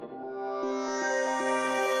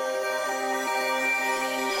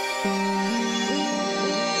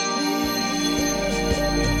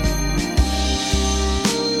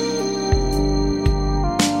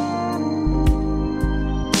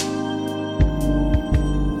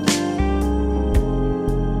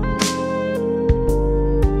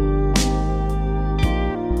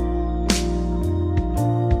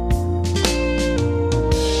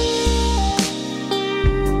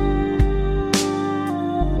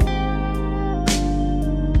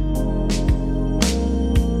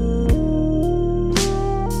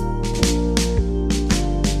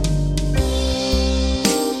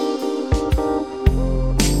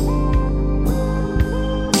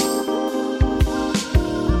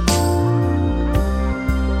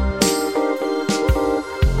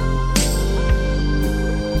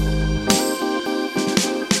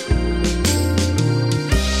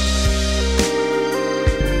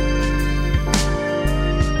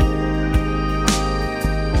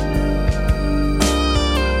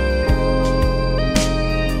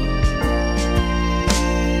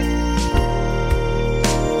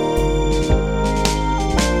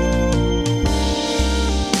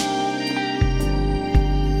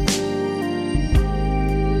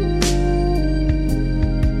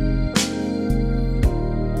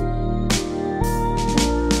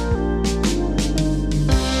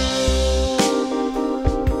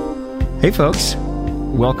Hey folks,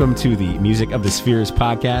 welcome to the Music of the Spheres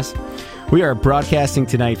podcast. We are broadcasting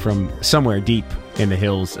tonight from somewhere deep in the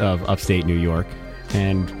hills of upstate New York.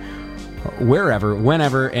 And wherever,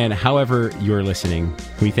 whenever, and however you're listening,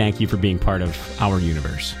 we thank you for being part of our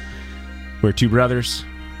universe. We're two brothers,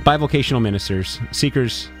 bivocational ministers,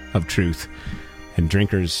 seekers of truth, and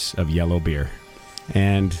drinkers of yellow beer.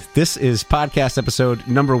 And this is podcast episode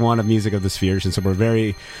number 1 of Music of the Spheres, and so we're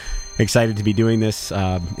very excited to be doing this.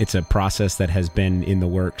 It's a process that has been in the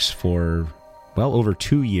works for, well, over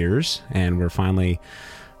 2 years, and we're finally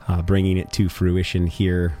bringing it to fruition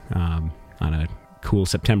here on a cool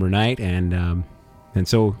September night. And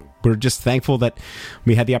so we're just thankful that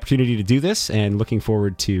we had the opportunity to do this, and looking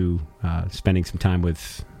forward to spending some time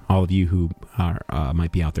with all of you who are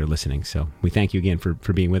might be out there listening. So we thank you again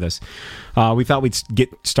for being with us. We thought we'd get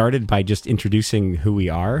started by just introducing who we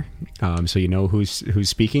are, so you know who's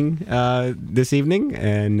speaking this evening,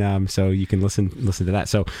 and so you can listen to that.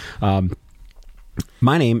 So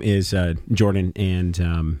my name is Jordan, and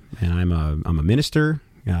I'm a minister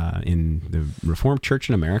in the Reformed Church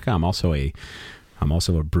in America. I'm also a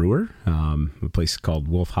brewer, a place called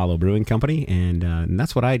Wolf Hollow Brewing Company, and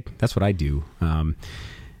that's what I do.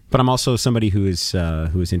 But I'm also somebody who is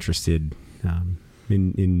interested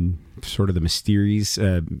in sort of the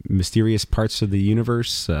mysterious parts of the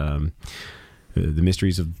universe, the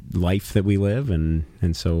mysteries of life that we live,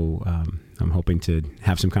 and so I'm hoping to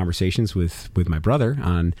have some conversations with my brother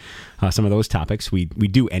on some of those topics. We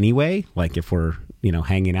do anyway. Like if we're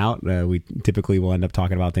hanging out, we typically will end up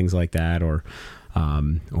talking about things like that, or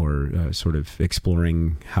sort of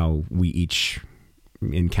exploring how we each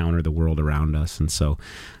encounter the world around us. And so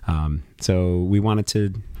we wanted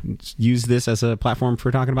to use this as a platform for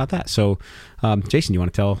talking about that. So Jason, you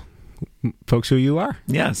want to tell folks who you are?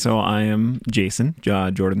 Yeah, so I am Jason,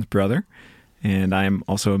 Jordan's brother, and I am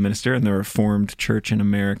also a minister in the Reformed Church in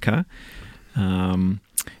America. And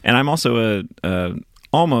I'm also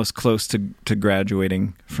almost close to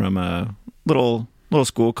graduating from a little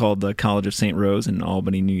school called the College of St. Rose in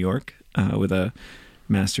Albany, New York, with a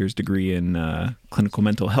master's degree in clinical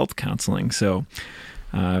mental health counseling. So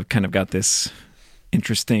I've kind of got this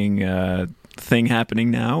interesting thing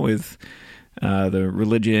happening now with the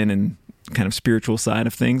religion and kind of spiritual side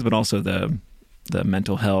of things, but also the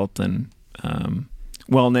mental health and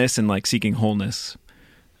wellness and like seeking wholeness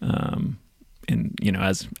in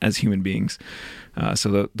as human beings.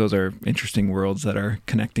 So those are interesting worlds that are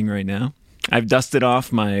connecting right now. I've dusted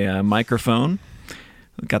off my microphone.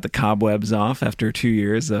 Got the cobwebs off after 2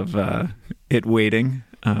 years of it waiting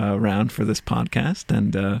around for this podcast,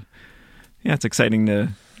 and it's exciting to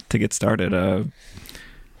get started.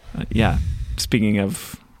 Speaking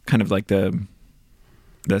of kind of like the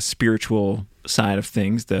spiritual side of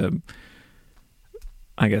things,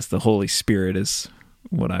 I guess the Holy Spirit is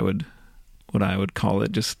what I would call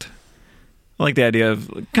it. Just I like the idea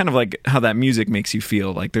of kind of like how that music makes you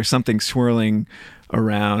feel. Like there's something swirling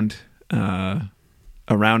around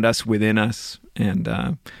us, within us,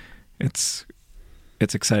 and it's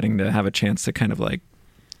exciting to have a chance to kind of like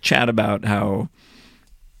chat about how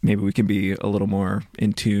maybe we can be a little more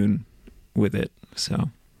in tune with it. So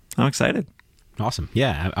I'm excited. Awesome.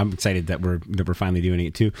 Yeah, I'm excited that we're finally doing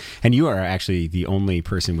it too. And you are actually the only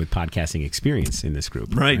person with podcasting experience in this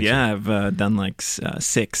group. Right. Yeah, I've done like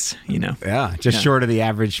 6, Yeah, short of the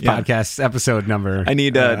average podcast episode number. I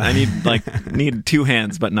need need 2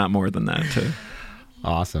 hands, but not more than that.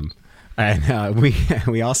 Awesome. And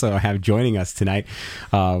we also have joining us tonight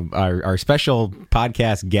our special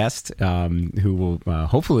podcast guest, who will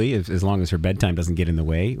hopefully, as long as her bedtime doesn't get in the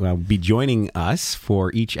way, be joining us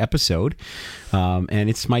for each episode. And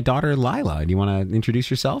it's my daughter, Lila. Do you want to introduce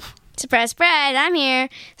yourself? Surprise, I'm here.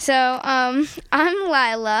 So I'm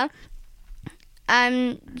Lila.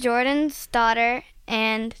 I'm Jordan's daughter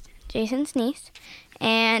and Jason's niece.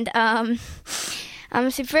 And I'm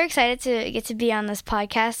super excited to get to be on this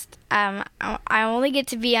podcast. I only get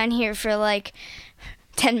to be on here for like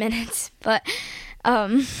 10 minutes, but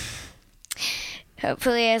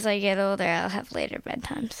hopefully as I get older, I'll have later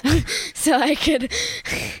bedtimes, so I could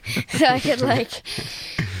like,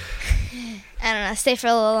 I don't know, stay for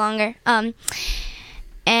a little longer.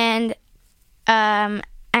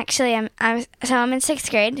 Actually, I'm in 6th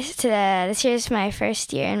grade. This year is my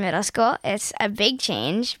first year in middle school. It's a big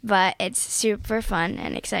change, but it's super fun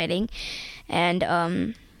and exciting. And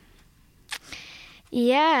I'm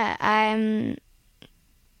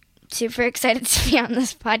super excited to be on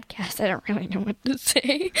this podcast. I don't really know what to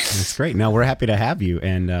say. That's great. No, we're happy to have you,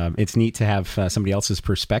 and it's neat to have somebody else's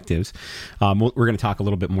perspectives. We're going to talk a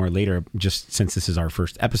little bit more later, just since this is our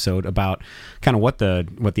first episode, about kind of what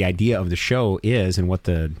the idea of the show is and what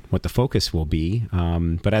the focus will be.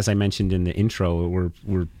 But as I mentioned in the intro,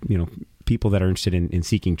 we're people that are interested in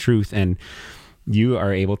seeking truth, and you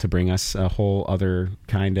are able to bring us a whole other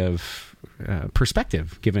kind of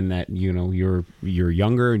perspective, given that you're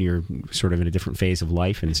younger and you're sort of in a different phase of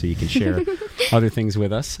life, and so you can share other things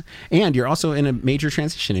with us. And you're also in a major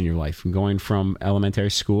transition in your life. Going from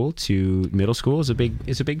elementary school to middle school is a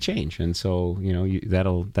big change, and so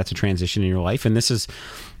that's a transition in your life. And this is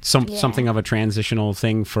something of a transitional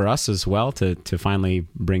thing for us as well, to finally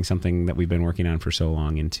bring something that we've been working on for so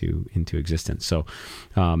long into existence. So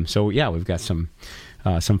we've got some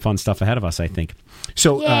fun stuff ahead of us, I think.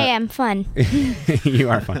 So I'm fun. You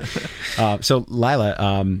are fun. So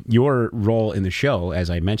Lila, your role in the show, as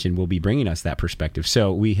I mentioned, will be bringing us that perspective.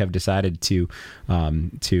 So we have decided to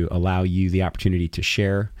allow you the opportunity to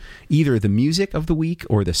share either the music of the week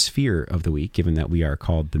or the sphere of the week, given that we are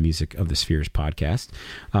called the Music of the Spheres podcast.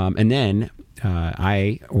 And then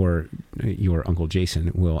I or your Uncle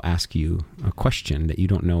Jason will ask you a question that you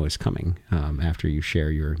don't know is coming after you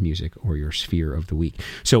share your music or your sphere of the week.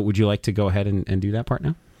 So would you like to go ahead and do that part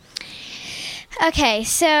now? Okay,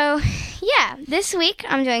 so this week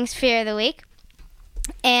I'm doing Sphere of the Week.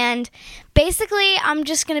 And basically I'm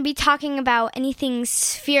just going to be talking about anything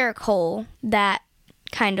spherical that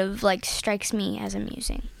kind of like strikes me as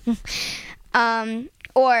amusing.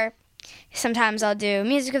 Or sometimes I'll do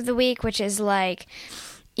Music of the Week, which is like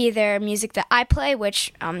either music that I play,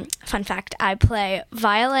 which, fun fact, I play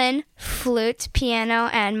violin, flute, piano,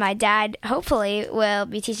 and my dad hopefully will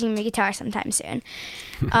be teaching me guitar sometime soon.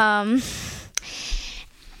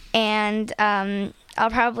 And I'll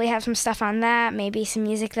probably have some stuff on that, maybe some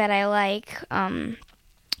music that I like,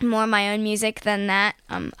 more my own music than that.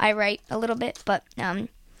 I write a little bit, but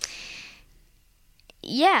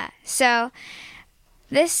so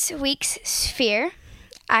this week's sphere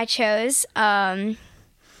I chose,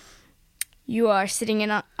 you are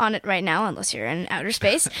sitting on it right now, unless you're in outer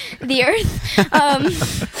space, the Earth.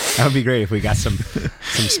 That would be great if we got some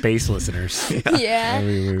space listeners. Yeah.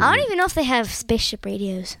 I don't even know if they have spaceship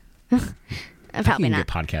radios. Probably you can not. Get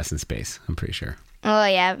podcasts in space, I'm pretty sure. Oh,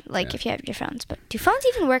 yeah, if you have your phones. But do phones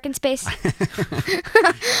even work in space?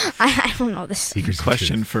 I don't know this. Secret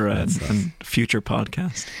question for a future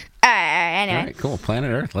podcast. Anyway. All right, cool.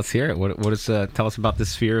 Planet Earth. Let's hear it. What is tell us about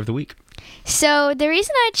this sphere of the week? So the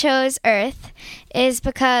reason I chose Earth is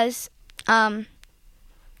because,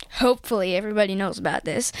 hopefully everybody knows about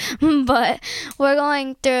this, but we're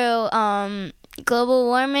going through global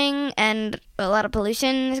warming and a lot of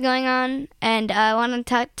pollution is going on, and I want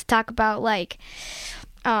to talk about like,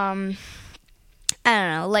 I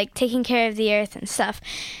don't know, like taking care of the Earth and stuff.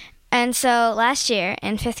 And so last year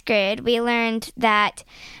in 5th grade, we learned that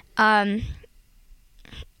there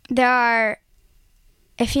are,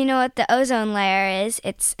 if you know what the ozone layer is,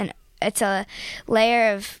 it's a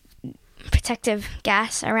layer of protective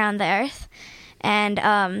gas around the Earth,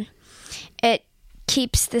 and it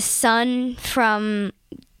keeps the sun from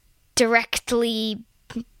directly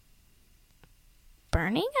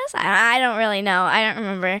burning us. I don't really know. I don't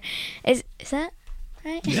remember. Is that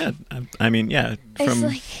right? Yeah, I mean, yeah,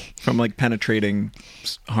 from like penetrating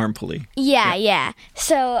harmfully. Yeah.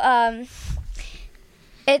 So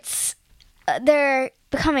it's they're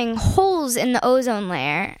becoming holes in the ozone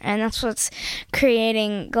layer, and that's what's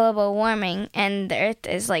creating global warming, and the Earth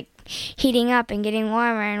is like heating up and getting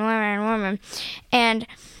warmer and warmer and warmer, and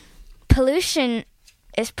pollution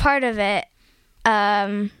is part of it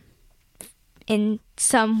in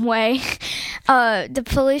some way. The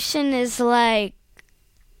pollution is like,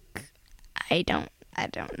 I don't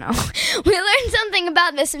know. We learned something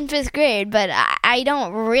about this in 5th grade, but I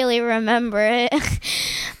don't really remember it.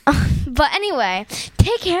 But anyway,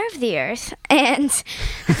 take care of the Earth, and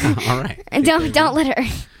all right, and don't let her.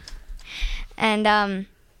 And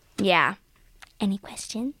yeah. Any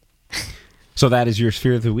questions? So that is your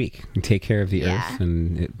sphere of the week. Take care of the Yeah. Earth,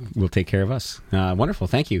 and it will take care of us. Wonderful,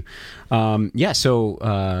 thank you.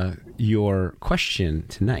 So your question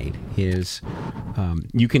tonight is,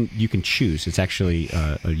 you can choose. It's actually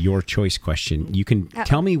a your choice question. You can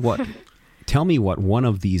tell me what one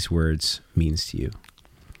of these words means to you.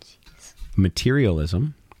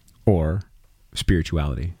 Materialism or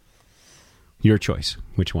spirituality. Your choice.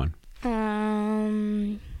 Which one?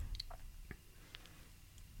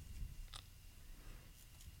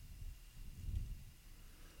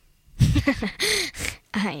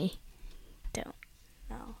 I don't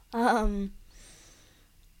know.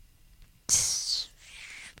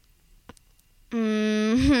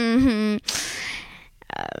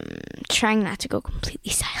 Trying not to go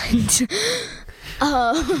completely silent.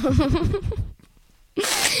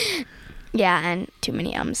 Yeah, and too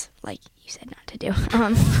many ums, like you said not to do.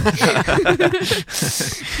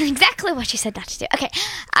 Exactly what you said not to do. Okay,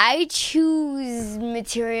 I choose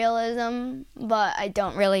materialism, but I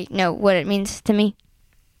don't really know what it means to me.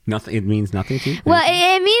 Nothing. It means nothing to you? Well,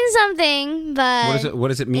 it means something, but... What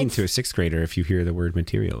does it mean to a sixth grader if you hear the word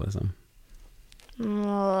materialism?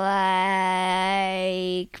 Like,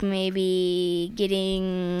 maybe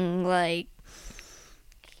getting, like,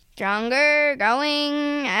 stronger,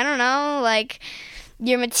 going, I don't know, like,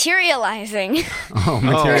 you're materializing. Oh,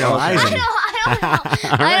 materializing.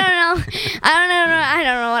 I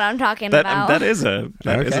don't know what I'm talking about. That is a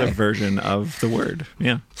version of the word.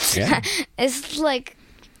 Yeah. It's like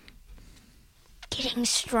getting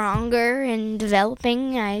stronger and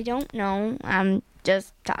developing. I don't know. I'm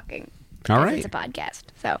just talking. All right. It's a podcast,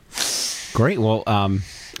 so. Great. Well,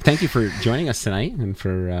 thank you for joining us tonight and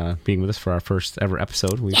for being with us for our first ever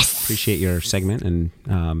episode. We appreciate your segment and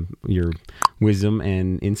your wisdom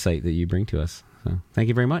and insight that you bring to us. So thank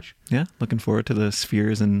you very much. Yeah. Looking forward to the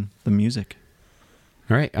spheres and the music.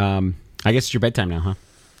 All right. I guess it's your bedtime now, huh?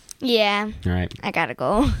 Yeah. All right. I gotta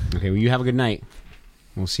go. Okay. Well, you have a good night.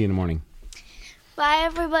 We'll see you in the morning. Bye,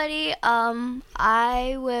 everybody.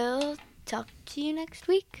 I will talk to you next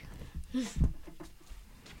week.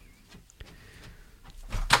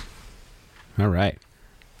 All right.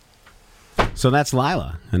 So that's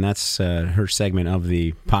Lila, and that's her segment of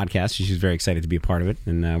the podcast. She's very excited to be a part of it,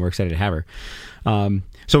 and we're excited to have her.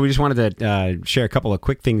 So we just wanted to share a couple of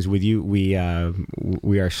quick things with you. We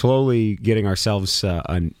are slowly getting ourselves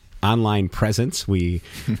an online presence. We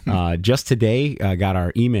just today got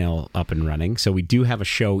our email up and running, so we do have a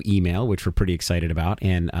show email, which we're pretty excited about.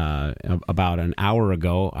 And about an hour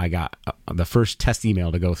ago, I got the first test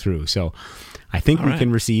email to go through. So I think we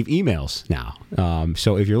can receive emails now.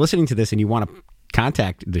 So if you're listening to this and you want to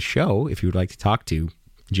contact the show, if you would like to talk to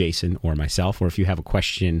Jason or myself, or if you have a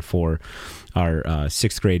question for our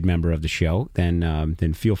sixth grade member of the show,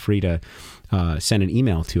 then feel free to send an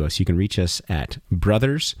email to us. You can reach us at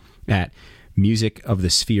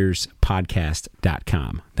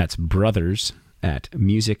brothers@musicofthespherespodcast.com. That's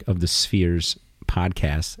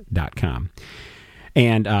brothers@musicofthespherespodcast.com.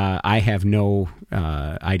 And I have no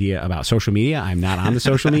idea about social media. I'm not on the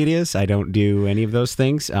social medias. I don't do any of those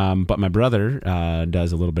things. But my brother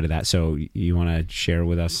does a little bit of that. So you want to share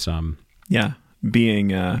with us? Yeah,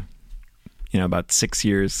 being about 6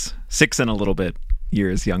 and a little bit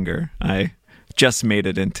years younger, I just made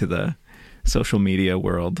it into the social media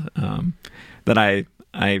world. That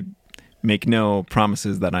I make no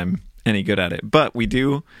promises that I'm any good at it. But we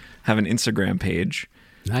do have an Instagram page.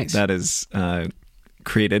 Nice. That is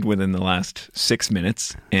created within the last 6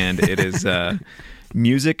 minutes, and it is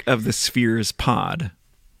Music of the Spheres Pod,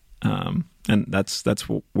 and that's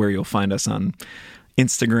where you'll find us on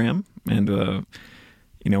Instagram, and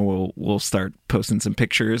we'll start posting some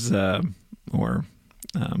pictures or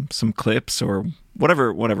some clips or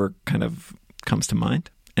whatever kind of comes to mind,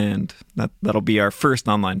 and that'll be our first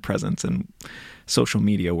online presence in social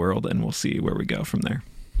media world, and we'll see where we go from there.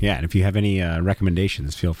 Yeah, and if you have any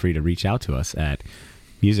recommendations, feel free to reach out to us at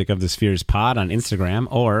Music of the Spheres Pod on Instagram,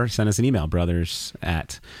 or send us an email,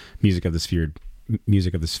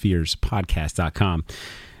 brothers@musicofthespherespodcast.com.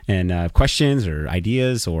 And questions or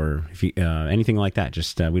ideas or if you, anything like that,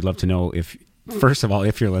 just we'd love to know if, first of all,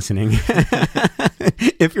 if you're listening.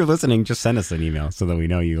 If you're listening, just send us an email so that we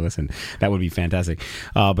know you listen. That would be fantastic.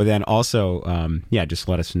 But then also, just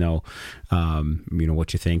let us know,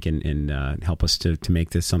 what you think and help us to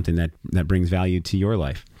make this something that brings value to your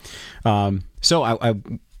life. So I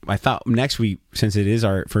thought next week, since it is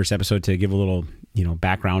our first episode, to give a little,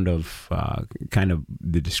 background of kind of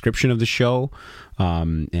the description of the show,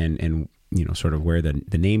 and sort of where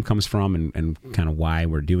the name comes from and kind of why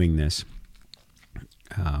we're doing this.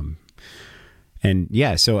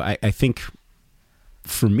 So I think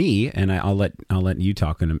for me, and I'll let you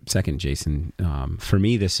talk in a second, Jason. For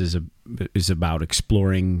me, this is about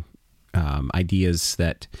exploring ideas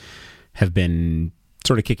that have been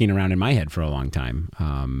sort of kicking around in my head for a long time.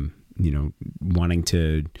 Wanting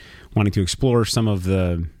to explore some of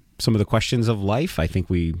the questions of life. I think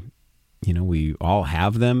we all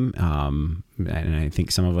have them, and I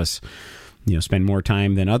think some of us spend more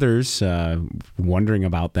time than others wondering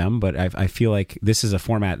about them. But I feel like this is a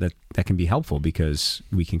format that can be helpful because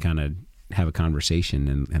we can kind of have a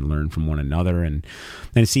conversation and learn from one another and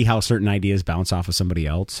see how certain ideas bounce off of somebody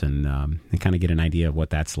else and kind of get an idea of what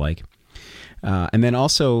that's like. And then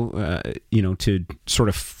also, to sort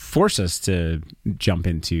of force us to jump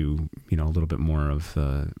into, a little bit more of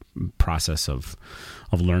the process of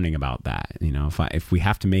learning about that. If we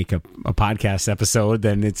have to make a podcast episode,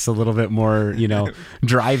 then it's a little bit more,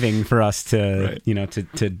 driving for us to, right.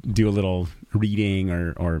 to do a little reading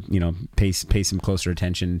or pay some closer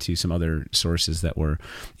attention to some other sources that we're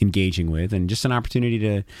engaging with, and just an opportunity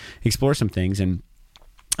to explore some things. And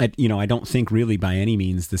I don't think really by any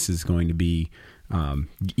means this is going to be,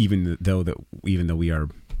 even though we are,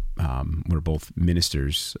 we're both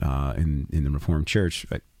ministers in the Reformed Church,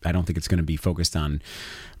 I don't think it's going to be focused on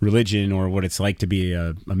religion or what it's like to be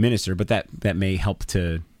a minister, but that may help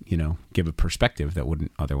to give a perspective that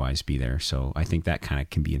wouldn't otherwise be there. So I think that kind of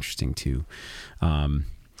can be interesting too.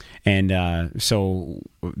 So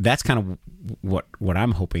that's kind of what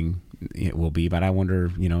I'm hoping it will be. But I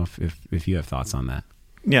wonder, if you have thoughts on that.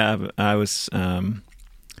 Yeah, I was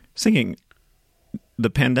thinking the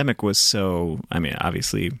pandemic was so,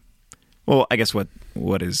 obviously, well, I guess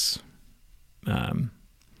what is,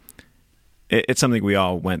 it's something we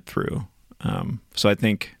all went through. So I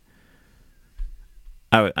think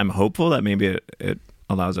I'm hopeful that maybe it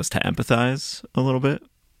allows us to empathize a little bit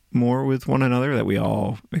more with one another, that we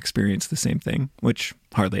all experience the same thing, which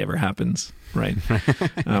hardly ever happens, right?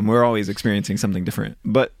 We're always experiencing something different.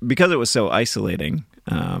 But because it was so isolating,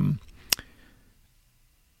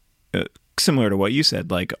 similar to what you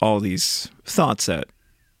said, like all these thoughts that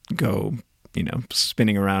go,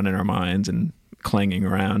 spinning around in our minds and clanging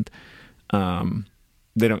around,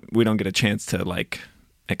 we don't get a chance to like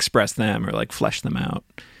express them or like flesh them out.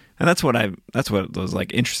 And that's what was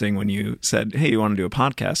like interesting when you said, hey, you want to do a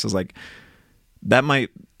podcast? I was like, that might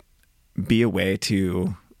be a way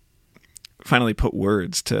to finally put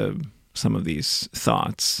words to some of these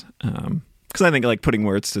thoughts. Because I think like putting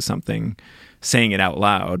words to something, saying it out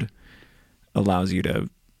loud, allows you to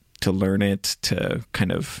learn it, to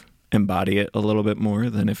kind of embody it a little bit more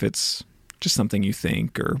than if it's just something you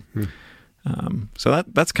think or. So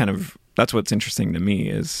that's what's interesting to me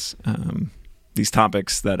is these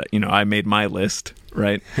topics that I made my list,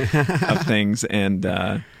 right, of things, and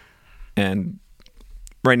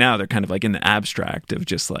right now they're kind of like in the abstract of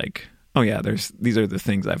just like, oh yeah, these are the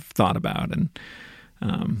things I've thought about, and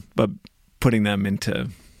but putting them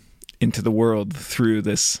into the world through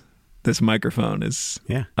this microphone is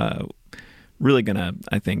really gonna,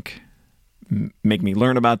 I think, make me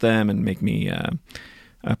learn about them and make me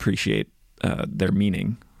appreciate their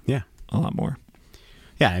meaning a lot more.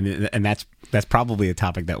 Yeah, and that's probably a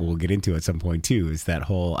topic that we'll get into at some point too, is that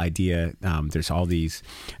whole idea. There's all these,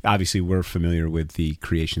 obviously we're familiar with the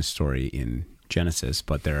creation story in Genesis,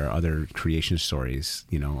 but there are other creation stories,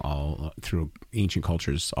 all through ancient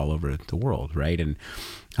cultures all over the world, right? And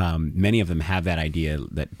many of them have that idea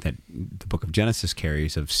that the book of Genesis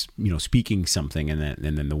carries of, speaking something and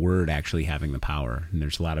then the word actually having the power. And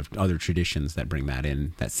there's a lot of other traditions that bring that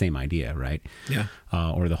in, that same idea, right? Yeah.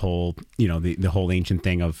 Or the whole, the whole ancient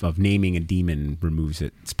thing of naming a demon removes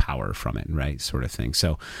its power from it, right? Sort of thing.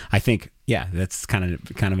 So I think, that's kind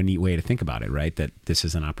of a neat way to think about it, right? That this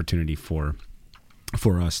is an opportunity for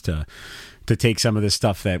us to take some of this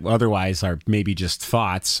stuff that otherwise are maybe just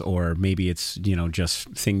thoughts, or maybe it's just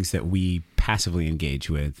things that we passively engage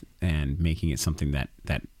with, and making it something that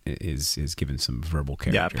is given some verbal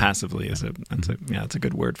character. Yeah, passively is it's a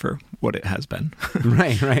good word for what it has been.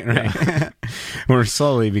 Right. Yeah. We're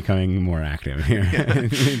slowly becoming more active here.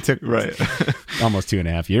 It took almost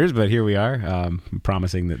 2.5 years, but here we are,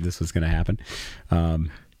 promising that this was going to happen.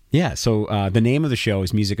 Yeah, so the name of the show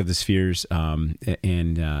is Music of the Spheres,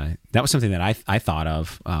 and that was something that I thought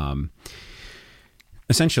of,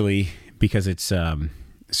 essentially because it's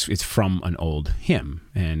from an old hymn,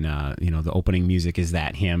 and the opening music is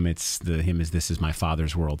that hymn. The hymn is "This Is My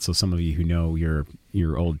Father's World." So some of you who know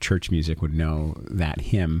your old church music would know that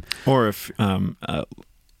hymn. Or if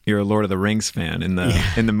you're a Lord of the Rings fan, in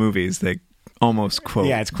the movies, they almost quote.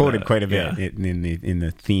 Yeah, it's quoted quite a bit in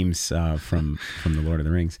the themes from the Lord of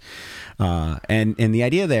the Rings, and the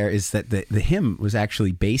idea there is that the hymn was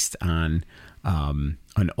actually based on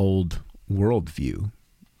an old worldview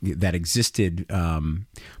that existed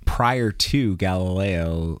prior to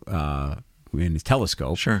Galileo in his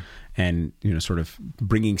telescope. Sure. And sort of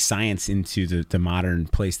bringing science into the modern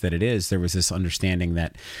place that it is. There was this understanding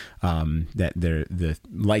that the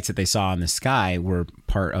lights that they saw in the sky were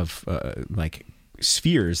part of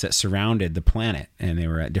spheres that surrounded the planet, and they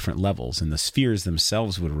were at different levels, and the spheres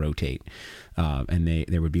themselves would rotate, and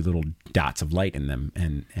there would be little dots of light in them,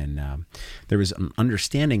 and there was an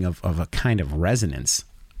understanding of a kind of resonance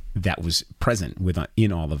that was present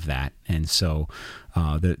in all of that. And so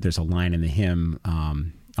there's a line in the hymn,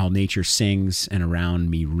 all nature sings and around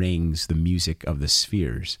me rings the music of the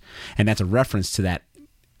spheres. And that's a reference to that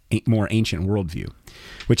more ancient worldview,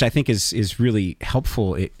 which I think is really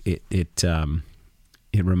helpful. It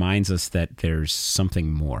reminds us that there's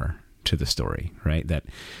something more to the story, right? That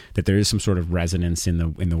there is some sort of resonance in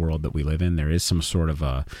the world that we live in. There is some sort of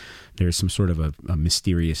a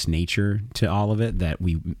mysterious nature to all of it that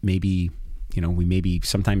we maybe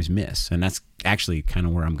sometimes miss. And that's actually kind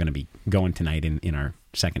of where I'm going to be going tonight in our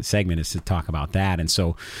second segment, is to talk about that. And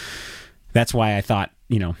so that's why I thought,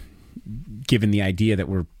 given the idea that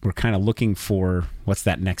we're kind of looking for what's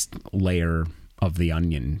that next layer of the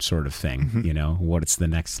onion sort of thing, what's the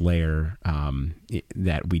next layer,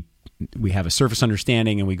 that we have a surface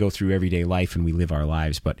understanding and we go through everyday life and we live our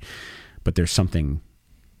lives, but there's something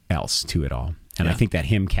else to it all. And I think that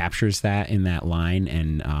hymn captures that in that line.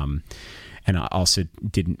 And I also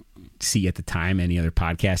didn't see at the time any other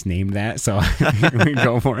podcast named that, so we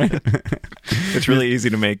go for it. It's really easy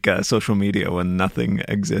to make social media when nothing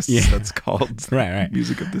exists that's called right.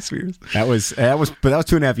 Music of the Spheres. That was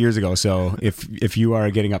 2.5 years ago. So if you are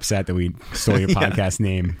getting upset that we stole your podcast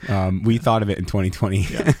name, we thought of it in 2020.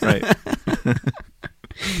 Yeah, right.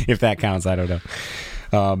 If that counts, I don't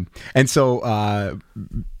know. And so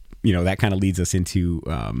that kind of leads us into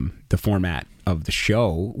the format of the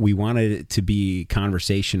show. We wanted it to be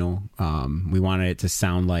conversational. We wanted it to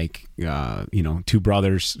sound like, two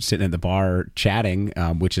brothers sitting at the bar chatting,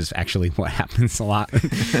 which is actually what happens a lot,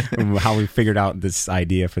 how we figured out this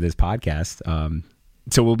idea for this podcast.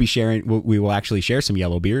 So we will actually share some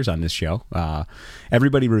yellow beers on this show.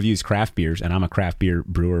 Everybody reviews craft beers, and I'm a craft beer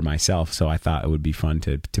brewer myself, so I thought it would be fun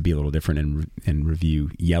to be a little different and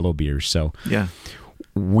review yellow beers. So yeah.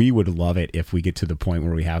 We would love it if we get to the point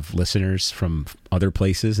where we have listeners from other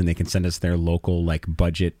places and they can send us their local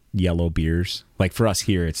budget yellow beers. Like for us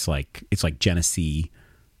here, it's like Genesee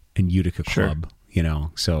and Utica Club,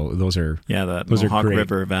 So those are those Mohawk are great.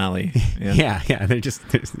 River Valley. Yeah, they're just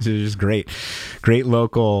great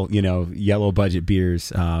local yellow budget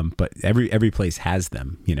beers. But every place has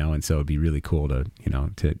them, and so it'd be really cool to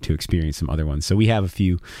experience some other ones. So we have a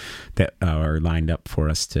few that are lined up for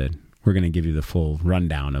us to. We're going to give you the full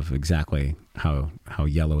rundown of exactly how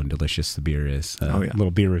yellow and delicious the beer is. A little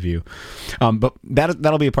beer review. But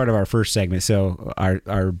that'll be a part of our first segment. So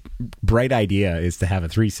our bright idea is to have a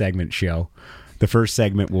 3-segment show. The first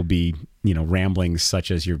segment will be, ramblings such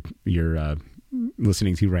as you're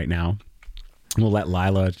listening to right now. We'll let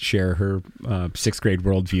Lila share her 6th grade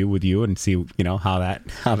worldview with you and see, how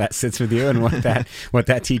that sits with you and what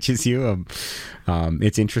that teaches you.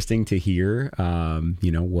 It's interesting to hear,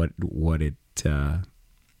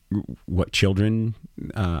 what children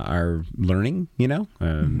are learning,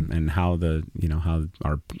 and how how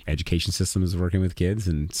our education system is working with kids,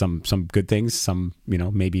 and some good things, some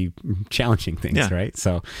maybe challenging things, right?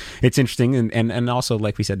 So it's interesting, and also,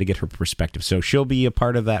 like we said, to get her perspective. So she'll be a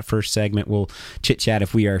part of that first segment. We'll chit chat.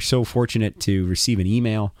 If we are so fortunate to receive an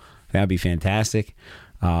email, that'd be fantastic.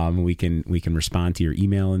 We can respond to your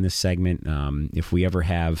email in this segment. If we ever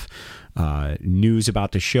have news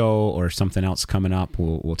about the show or something else coming up,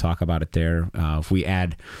 we'll talk about it there. If we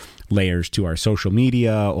add layers to our social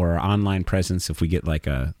media or our online presence, if we get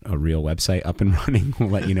a real website up and running, we'll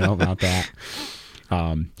let you know about that.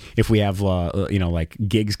 If we have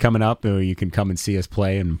gigs coming up, you can come and see us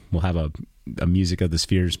play, and we'll have a Music of the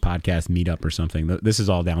Spheres podcast meetup or something. This is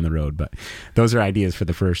all down the road, but those are ideas for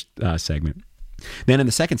the first segment. Then in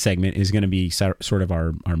the second segment is going to be sort of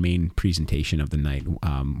our main presentation of the night.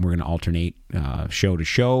 We're going to alternate show to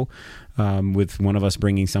show, with one of us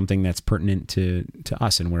bringing something that's pertinent to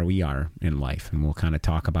us and where we are in life. And we'll kind of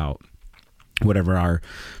talk about whatever our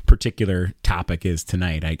particular topic is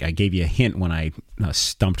tonight. I gave you a hint when I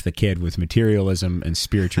stumped the kid with materialism and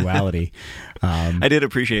spirituality. I did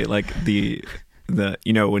appreciate the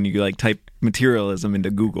when you type materialism into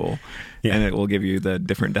Google, and it will give you the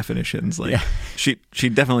different definitions. She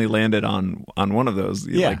definitely landed on one of those.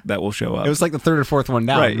 That will show up. It was like the third or fourth one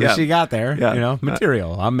down. Right, yeah. She got there.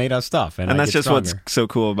 Material. I'm made of stuff, and that's just stronger. What's so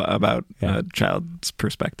cool about a child's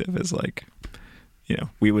perspective is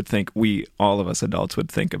we would think, all of us adults would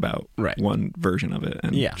think about Right. one version of it,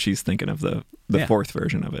 and Yeah. she's thinking of the Yeah. fourth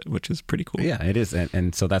version of it, which is pretty cool. Yeah, it is,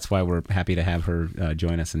 and so that's why we're happy to have her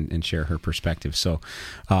join us and share her perspective. So,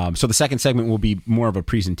 so the second segment will be more of a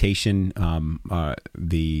presentation.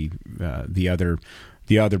 The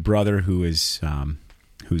other brother who's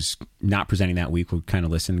not presenting that week will kind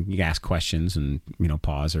of listen. You can ask questions and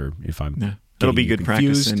pause, or if I'm It'll be getting good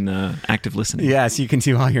confused. practice in active listening. Yeah, so you can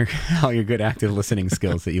do all your good active listening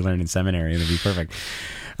skills that you learned in seminary. It'll be perfect.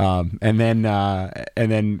 And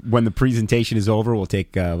then when the presentation is over, we'll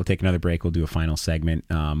take another break. We'll do a final segment,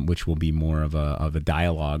 which will be more of a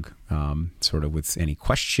dialogue, sort of with any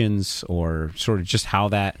questions or sort of just how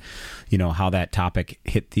that topic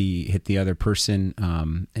hit the other person.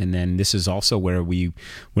 And then this is also where we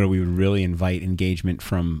would really invite engagement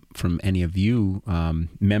from any of you,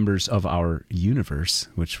 members of our universe,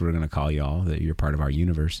 which we're going to call you all, that you're part of our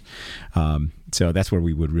universe. So that's where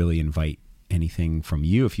we would really invite anything from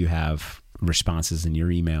you if you have responses in your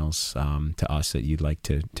emails to us that you'd like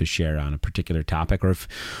to share on a particular topic, or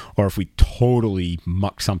if we totally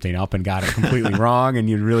mucked something up and got it completely wrong and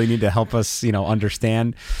you really need to help us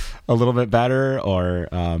understand a little bit better, or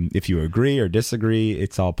if you agree or disagree,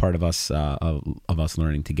 it's all part of us of us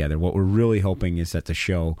learning together. What we're really hoping is that the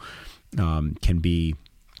show can be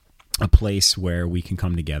a place where we can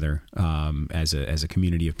come together as a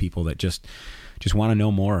community of people that just want to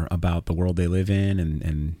know more about the world they live in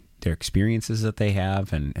and their experiences that they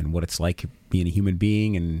have and what it's like being a human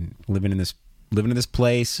being and living in this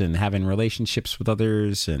place and having relationships with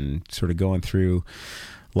others and sort of going through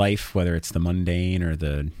life, whether it's the mundane or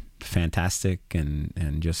the fantastic,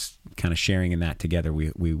 and just kind of sharing in that together.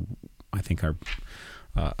 I think our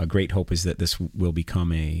a great hope is that this will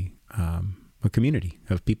become a community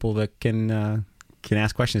of people that can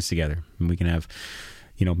ask questions together, and we can have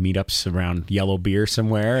meetups around yellow beer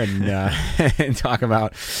somewhere and and talk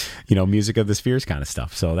about music of the spheres kind of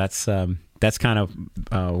stuff. So that's kind of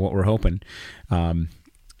what we're hoping.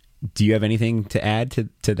 Do you have anything to add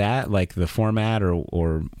to that, like the format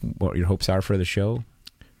or what your hopes are for the show?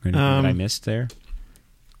 Or anything that I missed there?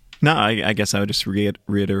 No, I guess I would just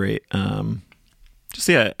reiterate. I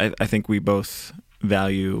think we both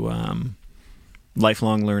value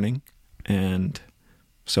lifelong learning, and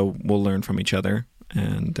so we'll learn from each other.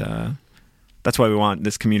 And that's why we want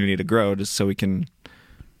this community to grow, just so we can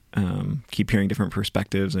keep hearing different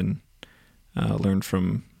perspectives and learn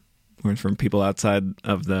from people outside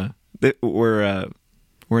of we're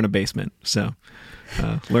in a basement, so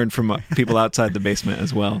learn from people outside the basement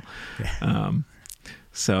as well.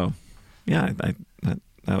 So yeah, that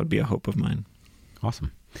would be a hope of mine.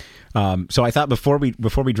 Awesome. So I thought before we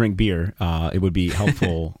drink beer, it would be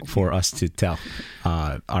helpful for us to tell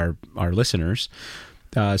our listeners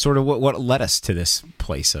sort of what led us to this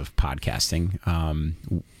place of podcasting.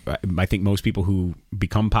 I think most people who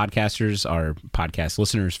become podcasters are podcast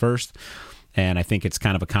listeners first, and I think it's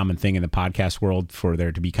kind of a common thing in the podcast world for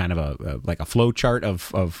there to be kind of a flow chart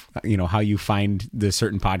of how you find the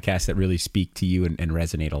certain podcasts that really speak to you and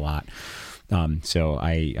resonate a lot. So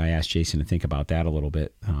I asked Jason to think about that a little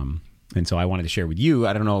bit. And so I wanted to share with you.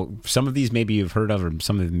 I don't know, some of these maybe you've heard of, or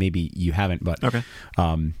some of them maybe you haven't, but okay.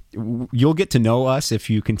 You'll get to know us if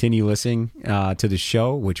you continue listening to the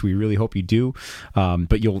show, which we really hope you do.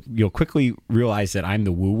 But you'll quickly realize that I'm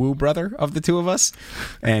the woo-woo brother of the two of us,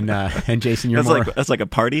 and Jason, you're more. That's like a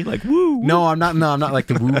party, like woo. No, I'm not. No, I'm not like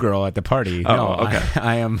the woo girl at the party. Oh, no, okay.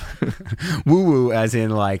 I am woo-woo, as in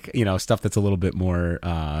like stuff that's a little bit more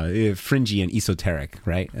fringy and esoteric,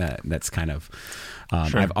 right? That's kind of.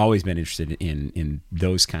 Sure. I've always been interested in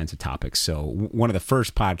those kinds of topics. So one of the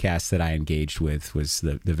first podcasts that I engaged with was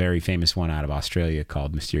the very famous one out of Australia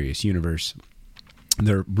called Mysterious Universe.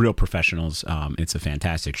 They're real professionals. It's a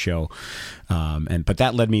fantastic show. But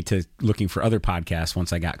that led me to looking for other podcasts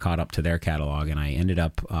once I got caught up to their catalog, and I ended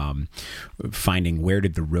up finding Where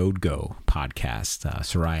Did the Road Go podcast,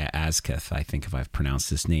 Soraya Azketh, I think, if I've pronounced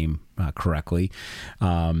this name correctly.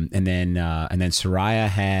 And then Soraya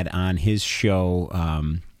had on his show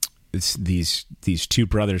these two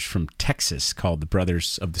brothers from Texas called the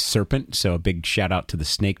Brothers of the Serpent. So a big shout out to the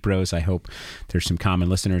Snake Bros. I hope there's some common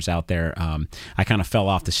listeners out there. I kind of fell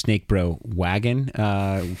off the Snake Bro wagon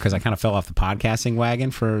because I kind of fell off the podcasting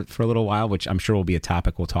wagon for a little while, which I'm sure will be a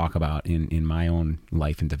topic we'll talk about in my own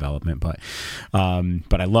life and development. But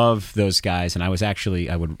I love those guys, and I would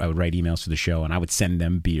write emails to the show and I would send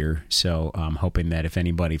them beer. So I'm hoping that if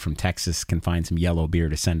anybody from Texas can find some yellow beer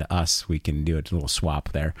to send to us, we can do a little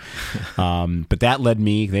swap there. But that led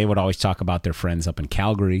me. They would always talk about their friends up in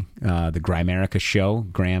Calgary, the Grimerica show,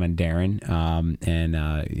 Graham and Darren,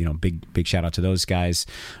 and big shout out to those guys.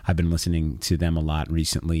 I've been listening to them a lot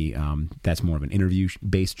recently. That's more of an interview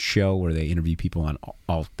based show where they interview people on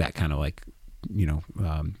all that kind of like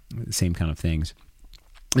same kind of things.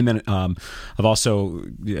 And then I've also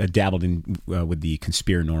dabbled in with the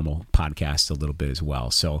Conspiranormal podcast a little bit as well.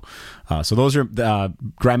 So those are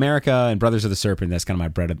Grimerica and Brothers of the Serpent. That's kind of my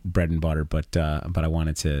bread and butter. But I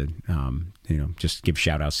wanted to just give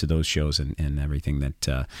shout outs to those shows and everything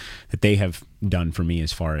that they have done for me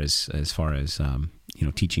as far as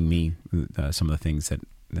teaching me some of the things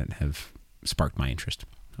that have sparked my interest.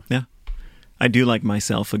 Yeah, I do like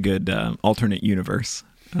myself a good alternate universe.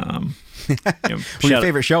 Your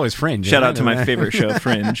favorite show is Fringe. Shout out to my favorite show,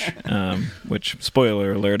 Fringe, which,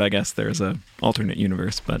 spoiler alert, I guess there's a alternate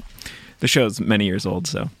universe, but the show's many years old,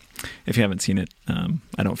 so if you haven't seen it,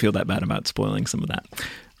 I don't feel that bad about spoiling some of that.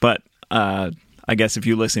 But I guess if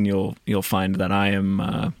you listen, you'll find that I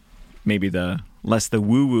am maybe the less the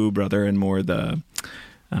woo-woo brother and more the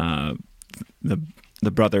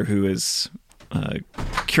brother who is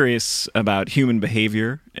curious about human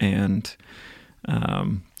behavior and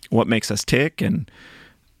what makes us tick, and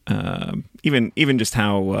even just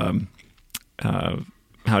how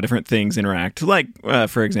different things interact. Like,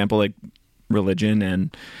 for example, like religion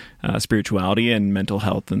and spirituality and mental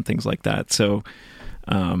health and things like that. So,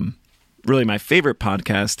 really, my favorite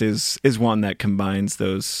podcast is one that combines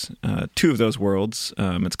those two of those worlds.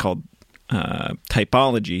 It's called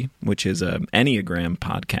Typology, which is an Enneagram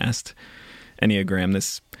podcast. Enneagram,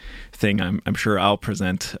 this thing I'm sure I'll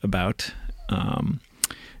present about.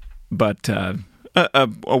 But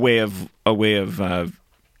a way of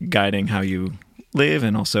guiding how you live,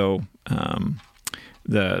 and also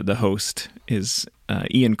the host is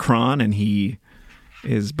Ian Cron, and he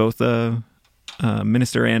is both a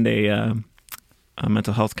minister and a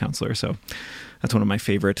mental health counselor. So that's one of my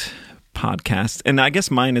favorite podcasts. And I guess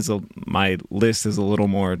my list is a little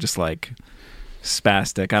more just like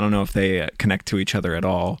spastic. I don't know if they connect to each other at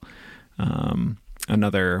all.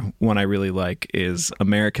 Another one I really like is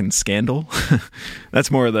American Scandal.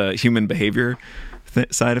 That's more of the human behavior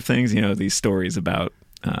side of things. These stories about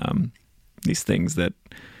these things that,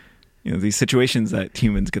 these situations that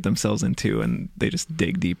humans get themselves into, and they just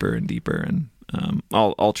dig deeper and deeper, and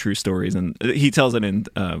all true stories. And he tells it in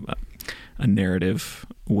a narrative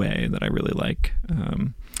way that I really like.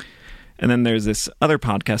 And then there's this other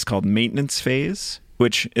podcast called Maintenance Phase,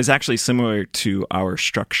 which is actually similar to our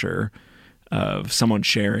structure of someone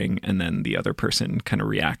sharing and then the other person kind of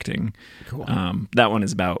reacting. Cool. That one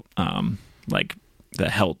is about like the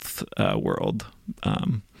health world,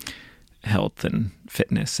 health and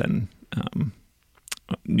fitness and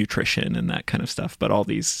nutrition and that kind of stuff. But all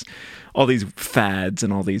these fads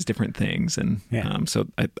and all these different things, and so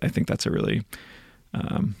I think that's a really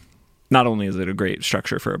not only is it a great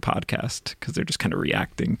structure for a podcast because they're just kind of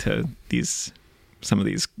reacting to some of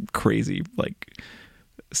these crazy like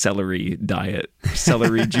celery diet,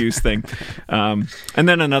 celery juice thing. And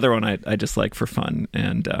then another one I just like for fun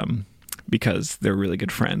and because they're really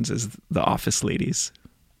good friends is The Office Ladies.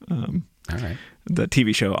 All right. The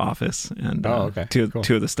TV show Office, and okay. two Cool.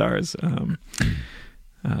 of the stars,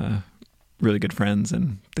 really good friends,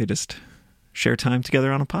 and they just share time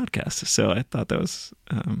together on a podcast. So I thought that was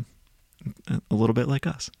a little bit like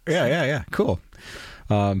us. Yeah. Cool.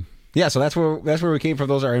 So that's where we came from.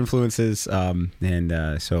 Those are our influences,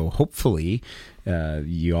 and so hopefully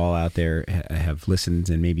you all out there have listened,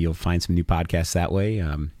 and maybe you'll find some new podcasts that way.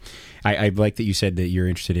 I like that you said that you're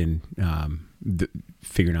interested in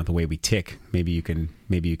figuring out the way we tick. Maybe you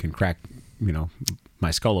can crack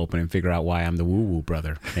my skull open and figure out why I'm the woo woo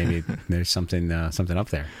brother. Maybe there's something up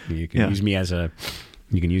there. You can use me as a.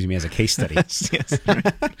 You can use me as a case study. Yes, right.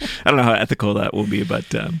 I don't know how ethical that will be,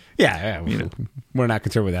 but we're not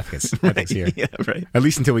concerned with ethics here. Yeah, right. At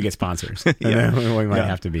least until we get sponsors. Yeah. We might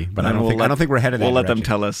have to be, but I don't think we're headed that We'll let direction. them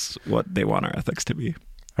tell us what they want our ethics to be.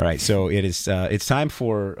 All right, so it's time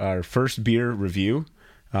for our first beer review,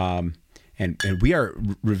 and we are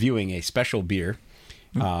reviewing a special beer.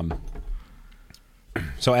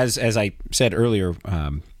 So as I said earlier,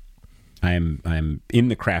 I'm in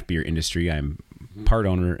the craft beer industry. I'm part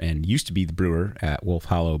owner and used to be the brewer at Wolf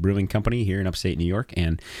Hollow Brewing Company here in upstate New York,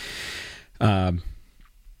 and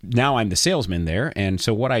now I'm the salesman there. And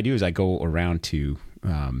so what I do is I go around to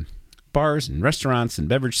bars and restaurants and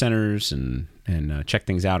beverage centers and check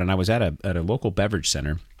things out. And I was at a local beverage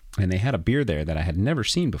center, and they had a beer there that I had never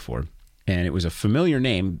seen before. and it was a familiar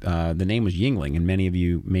name. The name was Yingling, and many of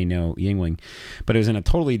you may know Yingling, but it was in a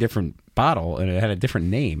totally different bottle, and it had a different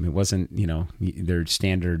name. It wasn't, their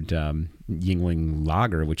standard Yingling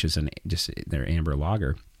lager, which is just their amber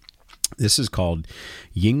lager. This is called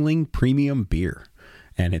Yingling Premium Beer.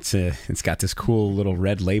 And it's got this cool little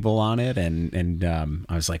red label on it, and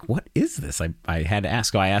I was like, "What is this?" I had to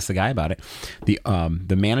ask. So I asked the guy about it.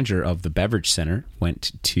 The manager of the beverage center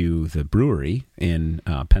went to the brewery in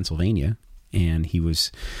Pennsylvania, and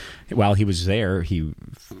while he was there, he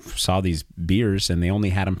saw these beers, and they only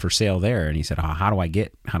had them for sale there. And he said, "How do I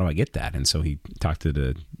get that?" And so he talked to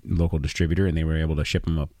the local distributor, and they were able to ship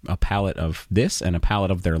him a pallet of this and a pallet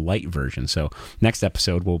of their light version. So next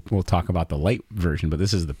episode we'll talk about the light version, but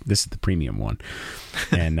this is the premium one,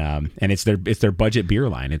 and it's their budget beer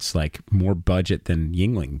line. It's like more budget than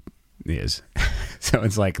Yingling is. So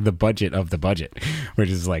it's like the budget of the budget, which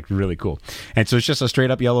is like really cool. And so it's just a straight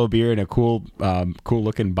up yellow beer in a cool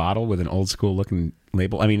looking bottle with an old school looking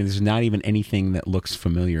label. I mean, there's not even anything that looks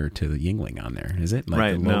familiar to the Yingling on there, is it? Like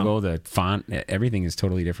right, the logo, the font, everything is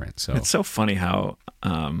totally different. So it's so funny how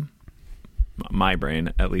my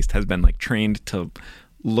brain at least has been like trained to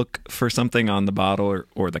look for something on the bottle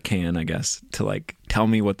or the can, I guess, to like tell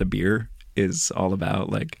me what the beer is all about.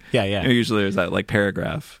 Like, yeah. Usually there's that like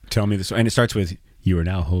paragraph. Tell me this, and it starts with, "You are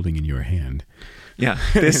now holding in your hand." Yeah,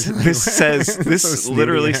 this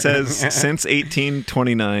literally says since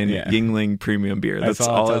 1829 Yingling Premium Beer. That's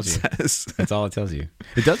all it says. That's all it tells you.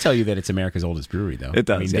 It does tell you that it's America's oldest brewery, though. It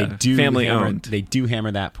does. They do family owned. They do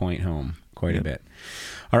hammer that point home quite a bit.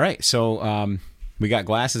 All right, so we got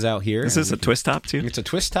glasses out here. Is this a twist top too? It's a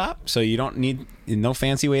twist top, so you don't need no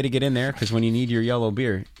fancy way to get in there, because when you need your yellow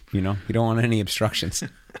beer, you don't want any obstructions.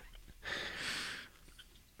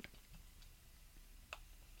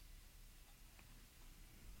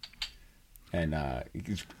 And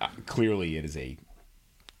clearly it is a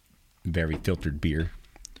very filtered beer.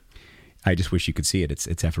 I just wish you could see it.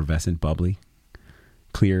 It's effervescent, bubbly,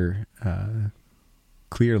 clear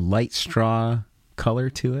light straw color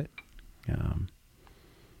to it.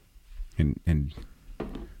 And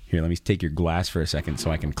here, let me take your glass for a second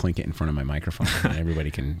so I can clink it in front of my microphone and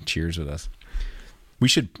everybody can cheers with us. We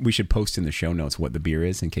should post in the show notes what the beer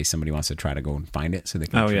is in case somebody wants to try to go and find it so they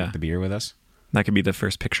can drink the beer with us. That could be the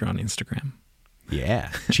first picture on Instagram.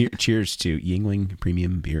 Yeah. Cheers to Yingling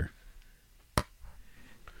Premium Beer. And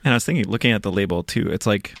I was thinking, looking at the label too, it's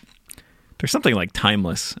like there's something like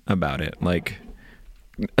timeless about it. Like,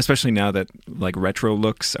 especially now that like retro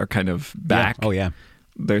looks are kind of back. Yeah. Oh yeah.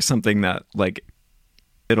 There's something that like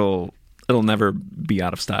it'll never be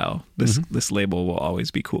out of style. This label will always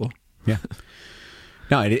be cool. Yeah.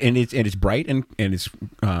 No, and it's bright and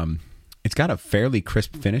it's got a fairly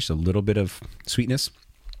crisp finish, a little bit of sweetness.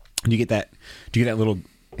 Do you get that little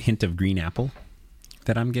hint of green apple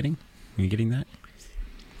that I'm getting? Are you getting that?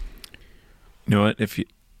 You know what? If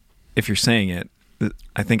you're saying it,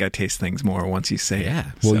 I think I taste things more once you say it.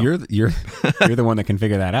 Yeah. Well, so. you're the one that can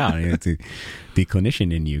figure that out. The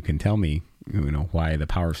clinician in you can tell me, why the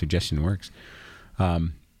power of suggestion works.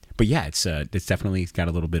 But yeah, it's definitely got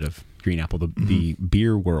a little bit of green apple. The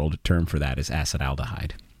beer world term for that is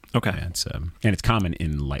acetaldehyde. Okay. And it's common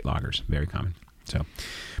in light lagers, very common. So,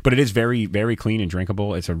 but it is very, very clean and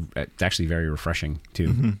drinkable. It's actually very refreshing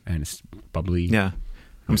too, and it's bubbly. Yeah.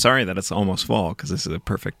 I'm sorry that it's almost fall, because this is a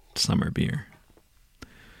perfect summer beer.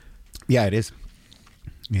 Yeah, it is.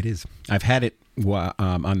 It is. I've had it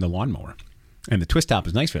on the lawnmower, and the twist top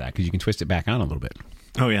is nice for that because you can twist it back on a little bit.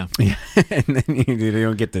 Oh yeah, and then you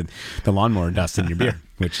don't get the lawnmower dust in your beer,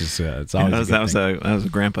 which is it's always that was a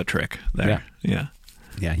grandpa trick there. Yeah.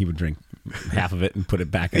 He would drink half of it and put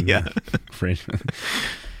it back in the fridge.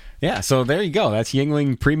 Yeah, so there you go. That's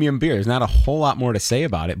Yingling Premium Beer. There's not a whole lot more to say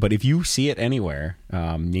about it, but if you see it anywhere,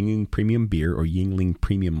 Yingling Premium Beer or Yingling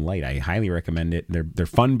Premium Light, I highly recommend it. They're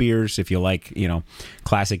fun beers if you like,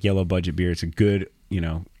 classic yellow budget beer. It's a good,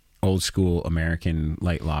 old school American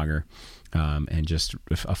light lager, and just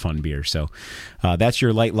a fun beer. So that's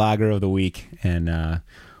your light lager of the week, and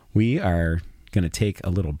we are going to take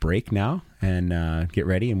a little break now and get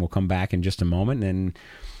ready, and we'll come back in just a moment and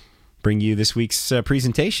bring you this week's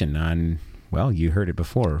presentation on, well, you heard it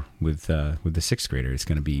before with the sixth grader. It's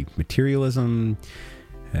going to be materialism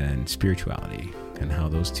and spirituality and how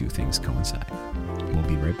those two things coincide. We'll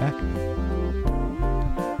be right back.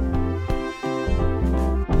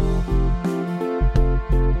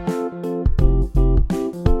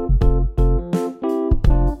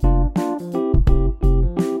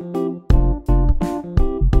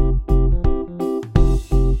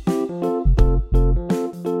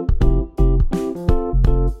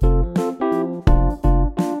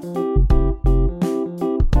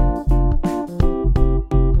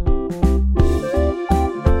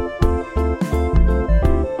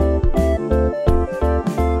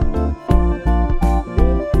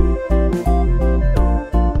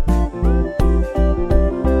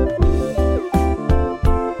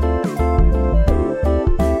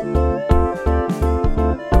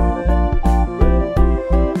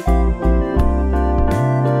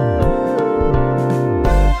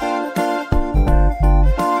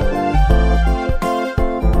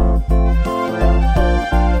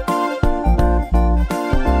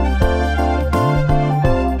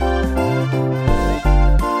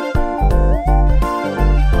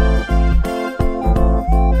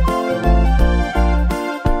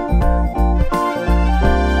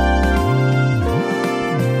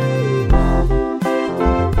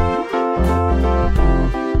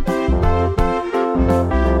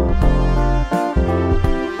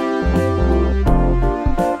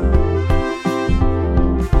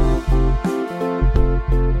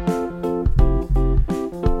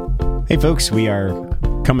 folks, we are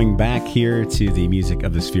coming back here to the Music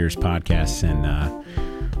of the Spheres podcast,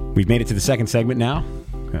 and we've made it to the second segment now.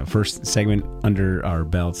 First segment under our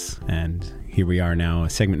belts, and here we are now,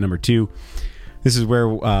 segment number 2. This is where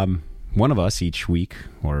one of us each week,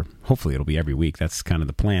 or hopefully it'll be every week, that's kind of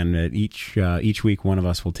the plan, that each week one of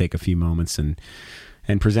us will take a few moments and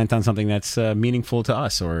present on something that's meaningful to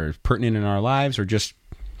us, or pertinent in our lives, or just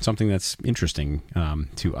something that's interesting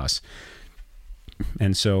to us.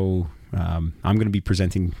 And so I'm going to be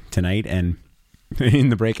presenting tonight, and in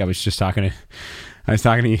the break I was talking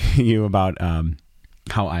to you about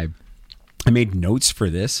how I made notes for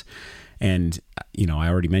this, and I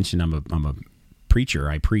already mentioned I'm a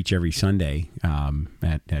preacher. I preach every Sunday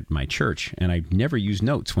at my church, and I never use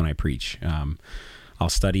notes when I preach. I'll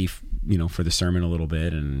study for the sermon a little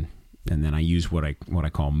bit, and then I use what I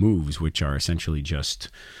call moves, which are essentially just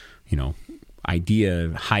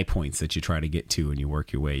idea high points that you try to get to, and you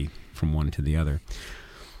work your way from one to the other.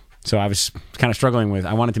 So I was kind of struggling with,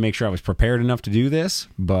 I wanted to make sure I was prepared enough to do this,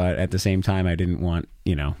 but at the same time I didn't want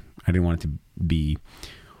it to be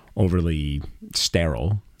overly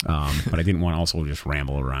sterile, but I didn't want to also just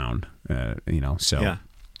ramble around, so yeah.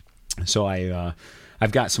 So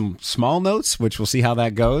I've got some small notes, which we'll see how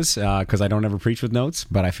that goes, because I don't ever preach with notes,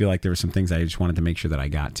 but I feel like there were some things I just wanted to make sure that I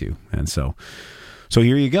got to, and so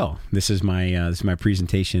here you go. This is my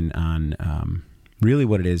presentation on really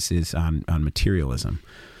what it is on materialism,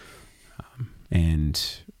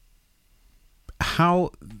 and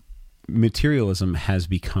how materialism has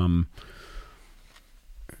become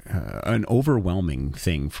an overwhelming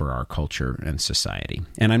thing for our culture and society.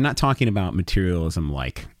 And I'm not talking about materialism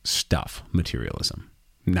like stuff materialism,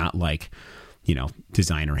 not like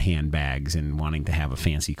designer handbags and wanting to have a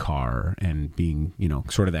fancy car and being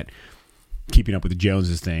sort of that keeping up with the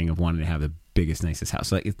Joneses thing of wanting to have the biggest, nicest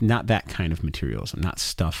house. Like, it's not that kind of materialism, not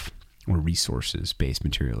stuff or resources-based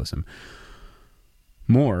materialism.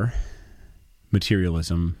 More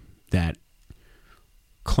materialism that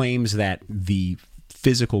claims that the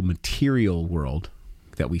physical material world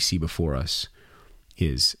that we see before us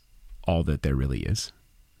is all that there really is.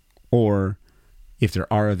 Or if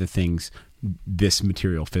there are other things, this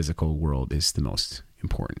material physical world is the most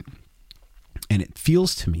important. And it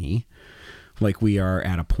feels to me like we are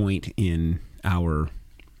at a point in our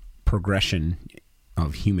progression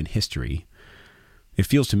of human history. It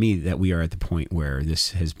feels to me that we are at the point where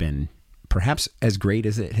this has been perhaps as great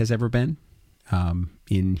as it has ever been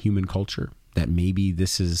in human culture, that maybe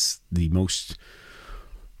this is the most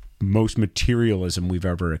materialism we've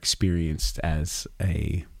ever experienced as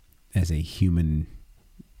a human,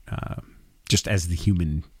 just as the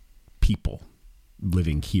human people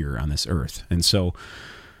living here on this earth. And so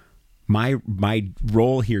my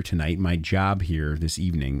role here tonight, my job here this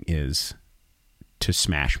evening, is to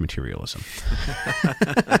smash materialism.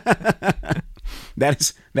 That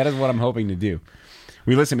is what I'm hoping to do.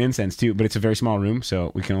 We lit some incense too, but it's a very small room,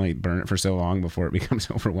 so we can only burn it for so long before it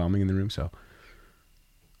becomes overwhelming in the room. So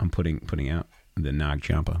I'm putting out the Nag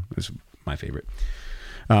Champa. This is my favorite.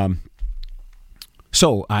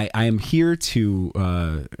 So I am here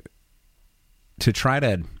to try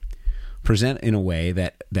to present in a way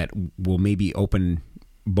that will maybe open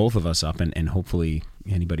both of us up, and hopefully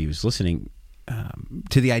anybody who's listening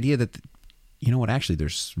to the idea that, actually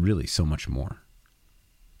there's really so much more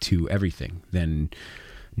to everything than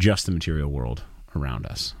just the material world around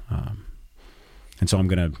us. And so I'm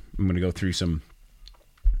gonna go through some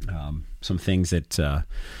things that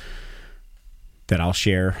I'll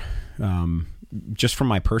share just from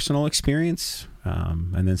my personal experience,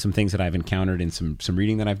 and then some things that I've encountered in some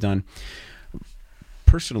reading that I've done.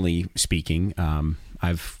 Personally speaking,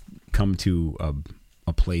 I've come to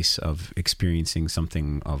a place of experiencing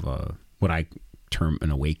something of what I term an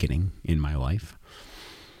awakening in my life.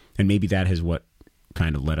 And maybe that is what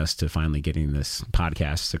kind of led us to finally getting this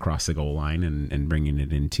podcast across the goal line and bringing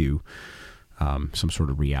it into some sort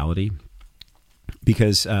of reality.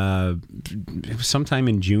 Because it was sometime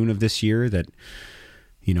in June of this year that,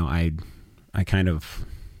 I kind of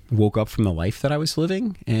woke up from the life that I was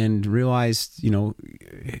living and realized,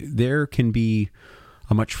 there can be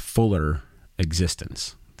a much fuller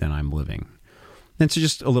existence than I'm living. And so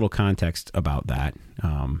just a little context about that,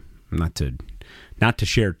 not to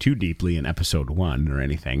share too deeply in episode 1 or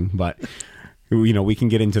anything, but we can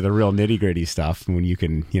get into the real nitty-gritty stuff when you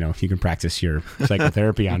can practice your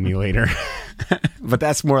psychotherapy on me later. But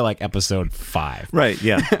that's more like episode 5. Right,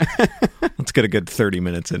 yeah. Let's get a good 30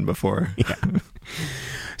 minutes in before. Yeah.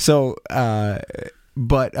 So, no,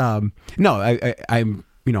 I'm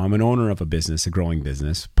an owner of a business, a growing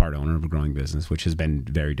business, part owner of a growing business, which has been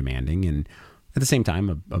very demanding. And at the same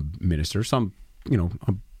time, a minister, some,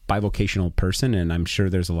 a bivocational person. And I'm sure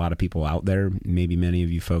there's a lot of people out there, maybe many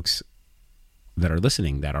of you folks that are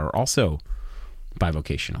listening, that are also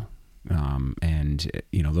bivocational. And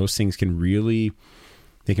those things can really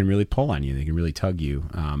pull on you. They can really tug you.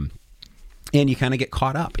 And you kind of get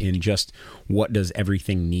caught up in just, what does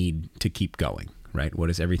everything need to keep going, right? What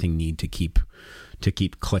does everything need to keep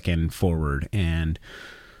clicking forward? And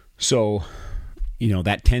so,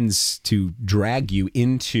 that tends to drag you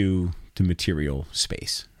into the material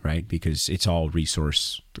space, right? Because it's all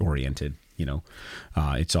resource oriented,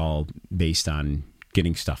 it's all based on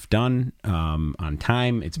getting stuff done on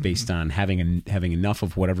time. It's based on having enough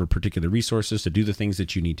of whatever particular resources to do the things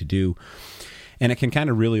that you need to do. And it can kind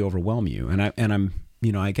of really overwhelm you. And I'm,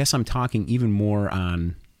 I guess I'm talking even more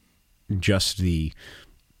than just the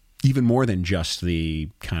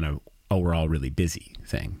kind of, oh, we're all really busy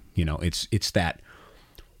thing. It's that,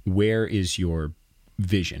 where is your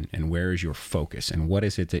vision and where is your focus, and what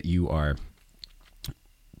is it that you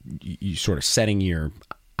sort of setting your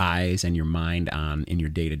eyes and your mind on in your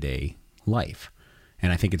day-to-day life.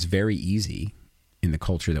 And I think it's very easy in the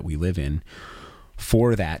culture that we live in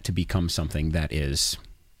for that to become something that is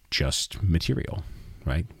just material,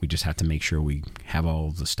 right? We just have to make sure we have all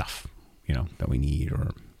the stuff, that we need,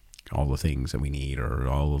 or all the things that we need, or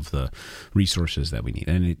all of the resources that we need.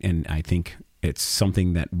 And I think it's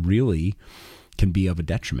something that really can be of a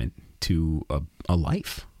detriment to a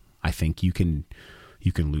life. I think you can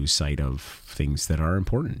lose sight of things that are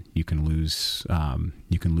important. You can lose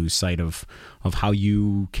sight of how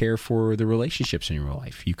you care for the relationships in your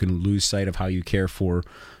life. You can lose sight of how you care for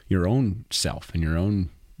your own self and your own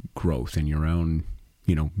growth and your own,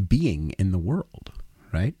 being in the world,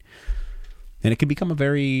 right? And it can become a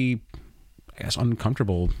very, I guess,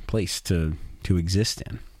 uncomfortable place to exist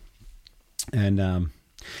in. And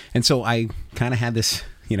so I kind of had this,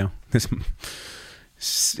 there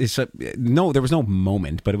was no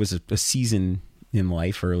moment, but it was a season in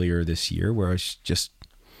life earlier this year where I was just,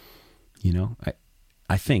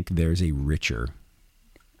 I think there's a richer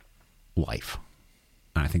life.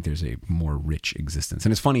 I think there's a more rich existence.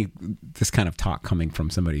 And it's funny, this kind of talk coming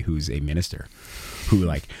from somebody who's a minister who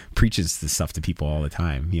preaches this stuff to people all the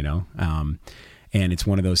time, and it's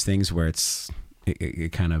one of those things where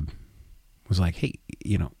it kind of was like, hey,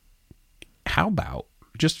 how about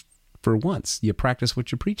just for once you practice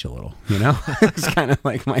what you preach a little, It's kind of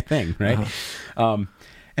like my thing, right? Uh-huh.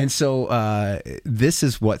 And so this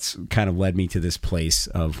is what's kind of led me to this place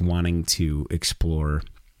of wanting to explore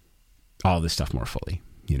all this stuff more fully,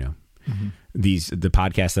 Mm-hmm. The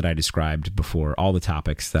podcast that I described before, all the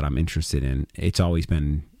topics that I'm interested in, it's always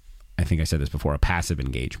been, I think I said this before, a passive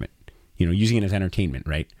engagement, using it as entertainment,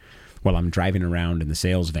 right? While I'm driving around in the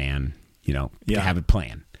sales van, have it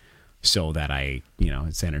playing so that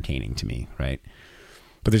it's entertaining to me, right?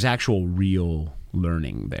 But there's actual real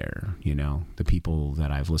learning there, the people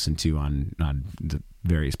that I've listened to on the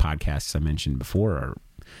various podcasts I mentioned before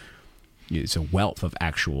it's a wealth of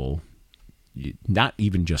actual, not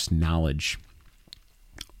even just knowledge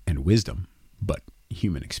and wisdom, but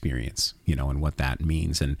human experience, and what that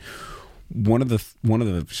means. And one of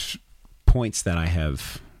the points that I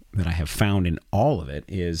have found in all of it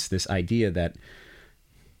is this idea that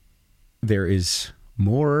there is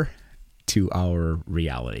more to our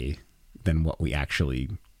reality than what we actually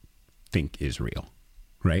think is real,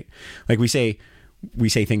 right? Like we say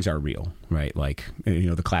things are real, right? Like,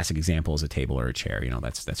 the classic example is a table or a chair,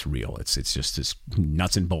 that's real. It's just this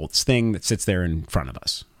nuts and bolts thing that sits there in front of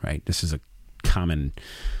us, right? This is a common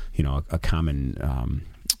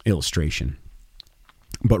illustration.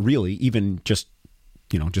 But really, even just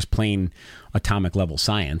plain atomic level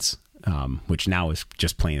science, which now is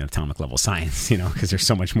just plain atomic level science, because there's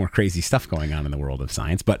so much more crazy stuff going on in the world of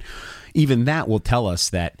science. But even that will tell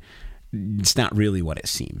us that it's not really what it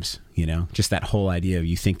seems, just that whole idea of,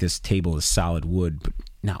 you think this table is solid wood, but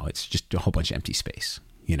no, it's just a whole bunch of empty space,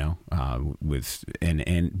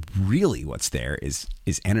 and really what's there is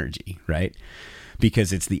energy, right?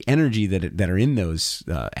 Because it's the energy that are in those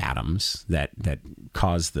atoms that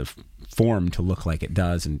cause the form to look like it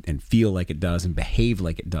does and feel like it does and behave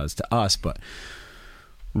like it does to us. But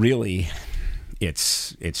really,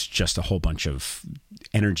 it's just a whole bunch of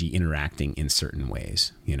energy interacting in certain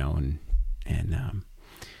ways, and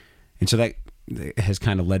so that has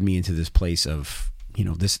kind of led me into this place of,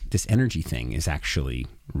 this energy thing is actually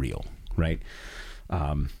real, right?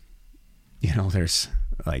 There's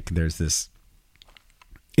this.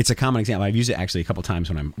 It's a common example. I've used it actually a couple times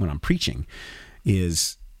when I'm preaching.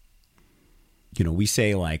 Is we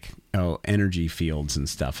say like, oh, energy fields and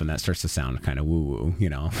stuff, and that starts to sound kind of woo-woo,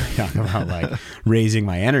 talk about like raising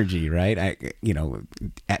my energy, right?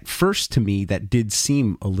 At first to me, that did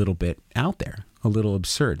seem a little bit out there, a little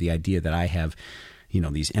absurd, the idea that I have,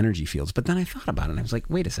 these energy fields. But then I thought about it and I was like,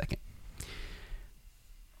 wait a second.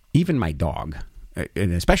 Even my dog,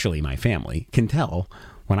 and especially my family, can tell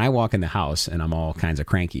when I walk in the house and I'm all kinds of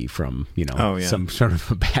cranky from, some sort of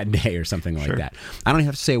a bad day or something like that. I don't even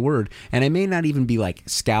have to say a word. And I may not even be like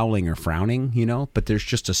scowling or frowning, but there's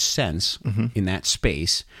just a sense in that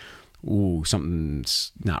space, ooh,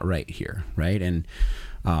 something's not right here, right? And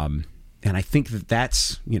I think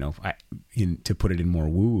that's, to put it in more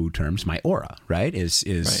woo-woo terms, my aura, right, is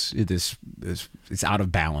it's out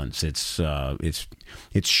of balance. It's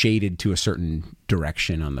shaded to a certain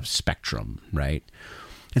direction on the spectrum, right?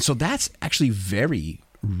 And so that's actually very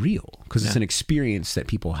real because it's an experience that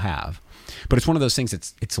people have. But it's one of those things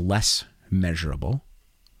that's it's less measurable,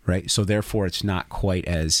 right? So therefore it's not quite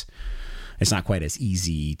as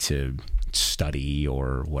easy to study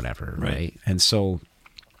or whatever, right? And so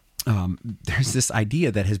there's this idea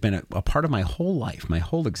that has been a part of my whole life, my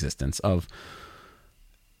whole existence, of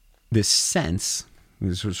this sense,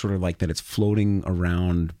 sort of like that it's floating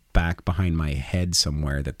around back behind my head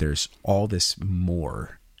somewhere, that there's all this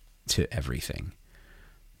more to everything,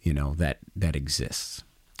 that exists.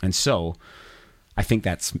 And so I think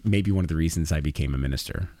that's maybe one of the reasons I became a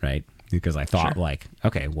minister, right? Because I thought like,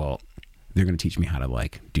 okay, well, they're going to teach me how to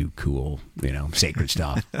like do cool, sacred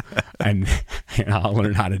stuff. And I'll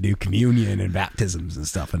learn how to do communion and baptisms and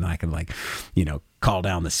stuff. And I can like, call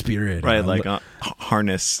down the spirit. Right. Like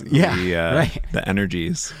harness the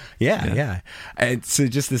energies. Yeah. And so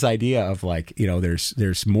just this idea of like,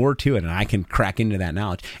 there's more to it and I can crack into that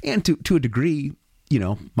knowledge. And to a degree,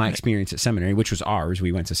 my experience at seminary, which was ours,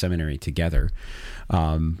 we went to seminary together.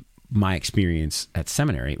 My experience at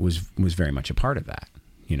seminary was very much a part of that.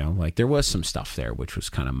 Like there was some stuff there which was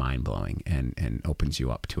kind of mind-blowing and opens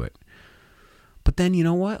you up to it. But then you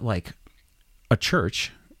know what? Like a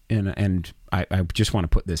church, and I just want to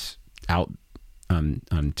put this out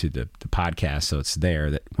onto the podcast so it's there,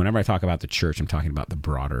 that whenever I talk about the church, I'm talking about the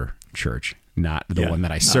broader church, not the one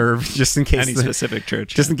that I serve, just in case any specific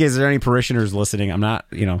church. Just in case there are any parishioners listening. I'm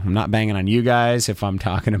not banging on you guys if I'm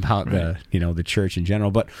talking about the church in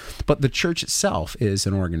general, but the church itself is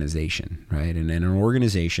an organization, right? And in an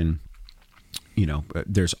organization,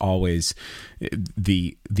 there's always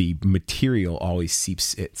the material always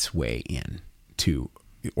seeps its way in to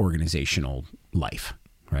organizational life,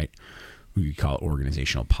 right? We call it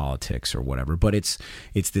organizational politics or whatever, but it's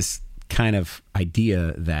this kind of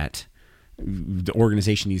idea that the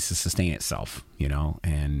organization needs to sustain itself,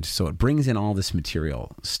 and so it brings in all this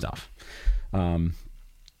material stuff.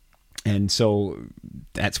 And so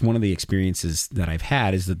that's one of the experiences that I've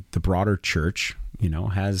had, is that the broader church,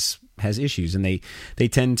 has issues, and they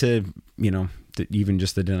tend to, even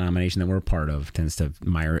just the denomination that we're a part of tends to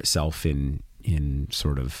mire itself in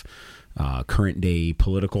sort of current day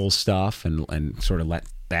political stuff and sort of let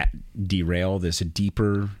that derail this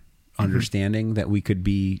deeper understanding that we could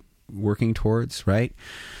be working towards, right?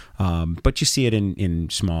 But you see it in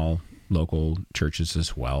small local churches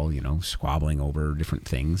as well, squabbling over different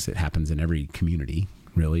things. It happens in every community,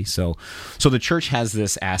 really. So the church has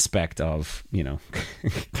this aspect of,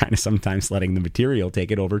 kind of sometimes letting the material take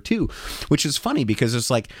it over too, which is funny because it's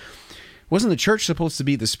like, wasn't the church supposed to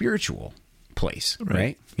be the spiritual place,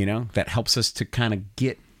 right? That helps us to kind of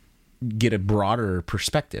get a broader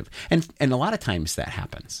perspective. And a lot of times that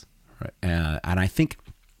happens. Right? And I think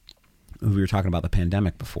we were talking about the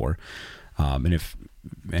pandemic before, and if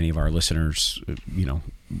any of our listeners,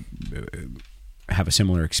 have a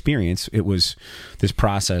similar experience, it was this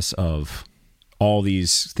process of all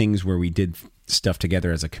these things where we did stuff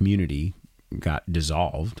together as a community got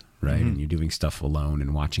dissolved, right? And you're doing stuff alone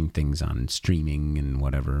and watching things on streaming and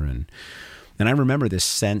whatever. And I remember this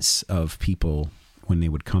sense of people when they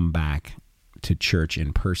would come back to church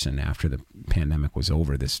in person after the pandemic was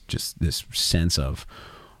over, this sense of,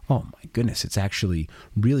 oh my goodness, it's actually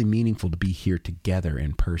really meaningful to be here together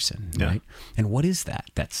in person, right? And what is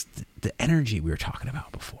that? That's the energy we were talking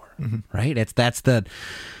about before, right? That's that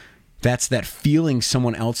feeling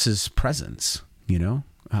someone else's presence, and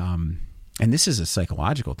this is a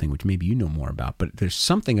psychological thing, which maybe you know more about, but there's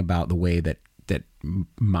something about the way that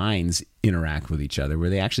minds interact with each other where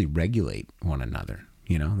they actually regulate one another,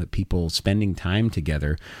 that people spending time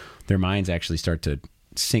together, their minds actually start to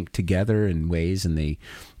sync together in ways, and they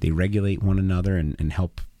regulate one another and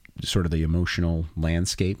help sort of the emotional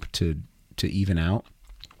landscape to even out.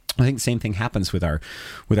 I think the same thing happens with our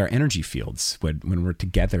energy fields when we're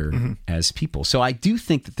together as people. So I do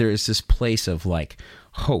think that there is this place of like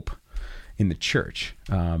hope in the church,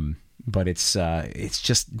 but it's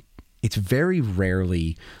very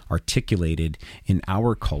rarely articulated in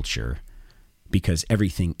our culture because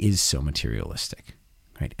everything is so materialistic,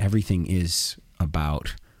 right? Everything is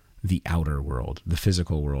about the outer world, the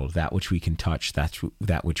physical world, that which we can touch,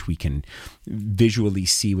 that which we can visually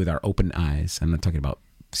see with our open eyes. I'm not talking about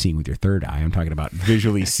seeing with your third eye. I'm talking about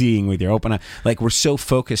visually seeing with your open eye. Like, we're so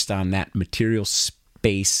focused on that material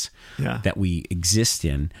space that we exist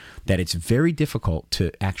in that it's very difficult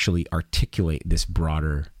to actually articulate this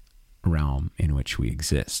broader realm in which we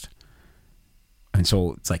exist. And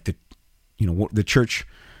so it's like the church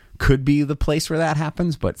could be the place where that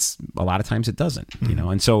happens, but a lot of times it doesn't, you know?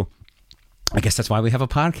 And so I guess that's why we have a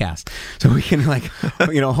podcast. So we can like,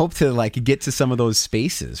 hope to like get to some of those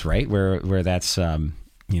spaces, right? Where that's, where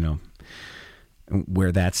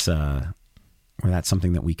that's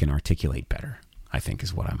something that we can articulate better, I think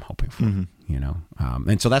is what I'm hoping for,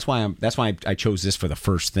 and so that's why I chose this for the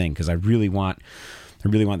first thing. Cause I really want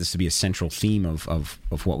this to be a central theme of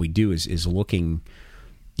what we do is looking,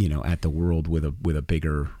 at the world with a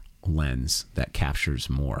bigger lens that captures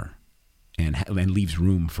more and leaves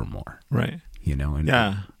room for more. Right. And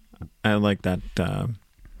I like that,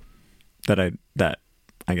 I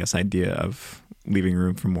guess idea of leaving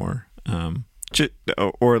room for more,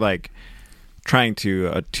 or like trying to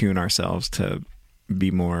attune ourselves to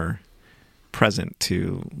be more present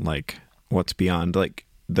to like what's beyond. Like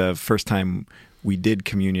the first time we did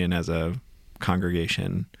communion as a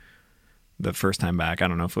congregation, the first time back, I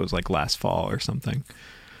don't know if it was like last fall or something.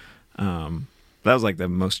 That was like the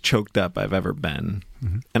most choked up I've ever been.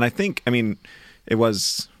 Mm-hmm. And I think, it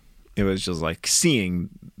was just like seeing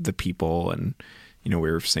the people, and, we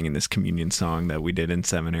were singing this communion song that we did in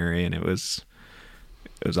seminary, and it was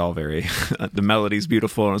all very, the melody's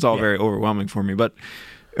beautiful, and it was all very overwhelming for me. But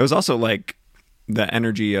it was also like the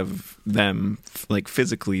energy of them like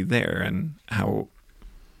physically there, and how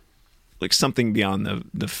like something beyond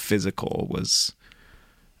the physical was,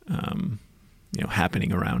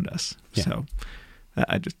 happening around us. Yeah. So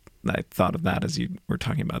I thought of that as you were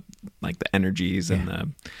talking about like the energies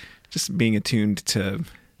and just being attuned to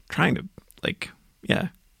trying to like,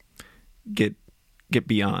 get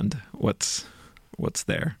beyond what's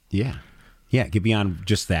there. Yeah. Yeah. Get beyond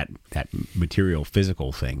just that material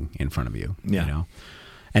physical thing in front of you,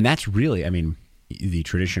 and that's really, the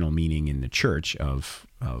traditional meaning in the church of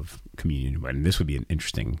communion. And this would be an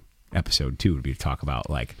interesting episode too, would be to talk about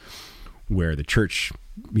like where the church,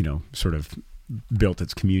 sort of built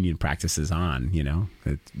its communion practices on,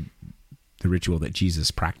 the ritual that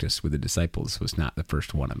Jesus practiced with the disciples was not the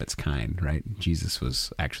first one of its kind, right? Jesus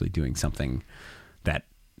was actually doing something that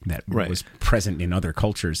was present in other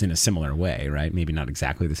cultures in a similar way, right? Maybe not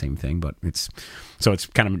exactly the same thing, but it's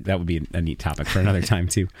kind of, that would be a neat topic for another time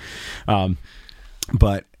too.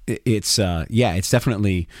 But it's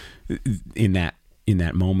definitely in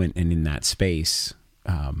that moment and in that space,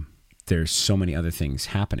 there's so many other things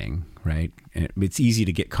happening, right? And it's easy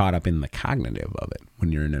to get caught up in the cognitive of it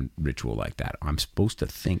when you're in a ritual like that. I'm supposed to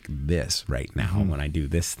think this right now when I do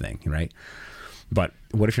this thing, right? But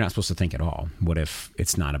what if you're not supposed to think at all? What if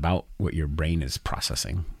it's not about what your brain is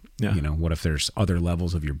processing? Yeah. What if there's other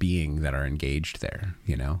levels of your being that are engaged there,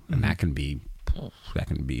 and that can be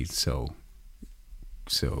so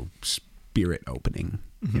spirit opening,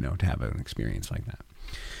 to have an experience like that.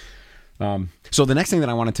 So the next thing that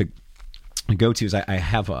I wanted to go to is I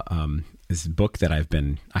have this book that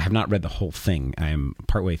I have not read the whole thing. I am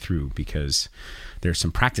partway through because there's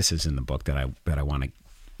some practices in the book that I want to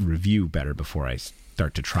review better before I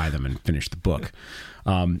start to try them and finish the book.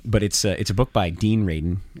 But it's a book by Dean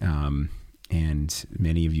Radin, and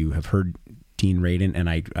many of you have heard Dean Radin, and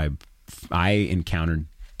I encountered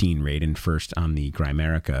Dean Radin first on the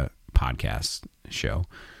Grimerica podcast show,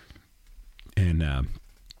 and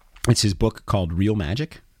it's his book called Real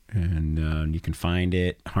Magic, and you can find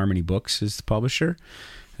it. Harmony Books is the publisher.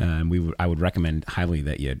 I would recommend highly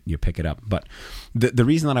that you pick it up. But the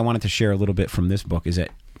reason that I wanted to share a little bit from this book is that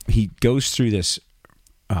he goes through this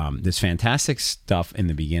fantastic stuff in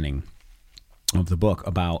the beginning of the book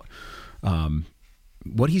about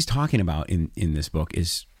what he's talking about in this book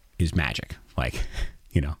is magic, like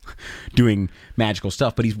doing magical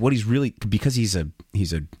stuff. But he's really, because he's a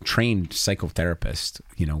trained psychotherapist,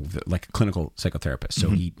 like a clinical psychotherapist. So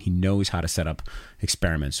he knows how to set up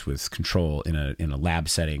experiments with control in a lab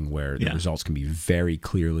setting where the results can be very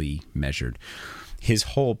clearly measured. His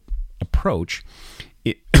whole approach,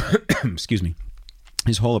 excuse me,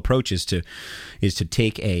 his whole approach is to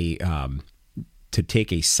take a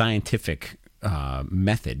scientific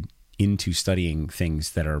method into studying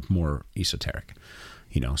things that are more esoteric,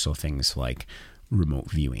 so things like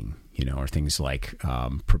remote viewing, or things like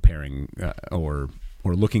preparing or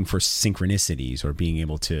looking for synchronicities, or being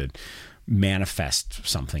able to manifest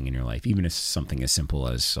something in your life, even if something as simple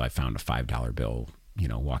as I found a $5 bill,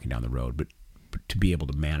 walking down the road, but to be able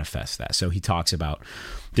to manifest that. So he talks about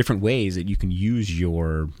different ways that you can use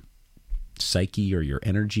your psyche or your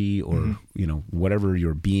energy or whatever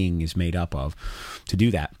your being is made up of to do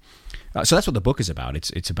that. So that's what the book is about.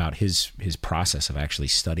 It's about his process of actually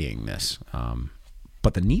studying this.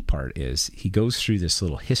 But the neat part is he goes through this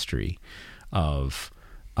little history of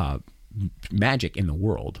magic in the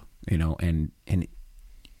world, and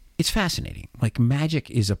it's fascinating. Like, magic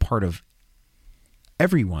is a part of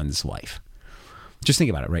everyone's life. Just think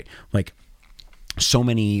about it, right? Like, so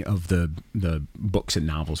many of the books and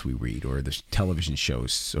novels we read, or the television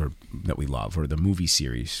shows or that we love, or the movie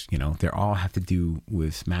series, they all have to do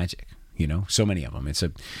with magic. So many of them.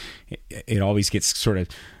 It always gets sort of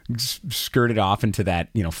skirted off into that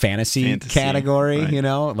fantasy category.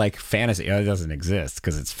 Right. Like fantasy, it doesn't exist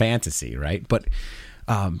because it's fantasy, right? But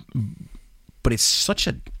it's such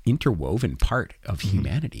an interwoven part of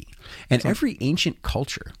humanity. And every ancient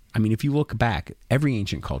culture, I mean, if you look back, every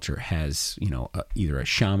ancient culture has, either a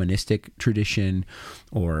shamanistic tradition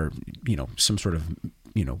or, some sort of,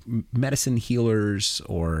 medicine healers,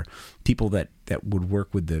 or people that would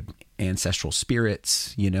work with the ancestral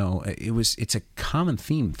spirits. It's a common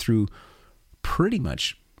theme through pretty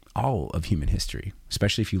much all of human history,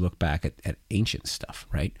 especially if you look back at ancient stuff,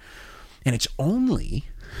 right? And it's only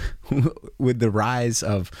with the rise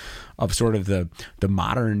of sort of the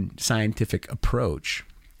modern scientific approach,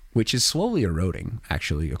 which is slowly eroding,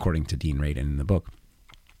 actually, according to Dean Radin in the book.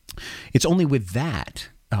 It's only with that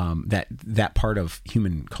that part of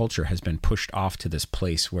human culture has been pushed off to this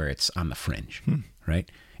place where it's on the fringe, right?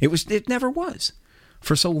 It never was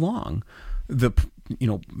for so long. The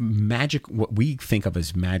magic, what we think of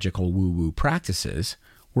as magical woo-woo practices,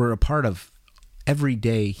 were a part of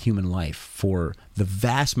everyday human life for the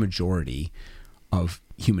vast majority of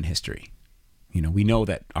human history. We know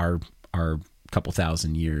that our couple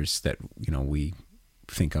thousand years that we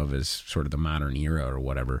think of as sort of the modern era or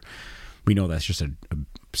whatever, we know that's just a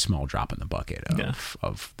small drop in the bucket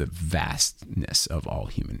of the vastness of all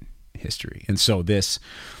human history. And so this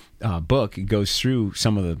book goes through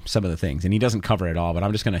some of the things, and he doesn't cover it all, but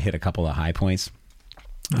I'm just going to hit a couple of high points.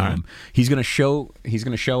 Right. He's going to show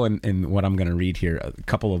in what I'm going to read here a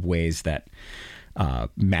couple of ways that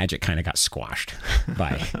magic kind of got squashed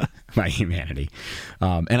by humanity,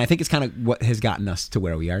 and I think it's kind of what has gotten us to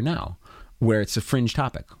where we are now, where it's a fringe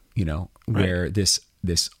topic. Where this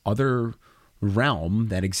other realm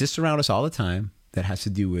that exists around us all the time, that has to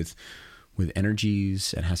do with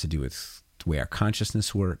energies, and has to do with the way our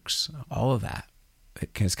consciousness works, all of that.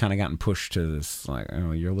 It has kind of gotten pushed to this, like,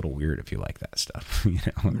 you're a little weird if you like that stuff,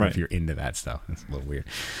 Right. If you're into that stuff, it's a little weird.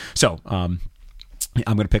 So I'm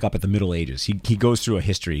going to pick up at the Middle Ages. He goes through a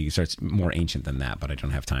history. He starts more ancient than that, but I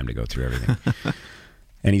don't have time to go through everything.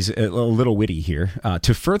 And he's a little witty here.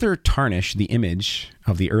 To further tarnish the image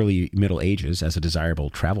of the early Middle Ages as a desirable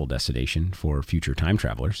travel destination for future time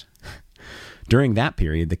travelers, during that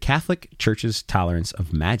period, the Catholic Church's tolerance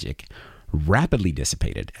of magic rapidly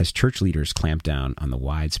dissipated as church leaders clamped down on the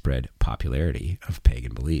widespread popularity of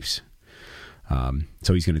pagan beliefs.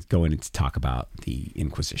 So he's going to go in and talk about the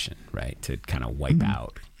Inquisition, right, to kind of wipe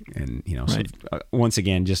out. And, Right. so once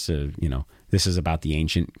again, just to, this is about the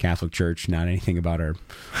ancient Catholic Church, not anything about our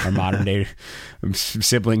modern day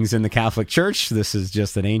siblings in the Catholic Church. This is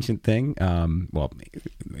just an ancient thing.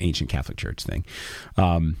 Ancient Catholic Church thing.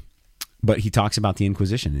 But he talks about the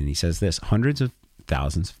Inquisition, and he says this: hundreds of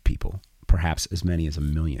thousands of people, perhaps as many as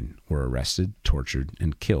 1 million, were arrested, tortured,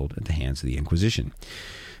 and killed at the hands of the Inquisition.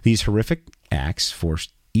 These horrific acts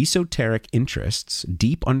forced esoteric interests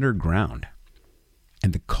deep underground,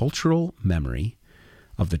 and the cultural memory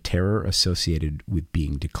of the terror associated with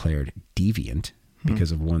being declared deviant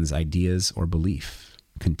because of one's ideas or belief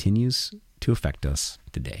continues to affect us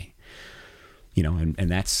today.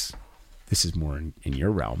 And this is more in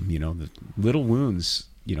your realm. The little wounds,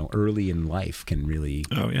 early in life can really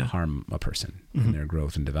harm a person in their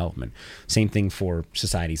growth and development. Same thing for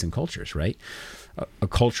societies and cultures, right? A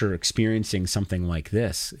culture experiencing something like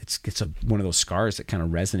this, it's one of those scars that kind of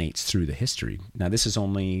resonates through the history. Now, this is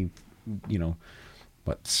only,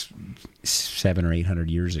 700 or 800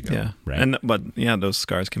 years ago, right? But those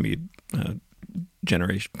scars can be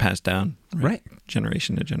passed down, right?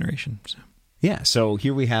 Generation to generation. So. Yeah. So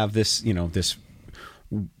here we have this, this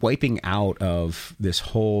wiping out of this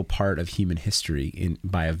whole part of human history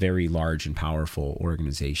by a very large and powerful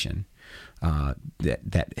organization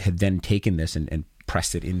that had then taken this and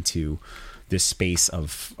pressed it into this space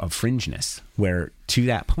of fringeness, where to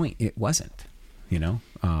that point it wasn't,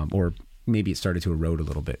 or maybe it started to erode a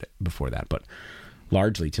little bit before that, but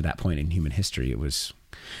largely to that point in human history it was.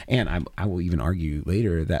 And I will even argue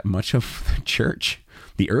later that much of the church,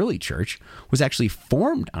 the early church, was actually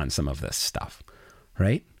formed on some of this stuff,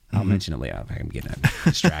 right? I'll mention it later. I'm getting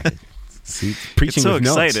distracted. See, preaching so with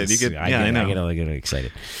excited. notes. I know. I get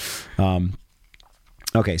excited.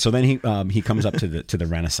 Okay, so then he comes up to the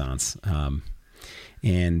Renaissance,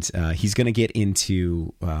 and he's going to get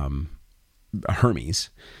into Hermes.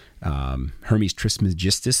 Hermes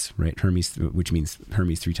Trismegistus, right? Hermes, which means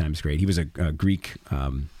Hermes 3 times great. He was a Greek,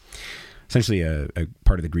 essentially a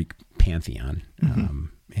part of the Greek pantheon,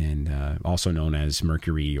 and also known as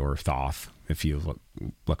Mercury or Thoth, if you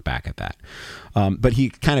look back at that. But he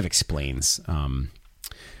kind of explains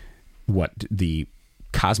what the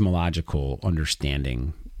cosmological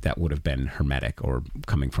understanding that would have been Hermetic or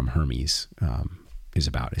coming from Hermes is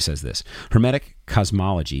about. It says this: Hermetic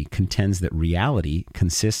cosmology contends that reality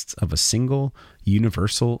consists of a single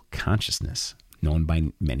universal consciousness known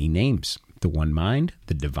by many names: the one mind,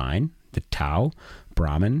 the divine, the Tao,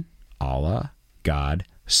 Brahman, Allah, God,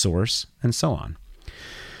 Source, and so on.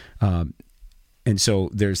 And so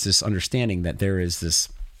there's this understanding that there's this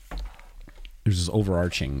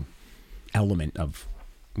overarching element of,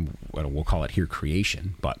 we'll call it here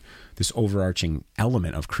creation, but this overarching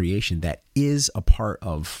element of creation that is a part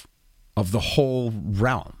of the whole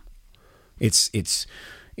realm. It's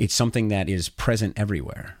something that is present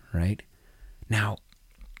everywhere, right? Now,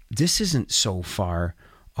 this isn't so far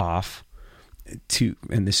off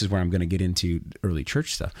and this is where I'm going to get into early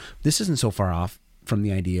church stuff. This isn't so far off from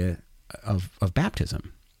the idea of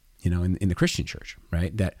baptism, in the Christian church,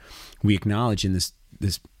 right? That we acknowledge in this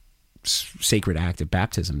sacred act of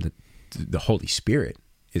baptism that the Holy Spirit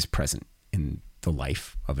is present in the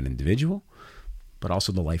life of an individual, but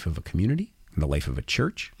also the life of a community, and the life of a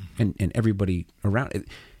church, and everybody around it.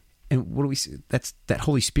 And what do we see? That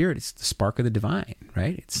Holy Spirit is the spark of the divine,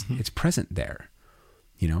 right? It's present there,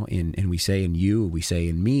 and we say in you, we say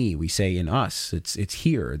in me, we say in us. It's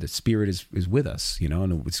here. The Spirit is with us,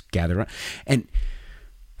 and it's gathered around.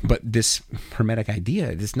 But this Hermetic idea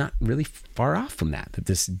is not really far off from that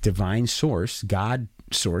this divine source, God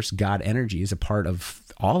energy, is a part of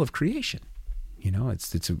all of creation.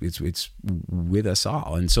 It's with us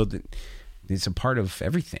all. And so it's a part of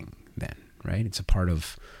everything then, right? It's a part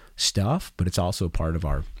of stuff, but it's also a part of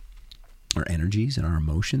our energies and our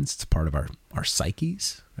emotions. It's a part of our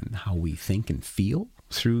psyches and how we think and feel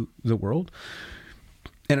through the world.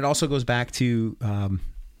 And it also goes back to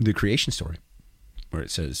the creation story, where it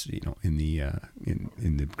says, in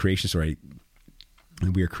the creation story,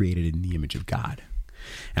 we are created in the image of God.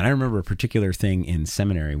 And I remember a particular thing in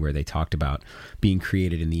seminary where they talked about being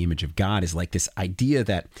created in the image of God is like this idea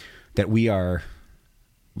that we are,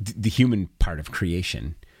 the human part of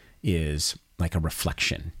creation is like a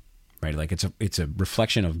reflection, right? Like it's a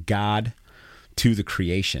reflection of God to the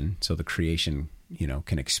creation. So the creation,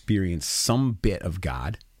 can experience some bit of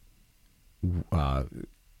God,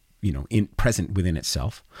 present within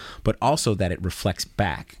itself, but also that it reflects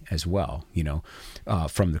back as well,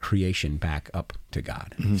 from the creation back up to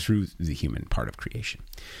God through the human part of creation,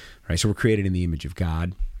 right? So we're created in the image of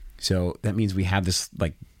God. So that means we have this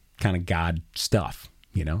like kind of God stuff,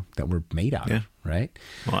 that we're made out of, right?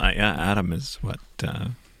 Well, Adam is what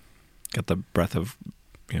got the breath of,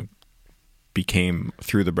 became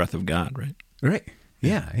through the breath of God, right? Right.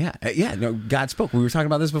 Yeah. No, God spoke. We were talking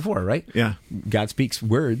about this before, right? Yeah. God speaks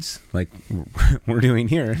words like we're doing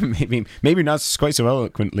here. Maybe not quite so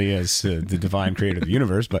eloquently as the divine creator of the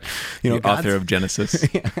universe, but the author of Genesis.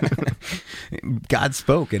 God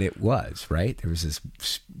spoke, and it was, right. There was this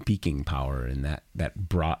speaking power, and that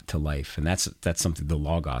brought to life, and that's something. The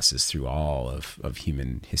Logos is through all of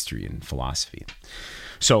human history and philosophy.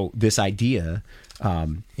 So this idea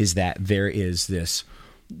is that there is this,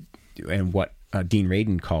 and what Dean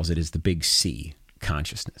Radin calls it is the big C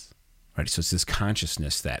consciousness, right? So it's this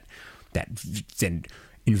consciousness that then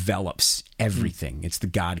envelops everything. It's the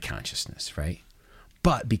God consciousness, right?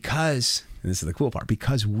 But because, and this is the cool part,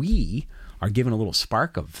 because we are given a little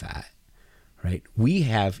spark of that, right? We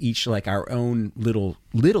have each like our own little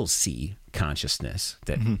C consciousness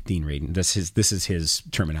that Dean Radin, this is his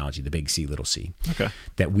terminology, the big C, little c. Okay.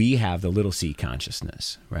 That we have the little c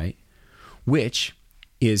consciousness, right? Which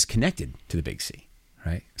is connected to the big C,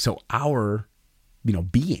 right? So our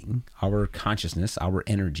being, our consciousness, our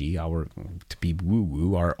energy, our, to be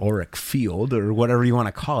woo-woo, our auric field, or whatever you want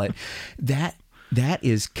to call it, that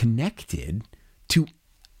is connected to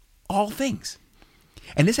all things.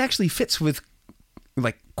 And this actually fits with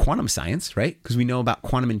like quantum science, right? Because we know about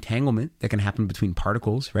quantum entanglement that can happen between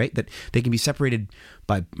particles, right? That they can be separated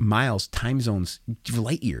by miles, time zones,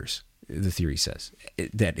 light years, the theory says.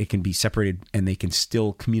 That it can be separated and they can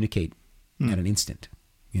still communicate at an instant,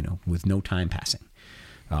 with no time passing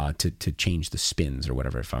to change the spins or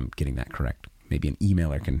whatever, if I'm getting that correct. Maybe an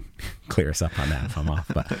emailer can clear us up on that if I'm off.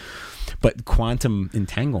 But quantum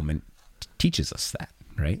entanglement teaches us that,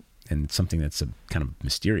 right? And something that's kind of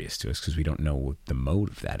mysterious to us because we don't know what the mode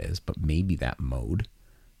of that is, but maybe that mode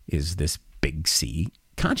is this big C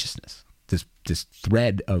consciousness, this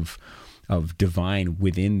thread of divine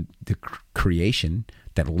within the creation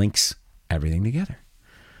that links everything together.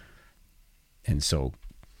 And so,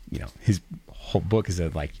 his whole book is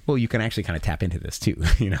like, well, you can actually kind of tap into this too,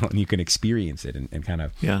 and you can experience it and kind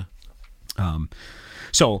of, yeah.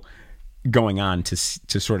 So going on to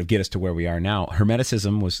sort of get us to where we are now,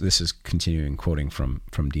 Hermeticism was, this is continuing quoting from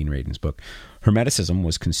Dean Radin's book, Hermeticism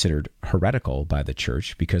was considered heretical by the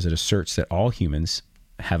church because it asserts that all humans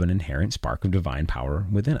have an inherent spark of divine power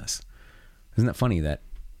within us. Isn't that funny that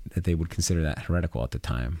they would consider that heretical at the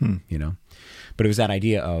time, But it was that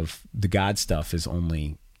idea of the God stuff is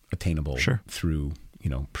only attainable through,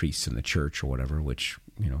 priests in the church or whatever, which,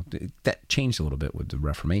 that changed a little bit with the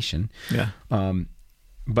Reformation. Yeah.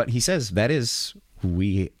 But he says that is,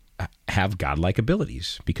 we have godlike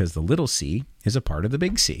abilities because the little c is a part of the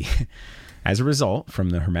big C. As a result,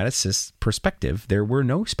 from the Hermeticist perspective, there were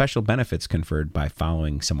no special benefits conferred by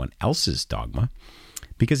following someone else's dogma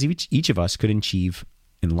because each of us could achieve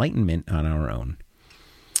enlightenment on our own.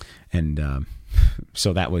 And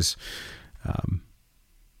so that was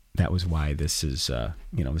why this is,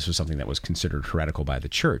 this was something that was considered heretical by the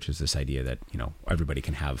church, is this idea that, everybody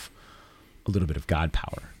can have a little bit of God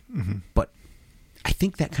power. Mm-hmm. But I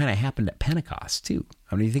think that kind of happened at Pentecost too.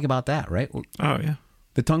 I mean, you think about that, right? Oh, yeah.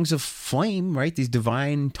 The tongues of flame, right? These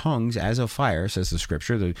divine tongues as of fire, says the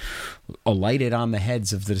scripture, they alighted on the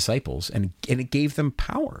heads of the disciples and it gave them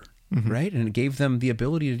power, right? And it gave them the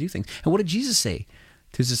ability to do things. And what did Jesus say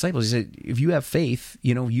to his disciples? He said, if you have faith,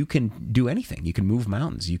 you can do anything. You can move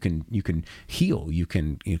mountains. You can heal. You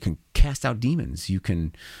can cast out demons. You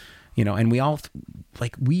can, and we all,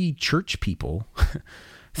 like, we church people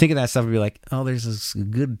think of that stuff and be like, oh, there's this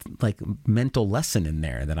good, like, mental lesson in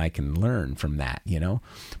there that I can learn from that,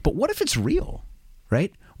 But what if it's real,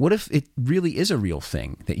 right? What if it really is a real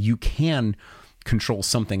thing that you can control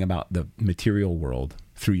something about the material world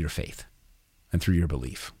through your faith and through your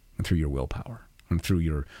belief and through your willpower and through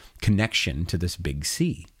your connection to this big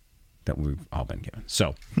C that we've all been given?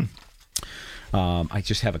 So I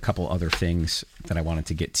just have a couple other things that I wanted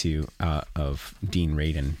to get to of Dean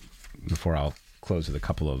Radin before I'll close with a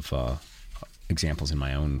couple of examples in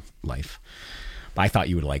my own life. But I thought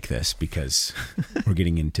you would like this because we're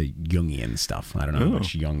getting into Jungian stuff. I don't know how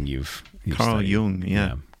much Jung you've Carl studied. Jung,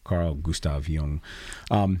 yeah. Carl Gustav Jung.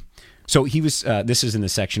 So he was. This is in the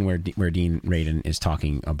section where Dean Radin is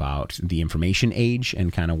talking about the information age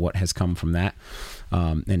and kind of what has come from that.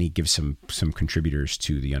 And he gives some contributors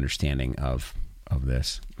to the understanding of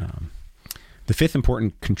this. The fifth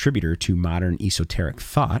important contributor to modern esoteric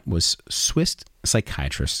thought was Swiss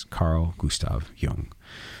psychiatrist Carl Gustav Jung.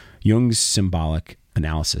 Jung's symbolic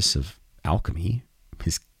analysis of alchemy,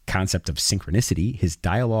 his concept of synchronicity, his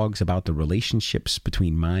dialogues about the relationships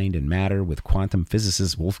between mind and matter with quantum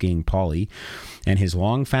physicist Wolfgang Pauli, and his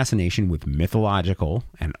long fascination with mythological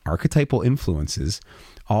and archetypal influences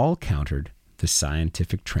all countered the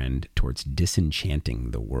scientific trend towards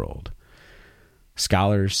disenchanting the world.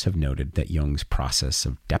 Scholars have noted that Jung's process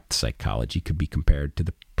of depth psychology could be compared to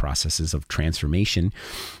the processes of transformation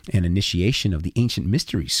and initiation of the ancient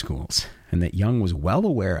mystery schools, and that Jung was well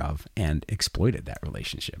aware of and exploited that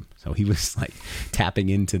relationship. So he was like tapping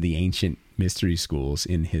into the ancient mystery schools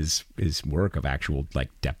in his work of actual like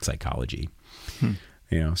depth psychology.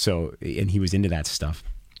 So, and he was into that stuff.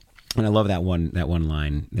 And I love that one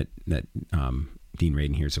line that Dean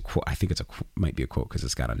Radin here is a quote. I think might be a quote because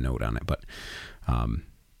it's got a note on it, but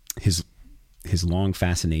his long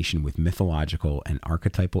fascination with mythological and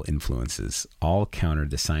archetypal influences all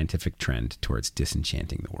countered the scientific trend towards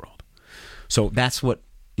disenchanting the world. So that's what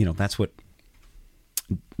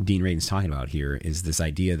Dean Radin's talking about here, is this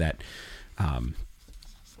idea that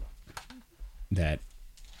that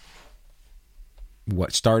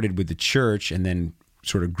what started with the church and then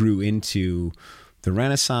sort of grew into the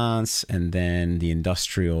Renaissance and then the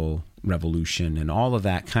Industrial revolution and all of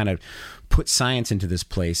that kind of put science into this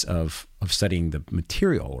place of studying the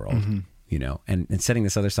material world, you know, and setting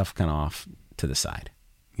this other stuff kind of off to the side,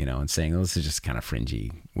 you know, and saying, oh, this is just kind of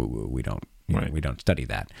fringy. We don't, you know, we don't study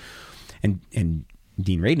that. And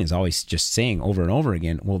Dean Radin is always just saying over and over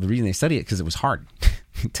again, well, the reason they study it because it was hard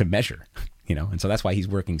to measure, you know, and so that's why he's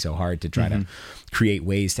working so hard to try to create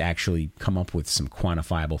ways to actually come up with some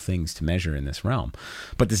quantifiable things to measure in this realm.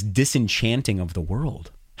 But this disenchanting of the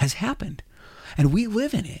world has happened, and we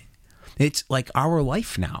live in it. It's like our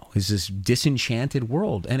life now is this disenchanted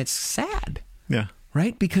world, and it's sad. Yeah.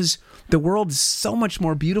 Right? Because the world is so much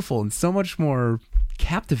more beautiful and so much more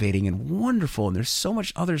captivating and wonderful, and there's so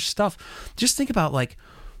much other stuff. Just think about, like,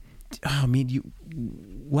 I mean,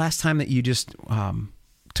 last time that you just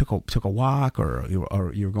took a walk, or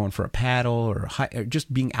you were going for a paddle, or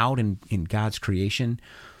just being out in God's creation,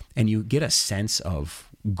 and you get a sense of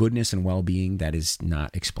goodness and well-being that is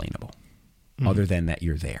not explainable, other than that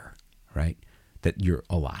you're there, right? That you're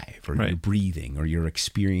alive, or you're breathing, or you're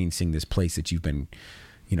experiencing this place that you've been,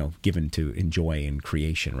 you know, given to enjoy in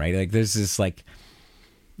creation, right? Like there's this like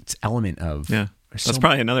it's element of That's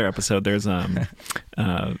probably another episode. There's there's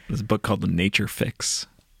a book called The Nature Fix,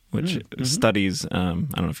 which studies. I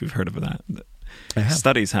don't know if you've heard of that.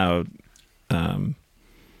 Studies how, you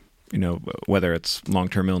know, whether it's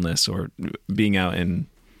long-term illness or being out in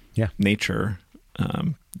nature,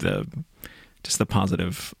 the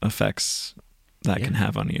positive effects that can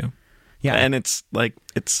have on you. Yeah, and it's like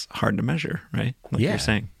it's hard to measure, right? Like you're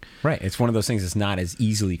saying, right? It's one of those things that's not as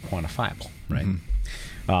easily quantifiable, right?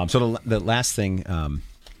 So the last thing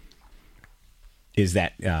is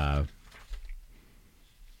that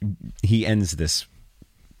he ends this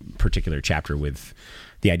particular chapter with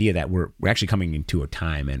the idea that we're actually coming into a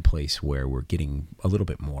time and place where we're getting a little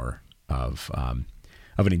bit more of an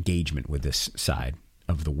engagement with this side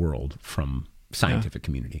of the world from scientific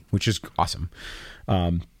community, which is awesome.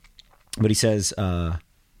 But he says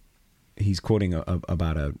he's quoting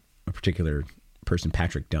about a particular person,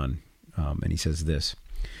 Patrick Dunn, and he says this.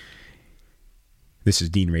 This is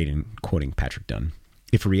Dean Radin quoting Patrick Dunn.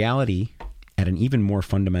 If reality at an even more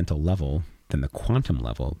fundamental level than the quantum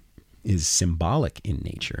level is symbolic in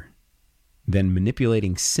nature, then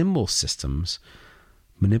manipulating symbol systems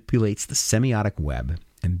manipulates the semiotic web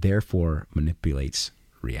and therefore manipulates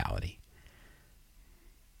reality.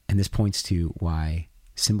 And this points to why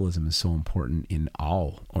symbolism is so important in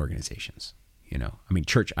all organizations. You know, I mean,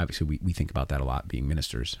 church, obviously we think about that a lot, being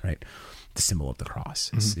ministers, right? The symbol of the cross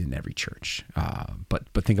is in every church. But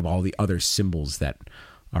think of all the other symbols that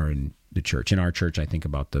are in the church. In our church, I think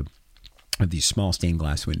about these small stained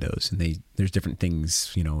glass windows, and there's different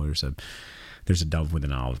things. You know, there's a dove with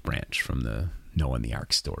an olive branch from the Noah and the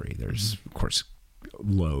Ark story. There's of course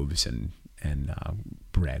loaves and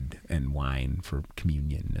bread and wine for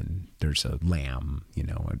communion, and there's a lamb. You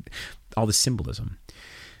know, and all the symbolism.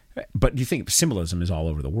 But you think symbolism is all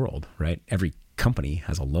over the world, right? Every company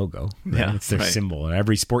has a logo. Right? Yeah, it's their symbol. And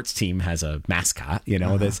every sports team has a mascot. You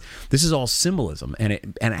know, this is all symbolism, and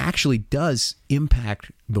it actually does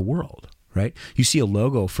impact the world, right? You see a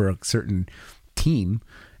logo for a certain team,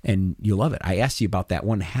 and you love it. I asked you about that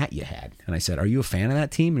one hat you had, and I said, "Are you a fan of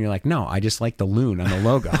that team?" And you're like, "No, I just like the loon on the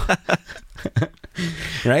logo."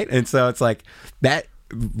 Right? And so it's like that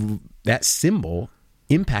symbol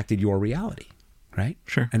impacted your reality. Right?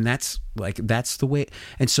 Sure. And that's the way.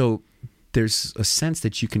 And so there's a sense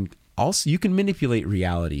that you can manipulate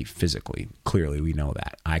reality physically. Clearly, we know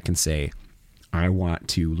that. I can say, I want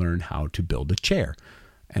to learn how to build a chair,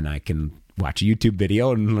 and I can watch a YouTube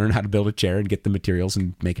video and learn how to build a chair and get the materials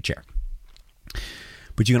and make a chair.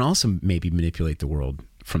 But you can also maybe manipulate the world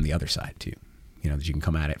from the other side too. You know, that you can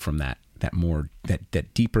come at it from that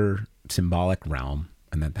deeper symbolic realm,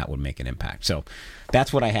 and that would make an impact. So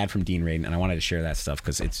that's what I had from Dean Radin, and I wanted to share that stuff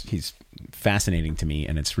because he's fascinating to me,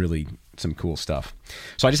 and it's really some cool stuff.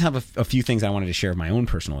 So I just have a few things I wanted to share of my own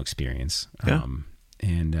personal experience. Yeah.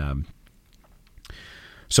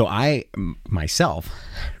 So I myself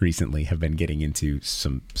recently have been getting into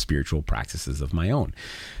some spiritual practices of my own.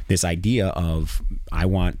 This idea of I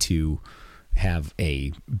want to have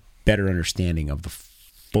a better understanding of the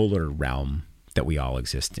fuller realm that we all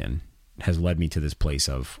exist in has led me to this place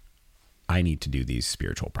of I need to do these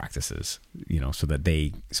spiritual practices, you know, so that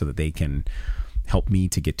they can help me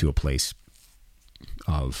to get to a place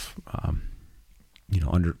of, you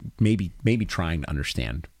know, maybe trying to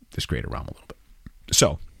understand this greater realm a little bit.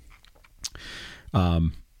 So,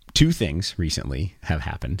 two things recently have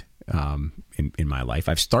happened in my life.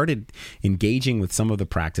 I've started engaging with some of the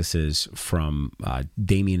practices from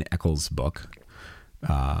Damien Eccles' book,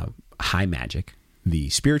 High Magic. the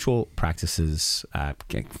spiritual practices, I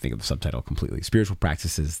can't think of the subtitle completely, spiritual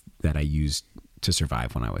practices that I used to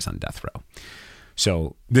survive when I was on death row.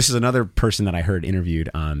 So this is another person that I heard interviewed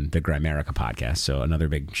on the Grimerica podcast. So another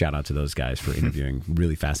big shout out to those guys for interviewing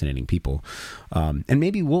really fascinating people. And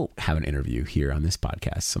maybe we'll have an interview here on this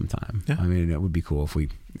podcast sometime. Yeah. I mean, it would be cool if we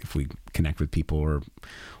connect with people,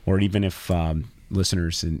 or even if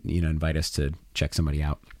listeners invite us to check somebody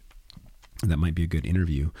out. That might be a good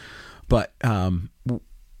interview. But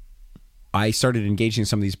I started engaging in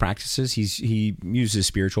some of these practices. He uses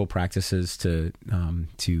spiritual practices to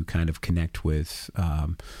kind of connect with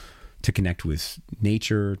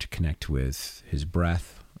nature, to connect with his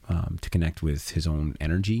breath, to connect with his own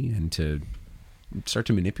energy, and to start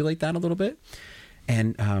to manipulate that a little bit.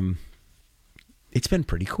 And it's been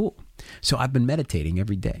pretty cool. So I've been meditating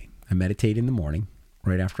every day. I meditate in the morning,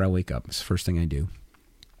 right after I wake up. It's the first thing I do.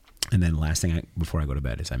 And then last thing before I go to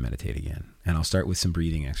bed is I meditate again. And I'll start with some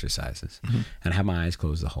breathing exercises. Mm-hmm. And I have my eyes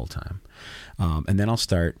closed the whole time. And then I'll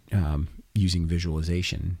start using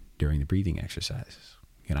visualization during the breathing exercises.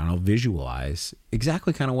 And I'll visualize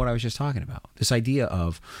exactly kind of what I was just talking about. This idea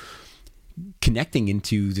of connecting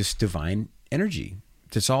into this divine energy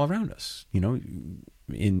that's all around us.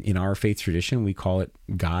 In our faith tradition, we call it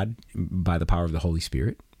God by the power of the Holy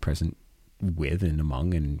Spirit, present with and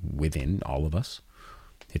among and within all of us.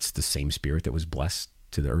 It's the same spirit that was blessed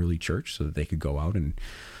to the early church so that they could go out and,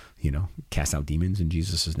 cast out demons in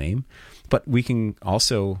Jesus' name. But we can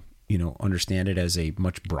also, understand it as a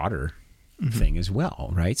much broader thing as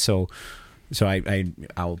well, right? So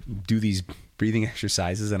I'll do these breathing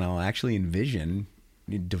exercises, and I'll actually envision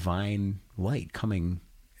divine light coming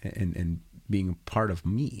and being a part of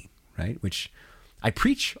me, right? Which I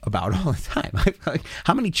preach about all the time.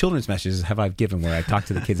 How many children's messages have I given where I talk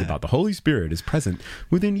to the kids about the Holy Spirit is present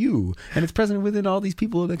within you, and it's present within all these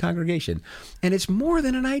people in the congregation, and it's more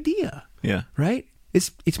than an idea. Yeah. Right.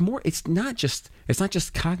 It's more. It's not just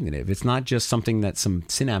cognitive. It's not just something that some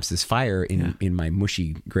synapses fire in my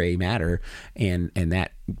mushy gray matter, and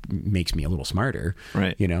that makes me a little smarter.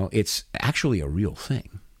 Right. It's actually a real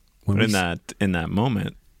thing. But in that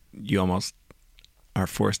moment, you almost are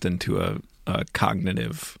forced into a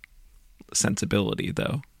cognitive sensibility,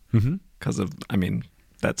 though, because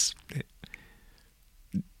that's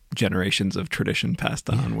generations of tradition passed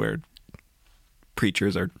on where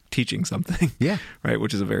preachers are teaching something, right,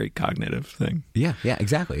 which is a very cognitive thing. Yeah,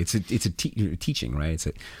 exactly. It's a teaching, right? It's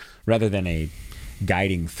rather than a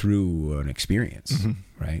guiding through an experience,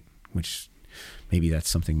 right? Which maybe that's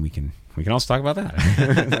something we can also talk about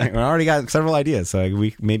that. We already got several ideas,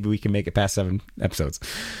 so maybe we can make it past 7 episodes.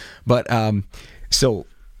 But so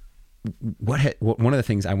one of the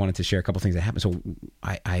things I wanted to share, a couple of things that happened. So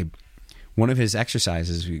I one of his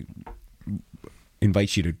exercises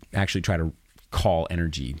invites you to actually try to call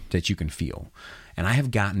energy that you can feel, and I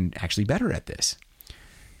have gotten actually better at this.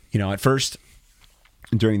 At first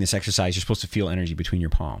during this exercise, you're supposed to feel energy between your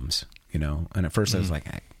palms. And at first I was like,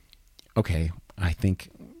 okay, I think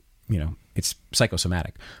it's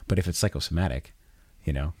psychosomatic, but if it's psychosomatic,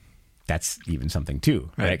 that's even something too,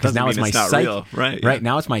 right? Because now it's my psyche, right?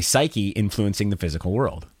 Now it's my psyche influencing the physical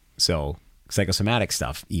world. So psychosomatic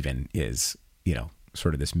stuff even is,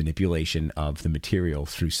 sort of this manipulation of the material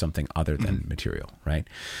through something other than material, right?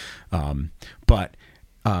 But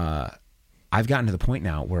I've gotten to the point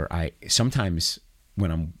now where I sometimes, when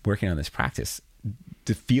I'm working on this practice,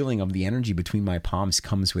 the feeling of the energy between my palms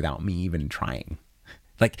comes without me even trying.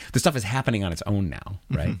 Like the stuff is happening on its own now,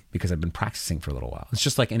 right? Because I've been practicing for a little while. It's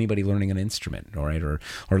just like anybody learning an instrument, right? Or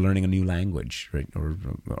learning a new language, right?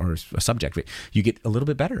 Or a subject. You get a little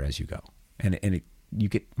bit better as you go, and you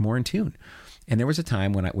get more in tune. And there was a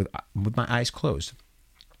time when with my eyes closed,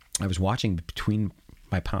 I was watching between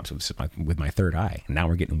my palms with my third eye. And now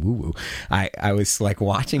we're getting woo woo. I was like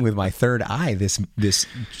watching with my third eye this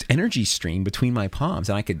energy stream between my palms,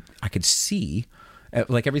 and I could see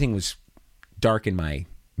like everything was dark in my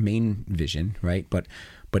main vision, right? But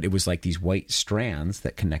it was like these white strands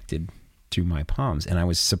that connected to my palms. And I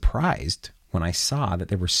was surprised when I saw that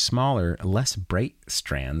there were smaller, less bright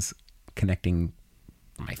strands connecting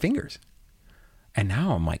my fingers. And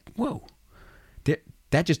now I'm like, whoa,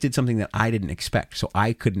 that just did something that I didn't expect. So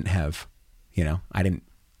I couldn't have, I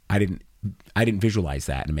didn't visualize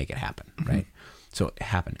that and make it happen, right? So it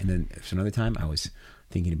happened. And then there's another time I was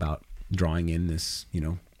thinking about drawing in this,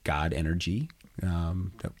 God energy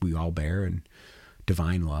that we all bear, and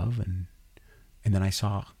divine love, and then I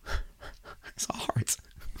saw hearts.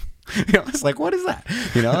 It's like, what is that?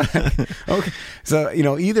 Okay. So,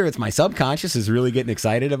 either it's my subconscious is really getting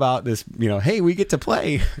excited about this, hey, we get to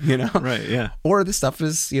play, Right, yeah. or this stuff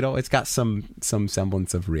is, it's got some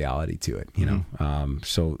semblance of reality to it,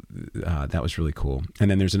 So that was really cool. And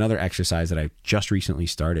then there's another exercise that I just recently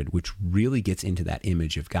started, which really gets into that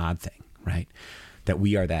image of God thing, right? That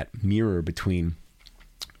we are that mirror between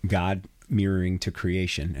God mirroring to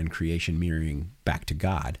creation and creation mirroring back to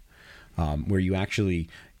God, where you actually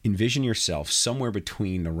envision yourself somewhere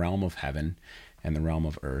between the realm of heaven and the realm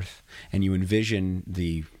of earth, and you envision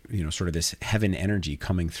the sort of this heaven energy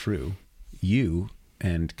coming through you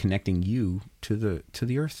and connecting you to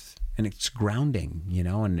the earth, and it's grounding,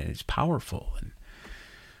 and it's powerful. And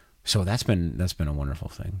so that's been a wonderful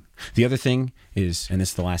thing. The other thing is, and this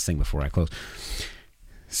is the last thing before I close,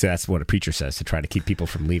 so that's what a preacher says to try to keep people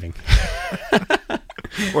from leaving.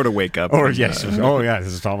 Or to wake up. Or yes. Oh yeah,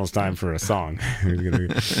 this is almost time for a song.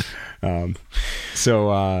 So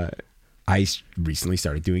I recently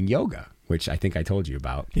started doing yoga, which I think I told you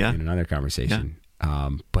about in another conversation. Yeah.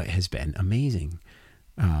 But has been amazing.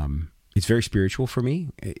 It's very spiritual for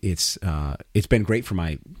me. It's been great for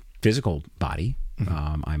my physical body.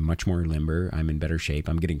 I'm much more limber. I'm in better shape.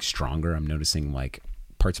 I'm getting stronger. I'm noticing like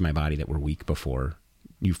parts of my body that were weak before.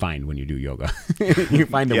 You find when you do yoga, you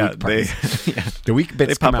find the weak parts. The weak bits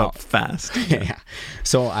they pop come out up fast. Yeah.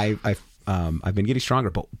 So I've been getting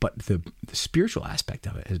stronger, but the spiritual aspect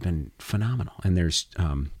of it has been phenomenal. And there's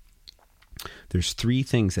 3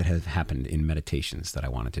 things that have happened in meditations that I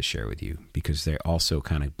wanted to share with you, because they also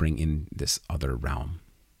kind of bring in this other realm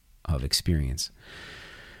of experience.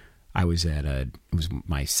 It was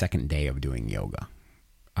my second day of doing yoga.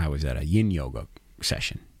 I was at a yin yoga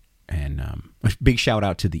session. And a big shout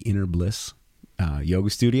out to the Inner Bliss yoga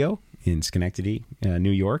studio in Schenectady,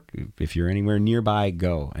 New York. If you're anywhere nearby,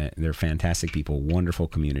 go. They're fantastic people, wonderful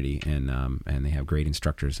community, and they have great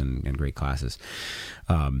instructors and great classes.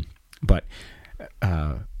 But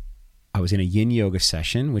I was in a yin yoga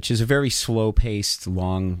session, which is a very slow-paced,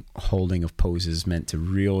 long holding of poses meant to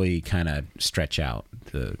really kind of stretch out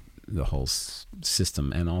the whole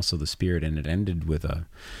system and also the spirit. And it ended with a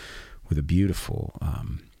beautiful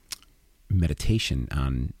meditation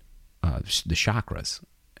on the chakras,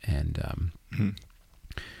 and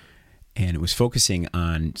it was focusing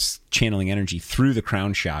on channeling energy through the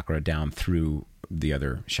crown chakra down through the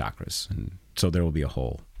other chakras. And so there will be a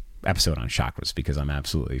whole episode on chakras, because I'm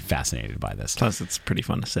absolutely fascinated by this. Plus, it's pretty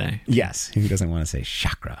fun to say. Yes, who doesn't want to say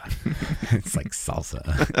chakra? It's like salsa.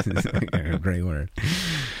 A great word.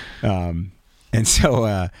 And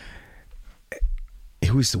so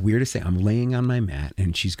it was the weirdest thing. I'm laying on my mat,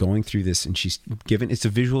 and she's going through this, and it's a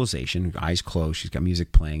visualization, eyes closed. She's got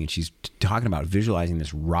music playing, and she's talking about visualizing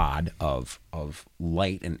this rod of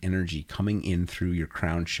light and energy coming in through your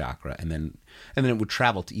crown chakra, and then it would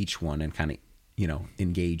travel to each one and kind of,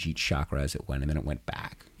 engage each chakra as it went, and then it went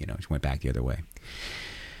back. It went back the other way.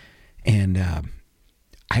 And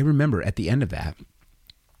I remember at the end of that,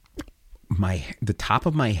 the top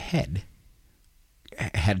of my head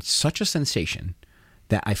had such a sensation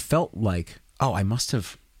that I felt like, I must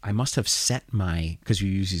have set because you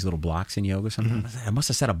use these little blocks in yoga sometimes. I must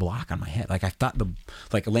have set a block on my head. Like I thought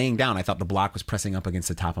laying down, I thought the block was pressing up against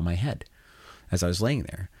the top of my head as I was laying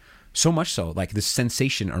there. So much so, like the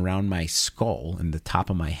sensation around my skull and the top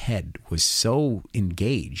of my head was so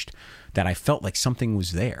engaged that I felt like something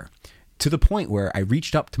was there, to the point where I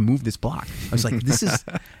reached up to move this block. I was like, this is,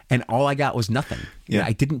 and all I got was nothing. Yeah.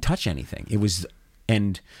 I didn't touch anything. It was,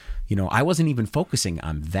 and I wasn't even focusing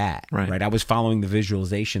on that, right? I was following the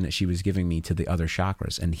visualization that she was giving me to the other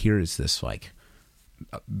chakras. And here is this like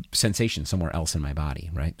sensation somewhere else in my body,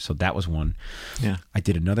 right? So that was one. Yeah. I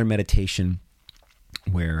did another meditation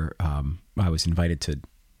where I was invited to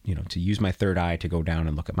use my third eye to go down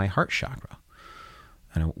and look at my heart chakra.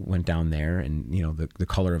 And I went down there, and, the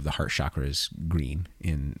color of the heart chakra is green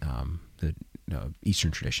in the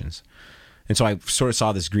Eastern traditions. And so I sort of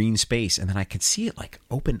saw this green space, and then I could see it like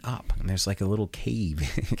open up, and there's like a little cave.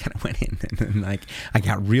 It kind of went in, and then like I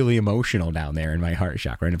got really emotional down there in my heart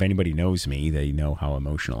chakra. And if anybody knows me, they know how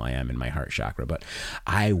emotional I am in my heart chakra. But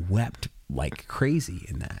I wept like crazy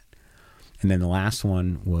in that. And then the last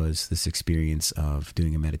one was this experience of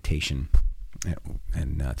doing a meditation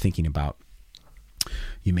and thinking about,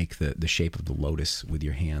 you make the shape of the lotus with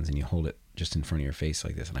your hands, and you hold it just in front of your face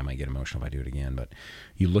like this, and I might get emotional if I do it again, but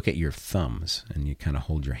you look at your thumbs and you kind of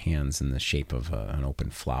hold your hands in the shape of an open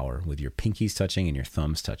flower with your pinkies touching and your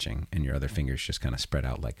thumbs touching, and your other fingers just kind of spread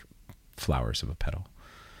out like flowers of a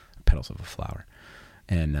petals of a flower.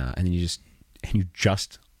 And then you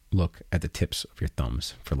just look at the tips of your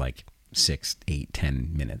thumbs for like 6, 8,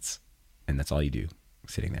 10 minutes, and that's all you do,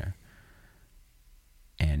 sitting there.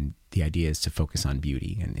 And the idea is to focus on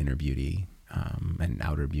beauty and inner beauty, and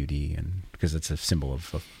outer beauty, and because it's a symbol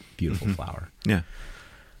of a beautiful flower. Yeah.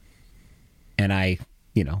 And I,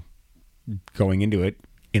 going into it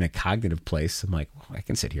in a cognitive place, I'm like, well, I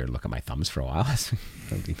can sit here and look at my thumbs for a while.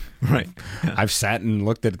 Right. Yeah. I've sat and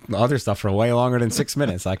looked at other stuff for way longer than 6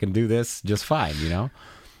 minutes. I can do this just fine, And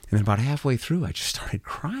then about halfway through, I just started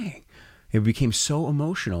crying. It became so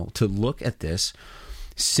emotional to look at this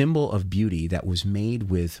symbol of beauty that was made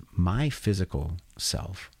with my physical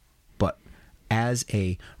self, but as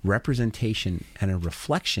a representation and a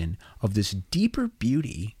reflection of this deeper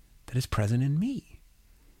beauty that is present in me,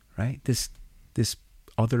 right? This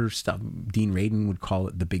other stuff. Dean Radin would call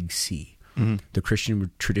it the big C. Mm-hmm. The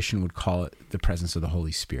Christian tradition would call it the presence of the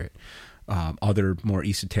Holy Spirit. Other more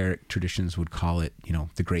esoteric traditions would call it,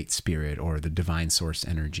 the Great Spirit or the divine source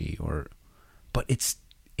energy. But it's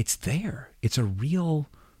there. It's a real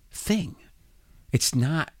thing. It's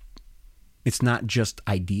not just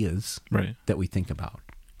ideas that we think about.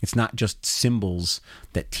 It's not just symbols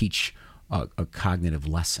that teach a cognitive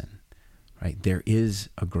lesson, right? There is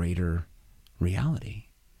a greater reality.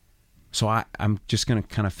 So I'm just going to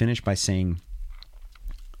kind of finish by saying,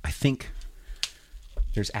 I think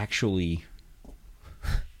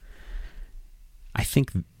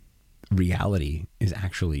reality is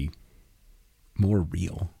actually more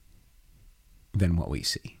real than what we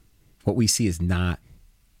see. What we see is not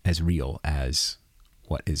as real as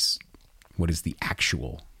what is the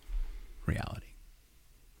actual reality.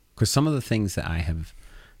 Because some of the things that I have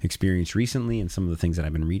experienced recently and some of the things that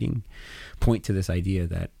I've been reading point to this idea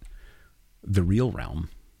that the real realm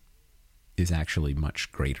is actually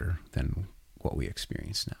much greater than what we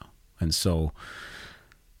experience now. And so,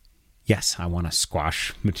 yes, I want to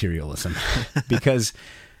squash materialism because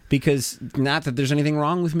not that there's anything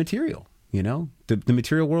wrong with material, the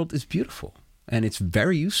material world is beautiful and it's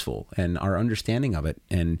very useful, and our understanding of it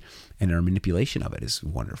and our manipulation of it is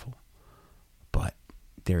wonderful. But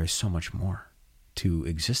there is so much more to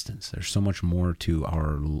existence. There's so much more to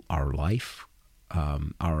our life,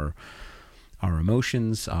 our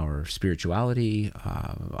emotions, our spirituality,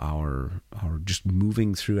 our just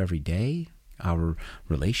moving through every day, our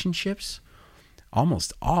relationships.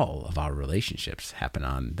 Almost all of our relationships happen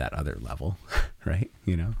on that other level, right?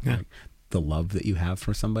 Yeah. Like the love that you have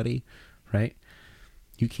for somebody, right?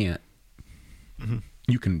 You can't,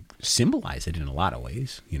 you can symbolize it in a lot of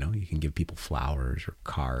ways. You can give people flowers or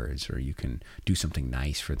cards, or you can do something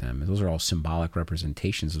nice for them. Those are all symbolic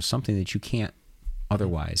representations of something that you can't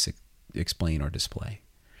otherwise explain or display.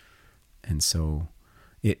 And so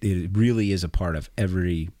it really is a part of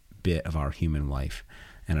every bit of our human life.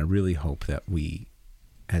 And I really hope that we,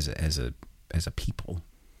 as a people,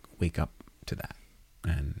 wake up to that.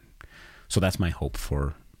 And so that's my hope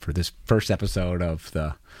for this first episode of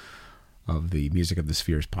the Music of the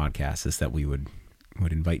Spheres podcast, is that we would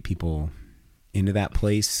invite people into that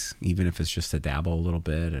place, even if it's just to dabble a little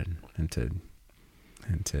bit and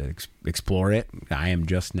to explore it. I am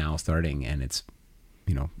just now starting, and it's,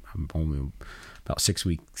 I'm only about 6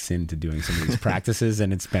 weeks into doing some of these practices,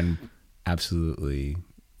 and it's been absolutely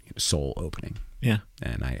soul opening. Yeah.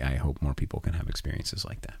 And I hope more people can have experiences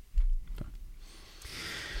like that.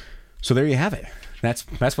 So there you have it.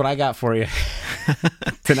 That's what I got for you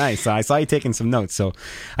tonight. So I saw you taking some notes. So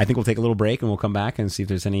I think we'll take a little break and we'll come back and see if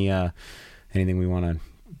there's anything we want to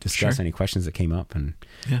discuss, any questions that came up. And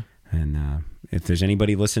if there's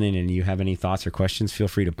anybody listening and you have any thoughts or questions, feel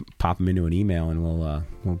free to pop them into an email, and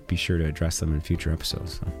we'll be sure to address them in future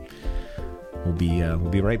episodes. So we'll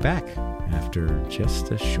be right back after just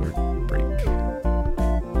a short break.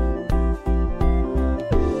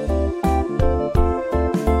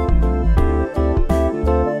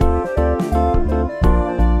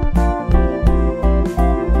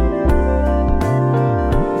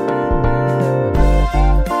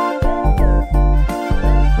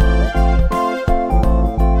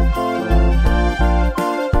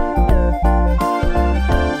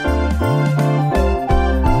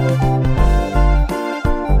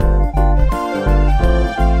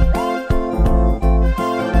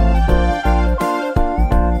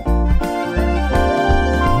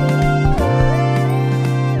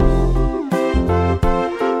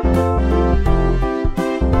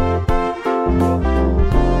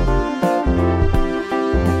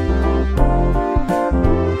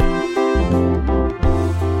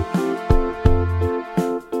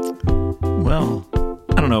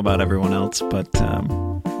 About everyone else, but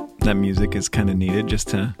that music is kind of needed just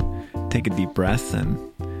to take a deep breath and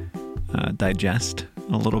digest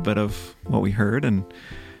a little bit of what we heard, and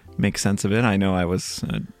make sense of it. I know I was,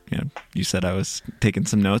 you said I was taking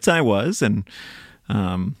some notes. I was, and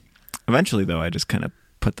eventually, though, I just kind of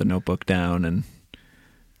put the notebook down and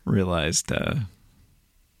realized,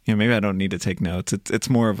 maybe I don't need to take notes. It's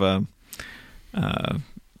more of a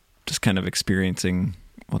just kind of experiencing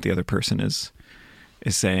what the other person is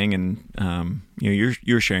saying, and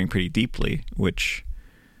you're sharing pretty deeply, which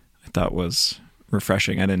I thought was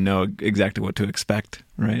refreshing. I didn't know exactly what to expect,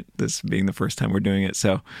 right? This being the first time we're doing it,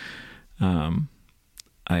 so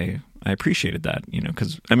I appreciated that,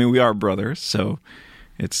 because we are brothers, so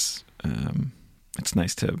it's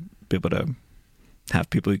nice to be able to have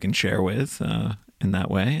people you can share with in that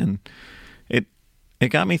way, and it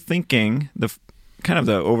got me thinking. The kind of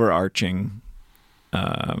the overarching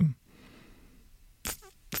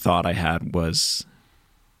thought I had was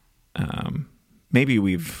maybe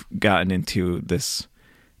we've gotten into this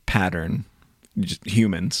pattern, just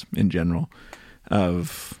humans in general,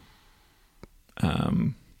 of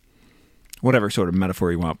whatever sort of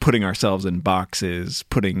metaphor you want, putting ourselves in boxes,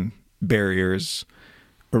 putting barriers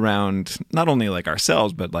around not only like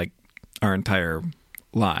ourselves, but like our entire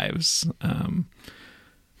lives,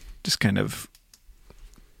 just kind of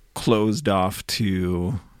closed off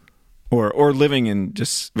to, or living in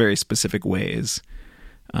just very specific ways,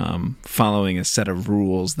 following a set of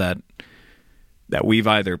rules that we've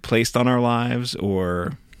either placed on our lives,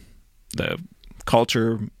 or the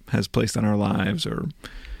culture has placed on our lives, or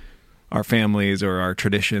our families, or our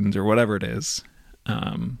traditions, or whatever it is.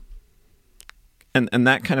 And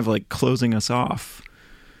that kind of like closing us off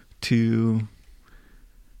to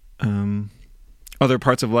other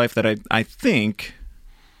parts of life that I think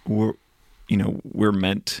we're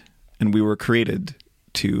meant, and we were created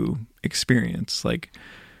to experience. Like,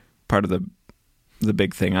 part of the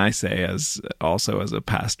big thing I say as a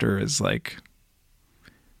pastor is like,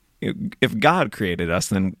 if God created us,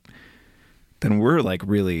 then we're like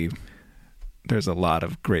really, there's a lot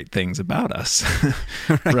of great things about us,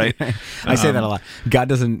 right? I say that a lot. God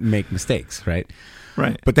doesn't make mistakes, right?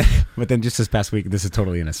 Right. But then just this past week, this is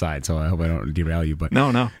totally an aside, so I hope I don't derail you. But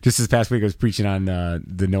no. Just this past week, I was preaching on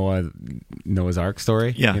the Noah's Ark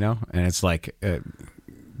story. Yeah. And it's like,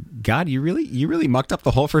 God, you really mucked up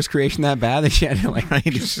the whole first creation that bad that you had to like. Right?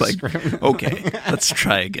 It's like, okay, let's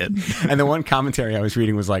try again. And the one commentary I was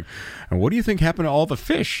reading was like, "What do you think happened to all the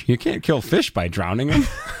fish? You can't kill fish by drowning them."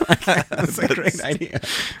 That's a great idea.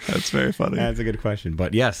 That's very funny. That's a good question.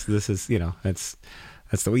 But yes, this is that's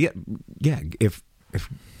the way. Yeah. If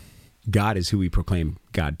God is who we proclaim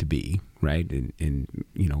God to be, right? And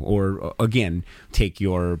or again, take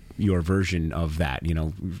your version of that,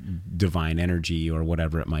 divine energy or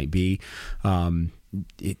whatever it might be.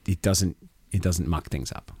 It doesn't muck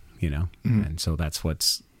things up, Mm-hmm. And so that's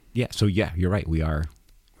what's So you're right. We are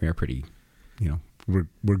pretty,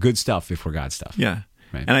 we're good stuff if we're God stuff. Yeah,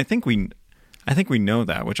 right. And I think we know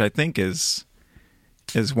that, which I think is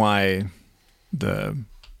why the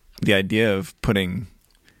idea of putting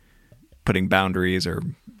boundaries or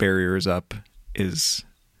barriers up is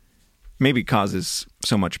maybe causes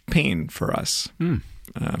so much pain for us,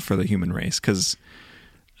 for the human race, because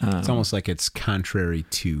it's almost like it's contrary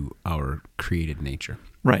to our created nature.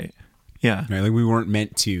 Right. Yeah. Right. Like we weren't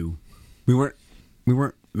meant to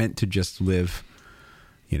just live,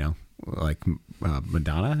 like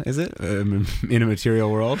Madonna, is it? In a material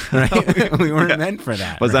world, right? We weren't meant for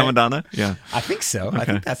that. Was right? that Madonna? Yeah. I think so. Okay. I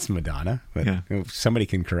think that's Madonna. But yeah. Somebody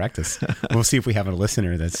can correct us. We'll see if we have a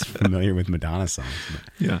listener that's familiar with Madonna songs.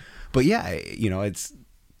 But yeah, it's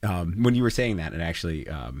when you were saying that, it actually,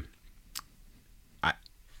 I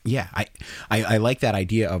like that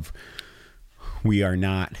idea of we're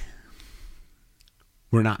not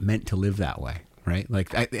meant to live that way, right?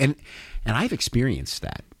 Like, and I've experienced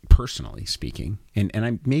that, personally speaking,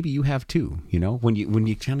 and maybe you have too. When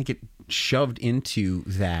you kind of get shoved into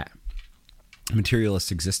that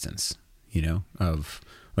materialist existence, of,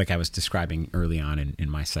 like I was describing early on in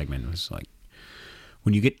my segment, it was like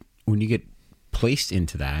when you get placed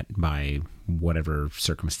into that by whatever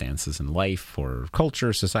circumstances in life or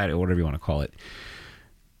culture, society, or whatever you want to call it,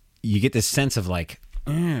 you get this sense of like,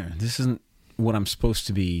 this isn't what I'm supposed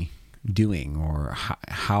to be doing, or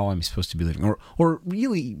how I'm supposed to be living, or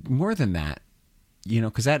really more than that,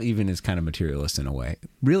 because that even is kind of materialist in a way.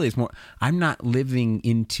 Really, it's more, I'm not living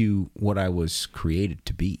into what I was created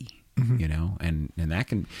to be, and that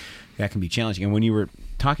can be challenging. And when you were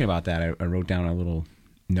talking about that, I wrote down a little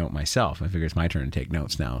note myself. I figure it's my turn to take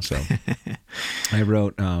notes now. So I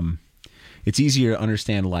wrote, it's easier to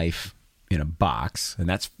understand life in a box, and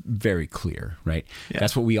that's very clear, right? Yeah.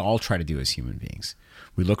 That's what we all try to do as human beings.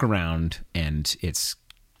 We look around and it's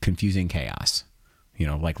confusing chaos,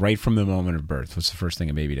 like right from the moment of birth, what's the first thing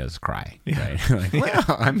a baby does? Cry, Yeah. right? Like,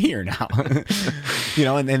 well, I'm here now.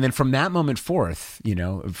 And then from that moment forth,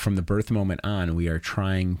 from the birth moment on, we are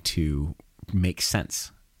trying to make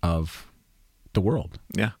sense of the world,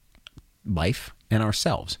 Yeah. life, and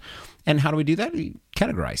ourselves. And how do we do that? We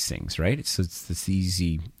categorize things, right? It's this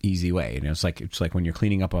easy way. It's like when you're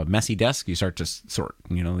cleaning up a messy desk, you start to sort.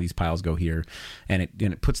 These piles go here, and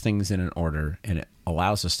it puts things in an order, and it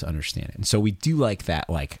allows us to understand it. And so we do like that,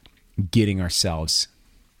 like getting ourselves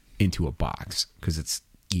into a box because it's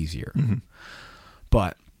easier. Mm-hmm.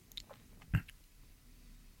 But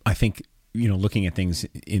I think looking at things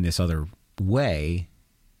in this other way,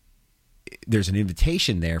 there's an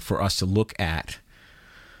invitation there for us to look at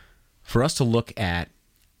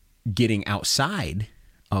getting outside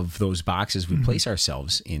of those boxes we place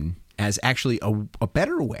ourselves in as actually a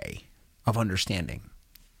better way of understanding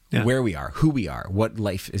where we are, who we are, what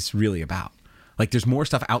life is really about. Like there's more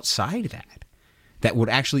stuff outside that would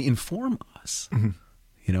actually inform us.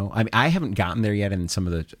 Mm-hmm. I haven't gotten there yet in some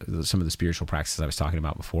of the spiritual practices I was talking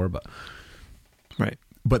about before, but Right.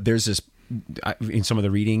 But there's this in some of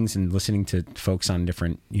the readings and listening to folks on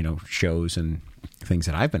different shows and things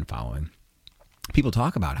that I've been following, people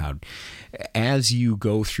talk about how as you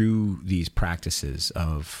go through these practices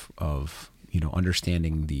of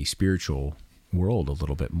understanding the spiritual world a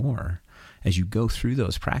little bit more, as you go through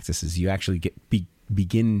those practices, you actually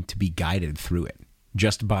begin to be guided through it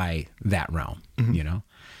just by that realm, Mm-hmm.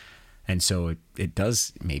 And so it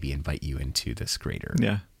does maybe invite you into this greater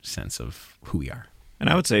sense of who we are. And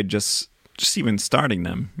I would say just even starting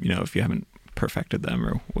them, if you haven't perfected them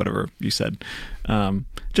or whatever you said,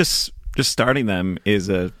 just starting them is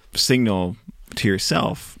a signal to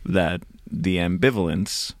yourself that the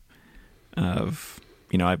ambivalence of,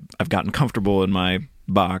 I've gotten comfortable in my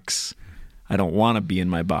box. I don't want to be in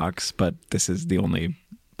my box, but this is the only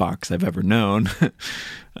box I've ever known.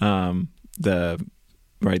 The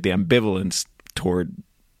ambivalence toward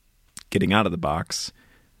getting out of the box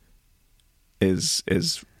is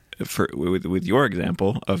with your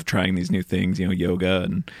example of trying these new things, yoga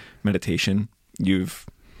and meditation. You've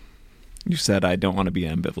said, I don't want to be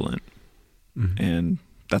ambivalent. Mm-hmm. And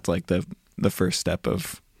that's like the first step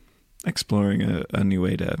of exploring a new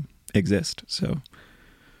way to exist. So,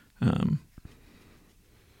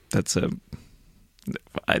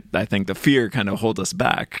 I think the fear kind of holds us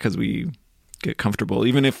back because we get comfortable,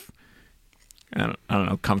 even if, I don't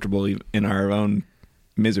know, comfortable in our own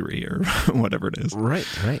misery or whatever it is. Right.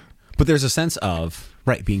 But there's a sense of,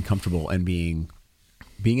 being comfortable and being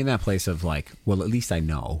in that place of like, well, at least I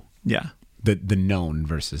know. Yeah. The known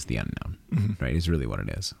versus the unknown, mm-hmm. right, is really what it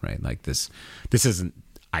is, right? Like this isn't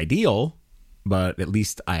ideal, but at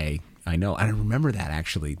least I know. And I remember that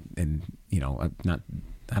actually, and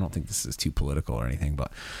I don't think this is too political or anything,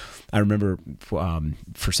 but I remember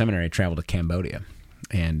for seminary I traveled to Cambodia,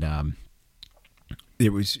 and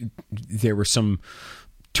there were some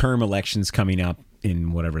term elections coming up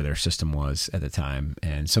in whatever their system was at the time,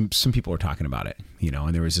 and some people were talking about it,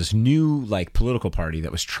 and there was this new political party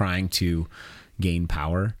that was trying to gain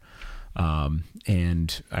power,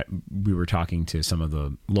 and we were talking to some of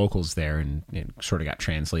the locals there, and it sort of got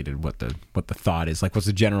translated what the thought is, what's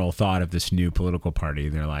the general thought of this new political party.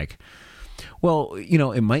 They're like, well,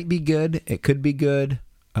 it might be good, it could be good,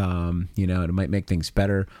 it might make things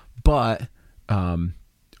better, but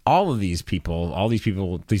all these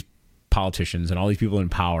politicians and all these people in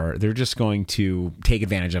power, they're just going to take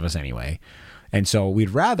advantage of us anyway. And so we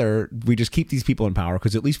just keep these people in power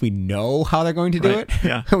because at least we know how they're going to do it.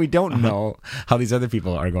 Yeah. We don't know how these other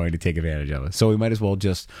people are going to take advantage of us. So we might as well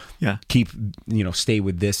just keep, stay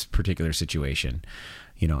with this particular situation,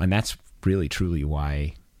 and that's really truly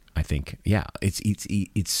why I think,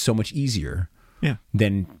 it's so much easier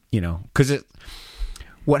than, because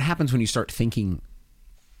what happens when you start thinking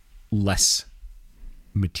less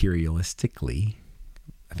materialistically,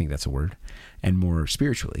 I think that's a word, and more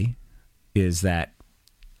spiritually, is that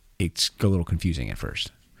it's a little confusing at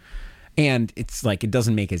first. And it's like, it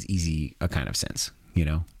doesn't make as easy a kind of sense,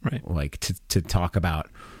 Right. Like to talk about,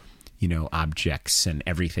 objects and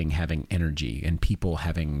everything having energy and people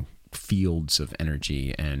having fields of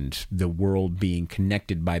energy and the world being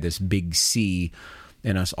connected by this big sea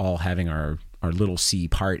and us all having our little sea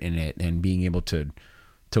part in it and being able to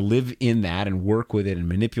live in that and work with it and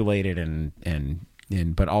manipulate it and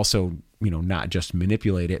but also, not just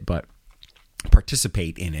manipulate it, but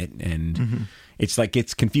participate in it. And it's like,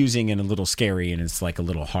 it's confusing and a little scary and it's like a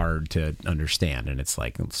little hard to understand. And it's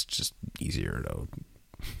like, it's just easier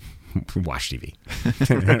to watch TV.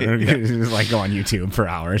 Just like go on YouTube for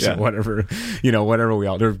hours or whatever, whatever we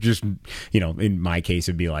all, they're just, in my case,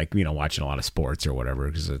 it'd be like, watching a lot of sports or whatever,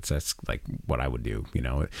 because that's like what I would do,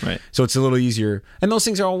 Right. So it's a little easier. And those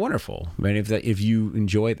things are all wonderful. I mean, if you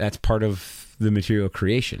enjoy it, that's part of the material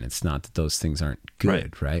creation. It's not that those things aren't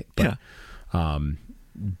good. Right. But,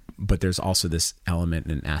 but there's also this element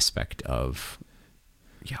and aspect of,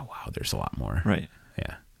 wow, there's a lot more. Right.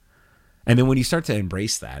 Yeah. And then when you start to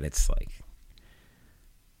embrace that, it's like,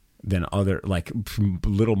 then other, like,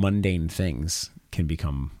 little mundane things can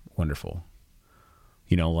become wonderful.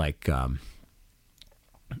 Like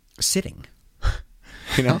sitting.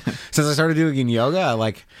 Since I started doing yoga, I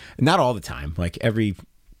like, not all the time, like every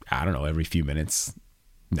few minutes.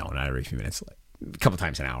 No, not every few minutes. Like a couple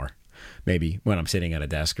times an hour, maybe, when I'm sitting at a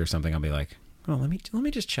desk or something, I'll be like, oh, let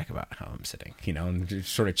me just check about how I'm sitting, and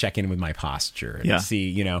just sort of check in with my posture and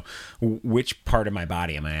see, which part of my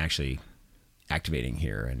body am I actually activating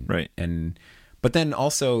here, but then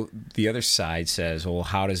also the other side says, well,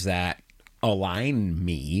 how does that align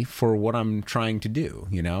me for what I'm trying to do?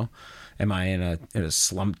 Am I in a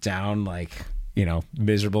slumped down, like,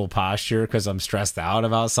 miserable posture because I'm stressed out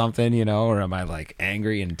about something, or am I like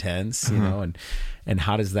angry and tense, and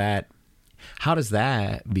how does that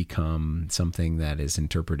become something that is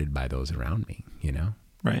interpreted by those around me,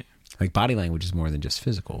 Right. Like body language is more than just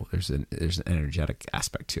physical. There's an energetic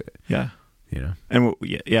aspect to it. Yeah. And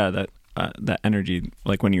that energy,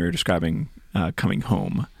 like when you were describing coming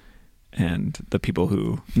home, and the people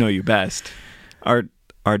who know you best are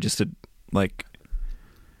just like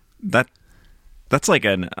that. That's like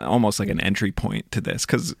almost like an entry point to this,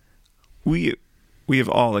 because we have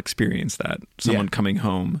all experienced that, someone coming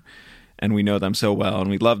home, and we know them so well and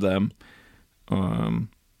we love them,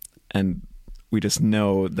 and we just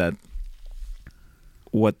know that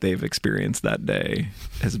what they've experienced that day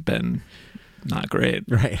has been not great.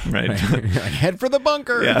 Right. Head for the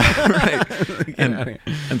bunker. Yeah. Right.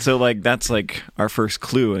 And so like that's like our first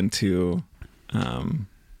clue into,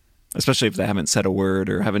 especially if they haven't said a word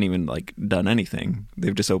or haven't even like done anything,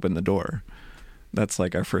 they've just opened the door. That's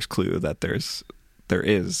like our first clue that there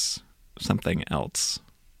is something else.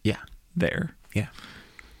 Yeah. There. Yeah.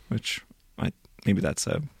 Which maybe that's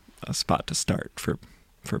a spot to start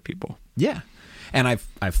for people. Yeah. And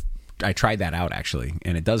I tried that out actually,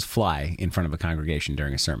 and it does fly in front of a congregation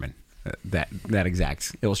during a sermon. That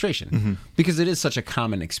exact illustration, because it is such a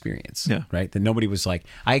common experience, right? That nobody was like,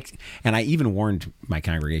 I even warned my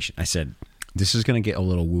congregation. I said, this is going to get a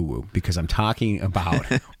little woo-woo because I'm talking about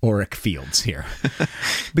auric fields here.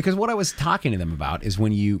 Because what I was talking to them about is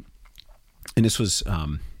when you, and this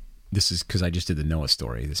is because I just did the Noah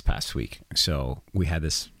story this past week. So we had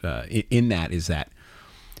this, in that is that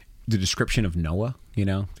the description of Noah,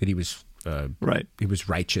 that he was, he was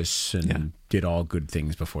righteous and did all good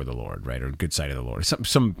things before the Lord, right? Or good sight of the Lord.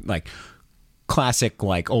 Some like classic,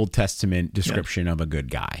 like Old Testament description of a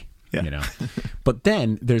good guy, But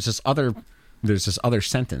then there's this other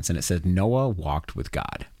sentence, and it says Noah walked with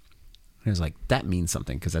God. And I was like, that means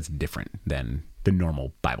something, because that's different than the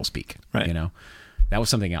normal Bible speak, right? That was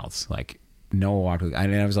something else. Like Noah walked with God.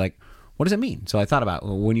 And I was like, what does it mean? So I thought about,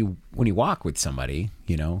 well, when you walk with somebody,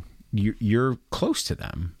 you're close to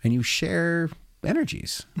them and you share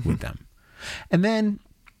energies with them. And then,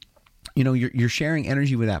 you're sharing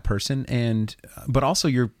energy with that person, but also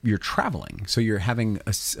you're traveling. So you're having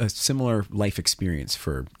a similar life experience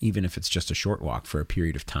for, even if it's just a short walk, for a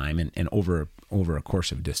period of time and over a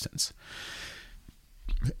course of distance.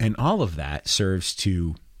 And all of that serves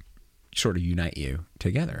to sort of unite you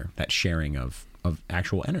together, that sharing of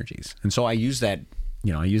actual energies. And so I use that,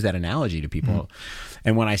 analogy to people.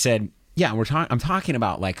 And when I said, I'm talking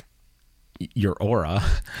about like your aura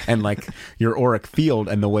and like your auric field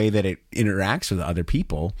and the way that it interacts with other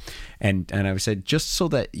people. And I said, just so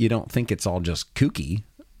that you don't think it's all just kooky.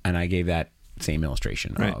 And I gave that same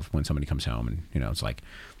illustration of when somebody comes home and, it's like,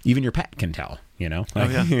 even your pet can tell,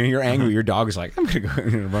 like, you're angry. Your dog is like, I'm going to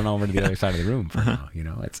go run over to the other side of the room for now,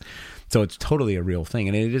 it's totally a real thing.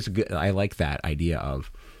 And it is good. I like that idea of,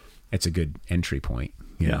 it's a good entry point,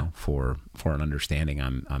 for an understanding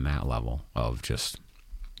on that level of just.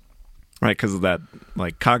 Right. Because that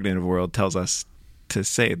like cognitive world tells us to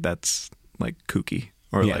say that's like kooky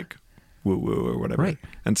or like woo woo or whatever. Right.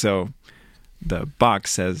 And so the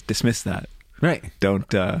box says, dismiss that. Right. Don't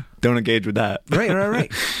engage with that.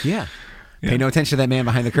 Right. Yeah. Pay no attention to that man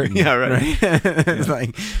behind the curtain. Yeah, right. It's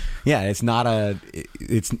like, it's not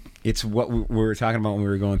it's what we were talking about when we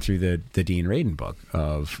were going through the Dean Radin book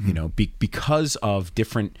of, because of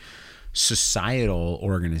different societal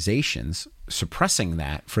organizations suppressing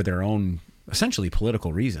that for their own essentially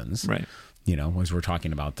political reasons. Right. as we're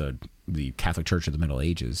talking about the Catholic Church of the Middle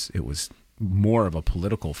Ages, it was more of a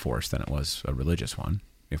political force than it was a religious one,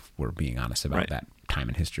 if we're being honest about that time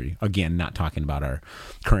in history. Again, not talking about our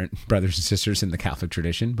current brothers and sisters in the Catholic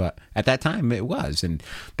tradition, but at that time it was, and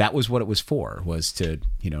that was what it was for, was to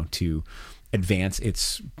advance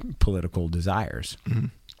its political desires. Mm-hmm.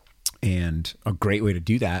 And a great way to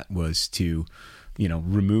do that was to,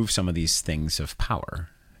 remove some of these things of power,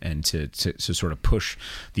 and to sort of push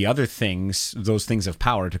the other things, those things of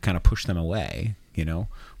power, to kind of push them away,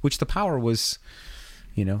 which the power was,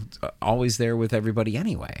 always there with everybody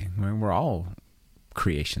anyway. I mean, we're all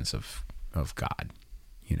creations of God,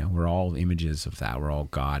 we're all images of that. We're all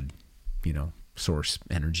God, source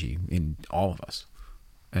energy in all of us.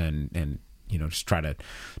 And just try to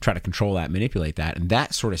control that, manipulate that. And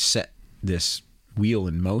that sort of set this wheel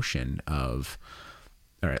in motion of,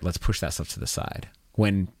 all right, let's push that stuff to the side.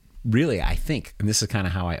 When really, I think, and this is kind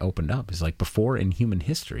of how I opened up, is like before in human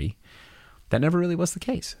history, that never really was the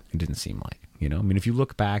case. It didn't seem like, I mean, if you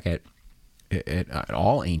look back at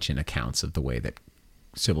all ancient accounts of the way that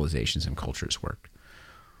civilizations and cultures worked,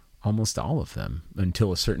 almost all of them,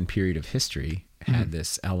 until a certain period of history, had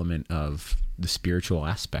this element of the spiritual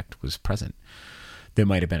aspect was present. That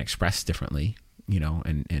might have been expressed differently,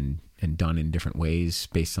 and done in different ways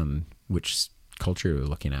based on which culture you're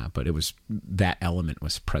looking at, but that element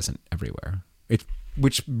was present everywhere.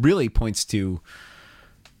 Which really points to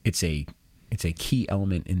it's a key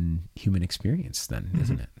element in human experience then,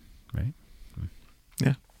 isn't it? Right?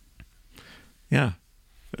 Yeah. Yeah.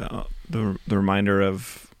 The reminder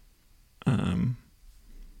of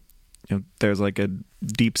there's like a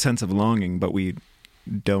deep sense of longing, but we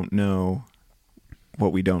don't know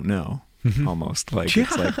what we don't know. Almost like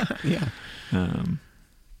it's like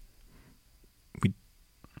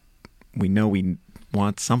we know we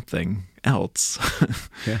want something else,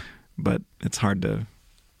 but it's hard to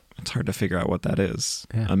figure out what that is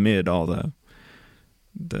amid all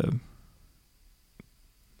the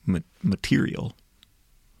material.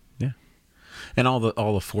 Yeah, and all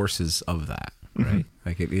the forces of that, right?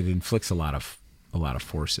 Like it inflicts a lot of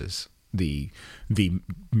forces. The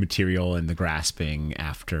material and the grasping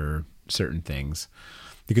after certain things,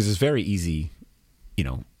 because it's very easy,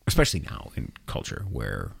 especially now in culture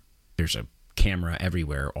where there's a camera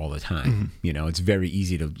everywhere all the time. It's very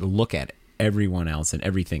easy to look at everyone else and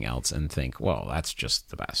everything else and think, well, that's just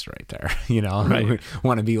the best right there. Right. I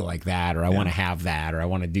want to be like that, or I want to have that, or I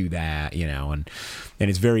want to do that, and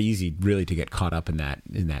it's very easy really to get caught up in that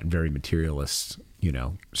very materialist,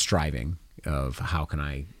 striving of how can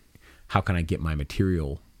I get my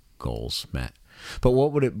material goals met. But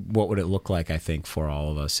what would it look like, I think, for all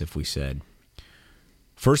of us if we said,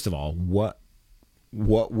 first of all, what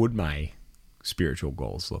would my spiritual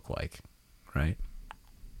goals look like, right?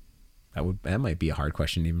 That might be a hard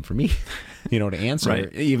question even for me, to answer.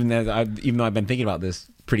 Right. Even though I've been thinking about this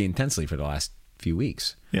pretty intensely for the last few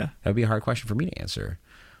weeks. Yeah, that would be a hard question for me to answer.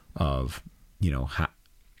 Of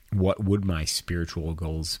what would my spiritual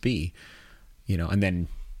goals be? And then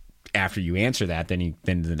after you answer that, then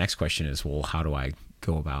the next question is, well, how do I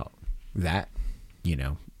go about that?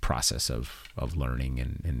 Process of learning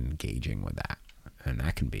and engaging with that, and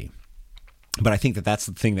that can be. But I think that's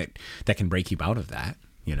the thing that can break you out of that.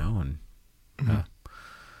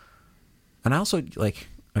 And I also like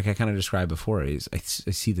I kind of described before, is I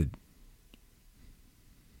see the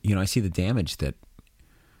damage that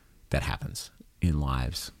happens in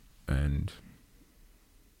lives, and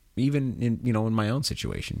even in my own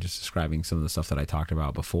situation, just describing some of the stuff that I talked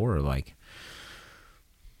about before, like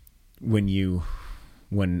when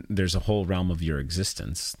there's a whole realm of your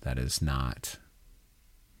existence that is not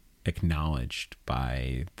acknowledged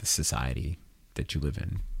by the society that you live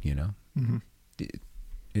in,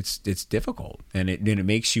 it's difficult, and it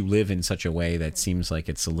makes you live in such a way that seems like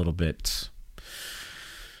it's a little bit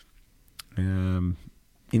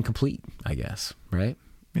incomplete, I guess, right?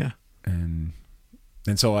 Yeah. And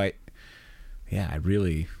so I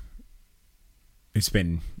really, it's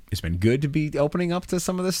been good to be opening up to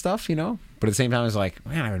some of this stuff, but at the same time it's like,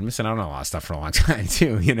 man, I've been missing out on a lot of stuff for a long time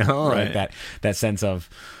too, right. Like that sense of,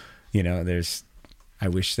 I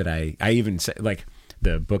wish that I even said, like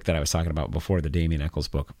the book that I was talking about before, the Damien Eccles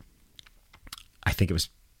book, I think it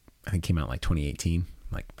came out like 2018.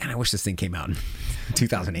 Like, man, I wish this thing came out in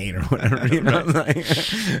 2008 or whatever. Like,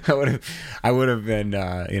 I would have been,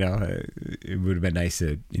 it would have been nice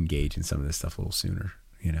to engage in some of this stuff a little sooner,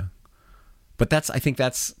 But I think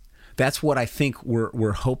that's what I think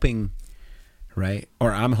we're hoping, right?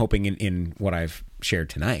 Or I'm hoping in what I've shared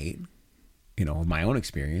tonight, my own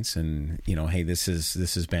experience, and hey, this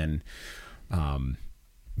has been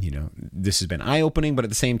this has been eye-opening, but at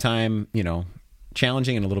the same time,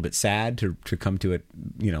 challenging and a little bit sad to come to it,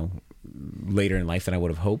 later in life than I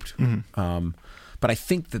would have hoped. But I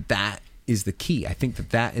think that is the key. I think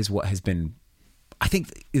that is what has been, I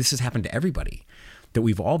think this has happened to everybody, that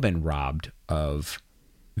we've all been robbed of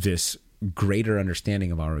this greater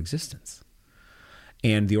understanding of our existence.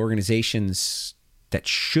 And the organizations that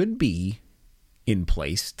should be in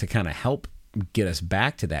place to kind of help get us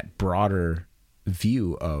back to that broader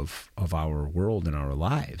view of our world and our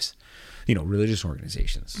lives, religious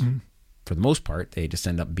organizations, for the most part, they just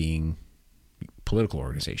end up being political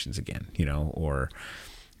organizations again,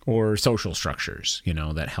 or social structures,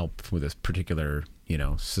 that help with a particular,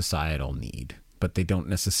 societal need, but they don't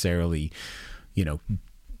necessarily,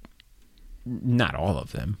 not all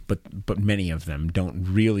of them, but many of them don't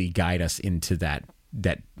really guide us into that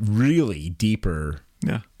really deeper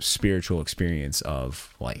spiritual experience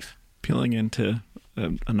of life. Peeling into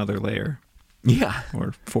another layer. Yeah.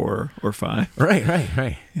 Or 4 or 5.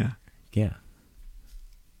 Right. Yeah. Yeah.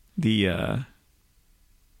 The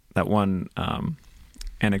that one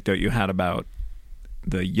anecdote you had about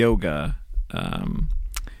the yoga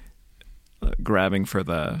grabbing for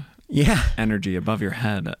the energy above your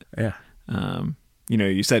head. Yeah.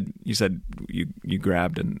 You said you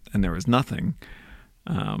grabbed and there was nothing,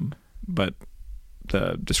 but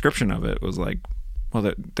the description of it was like,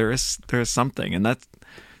 well, there is something, and that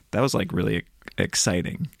was like really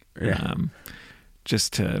exciting. Yeah.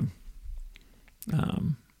 Just to,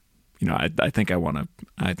 I think I want to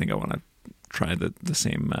try the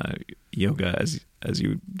same yoga as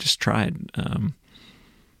you just tried,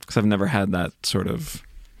 because I've never had that sort of.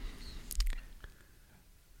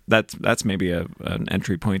 That's maybe an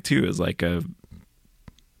entry point too, is like a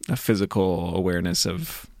physical awareness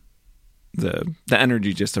of the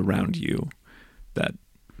energy just around you that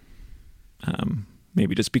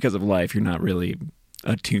maybe just because of life you're not really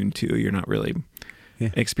attuned to, you're not really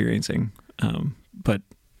experiencing, but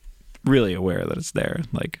really aware that it's there.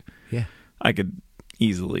 Like, I could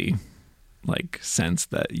easily like sense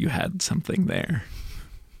that you had something there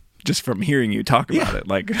just from hearing you talk about it.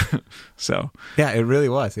 Like, so. Yeah, it really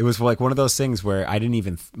was. It was like one of those things where I didn't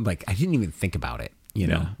even think about it,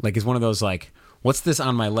 like it's one of those, like, what's this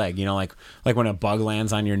on my leg? Like when a bug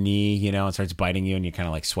lands on your knee, and starts biting you and you kind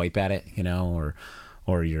of like swipe at it,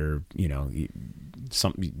 or you're,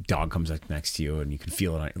 some dog comes up next to you and you can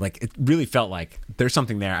feel it. Like, it really felt like there's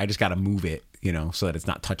something there. I just got to move it, so that it's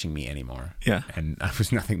not touching me anymore. Yeah. And there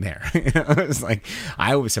was nothing there. It was like,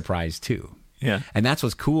 I was surprised too. Yeah. And that's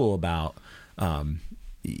what's cool about, going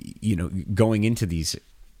into these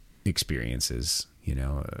experiences,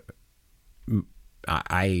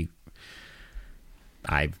 I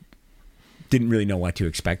didn't really know what to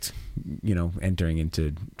expect, entering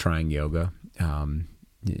into trying yoga,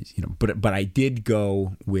 but I did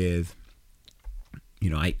go with,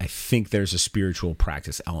 I think there's a spiritual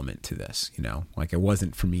practice element to this, like it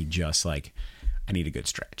wasn't for me just like, I need a good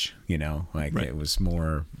stretch, like It was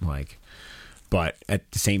more like, but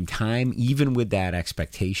at the same time, even with that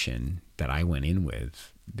expectation that I went in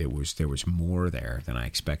with, there was more there than I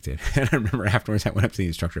expected. And I remember afterwards I went up to the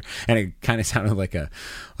instructor, and it kind of sounded like a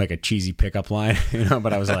cheesy pickup line,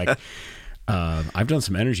 but I was like, I've done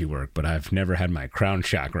some energy work, but I've never had my crown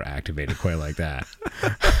chakra activated quite like that.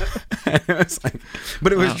 It was like,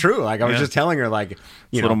 but it was true. Like, I was just telling her, like, it's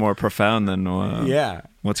a little more profound than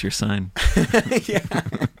what's your sign? Yeah.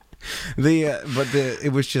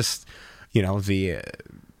 It was just,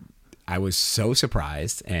 I was so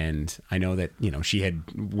surprised, and I know that, she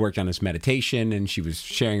had worked on this meditation and she was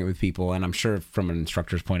sharing it with people, and I'm sure from an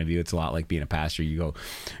instructor's point of view, it's a lot like being a pastor. You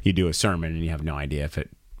do a sermon and you have no idea if it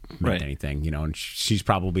meant anything, and she's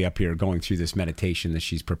probably up here going through this meditation that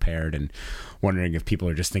she's prepared and wondering if people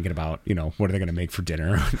are just thinking about, what are they going to make for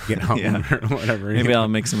dinner, or whatever. Maybe I'll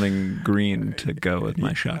make something green to go with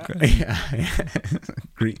my chakra. Yeah.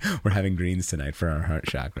 Green. We're having greens tonight for our heart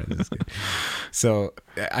chakra. That's good. So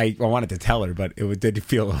I wanted to tell her, but it did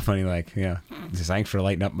feel a little funny, like, thanks for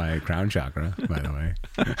lighting up my crown chakra, by the way.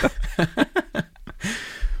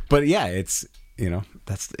 But yeah, it's,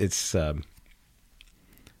 it's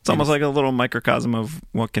almost like a little microcosm of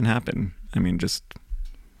what can happen. I mean,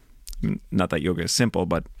 not that yoga is simple,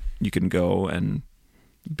 but you can go and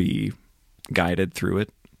be guided through it,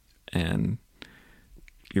 and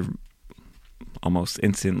you're almost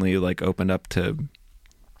instantly like opened up to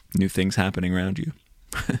new things happening around you.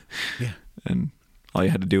 Yeah. And all you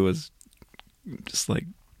had to do was just like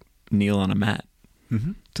kneel on a mat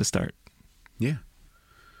to start. Yeah.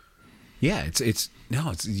 Yeah.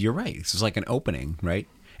 You're right. It's just like an opening, right?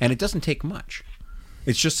 And it doesn't take much.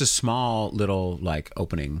 It's just a small little like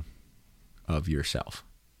opening of yourself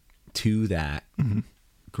to that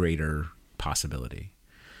greater possibility.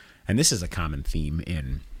 And this is a common theme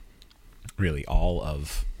in really all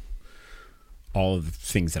of the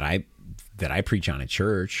things that I preach on at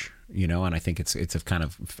church, and I think it's a kind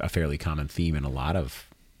of a fairly common theme in a lot of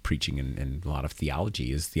preaching and a lot of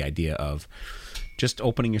theology, is the idea of just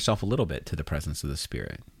opening yourself a little bit to the presence of the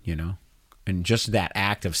Spirit, and just that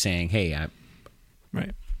act of saying, hey,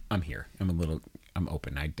 I'm here. I'm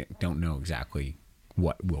open. I don't know exactly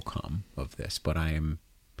what will come of this, but I'm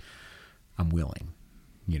willing,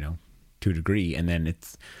 to a degree. And then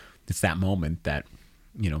it's that moment that,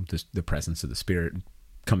 the presence of the Spirit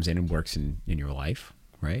comes in and works in your life.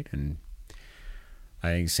 Right. And I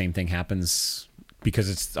think the same thing happens because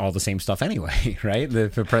it's all the same stuff anyway, right?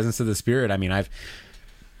 The presence of the Spirit. I mean,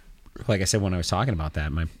 like I said, when I was talking about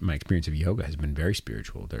that, my experience of yoga has been very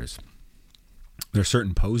spiritual. There's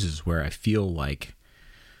certain poses where I feel like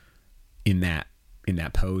in that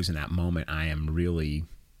pose, in that moment, I am really,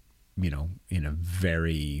 in a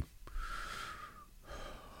very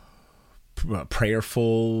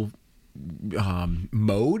prayerful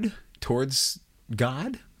mode towards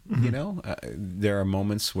God. There are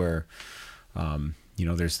moments where,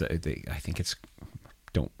 there's I think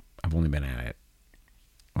I've only been at it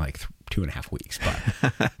like 2.5 weeks,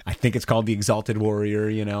 but I think it's called the Exalted Warrior,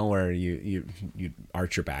 where you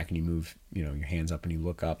arch your back and you move, your hands up and you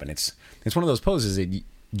look up, and it's one of those poses that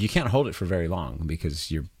you can't hold it for very long because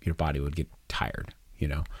your body would get tired,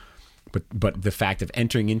 but the fact of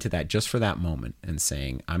entering into that just for that moment and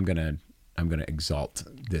saying, I'm gonna exalt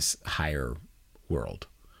this higher world,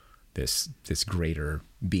 this greater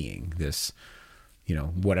being, this,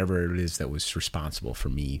 whatever it is that was responsible for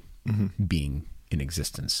me being in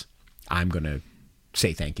existence. I'm going to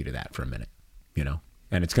say thank you to that for a minute,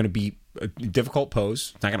 and it's going to be a difficult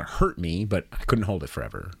pose. It's not going to hurt me, but I couldn't hold it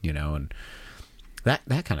forever, and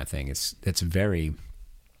that kind of thing. It's very,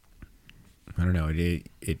 I don't know.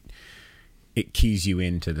 It keys you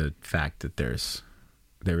into the fact that there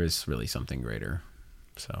is really something greater.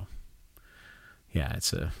 So yeah,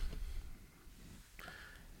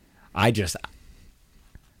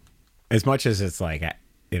 as much as it's like,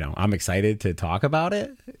 I'm excited to talk about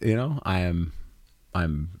it,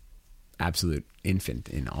 I'm absolute infant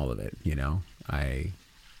in all of it, I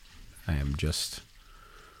am just,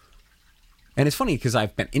 and it's funny because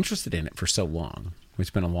I've been interested in it for so long. It's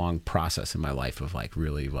been a long process in my life of like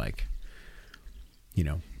really like,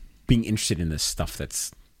 being interested in this stuff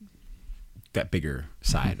that's that bigger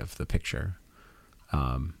side of the picture.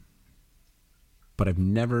 But I've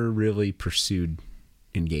never really pursued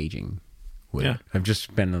engaging with it. I've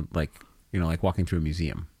just been like, like walking through a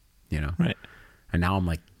museum, Right. And now I'm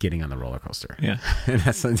like getting on the roller coaster. Yeah. And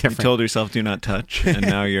that's something different. You told yourself do not touch, and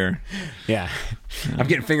now you're... Yeah. I'm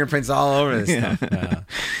getting fingerprints all over this stuff.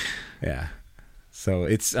 Yeah. So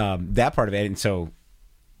it's that part of it.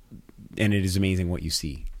 And it is amazing what you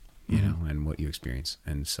see, and what you experience.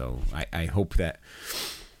 And so I hope that,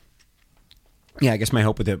 I guess my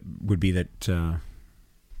hope with it would be that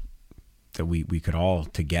we could all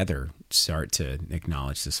together start to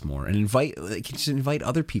acknowledge this more and invite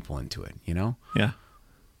other people into it, Yeah.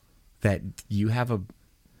 That you have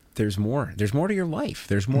there's more to your life.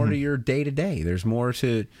 There's more to your day to day. There's more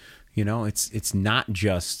to, it's not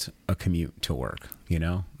just a commute to work,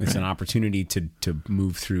 it's an opportunity to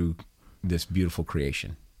move through this beautiful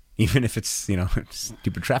creation, even if it's,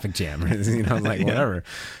 stupid traffic jam, like whatever,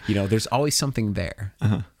 there's always something there,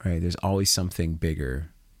 right? There's always something bigger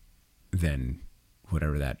than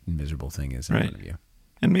whatever that miserable thing is in front of you.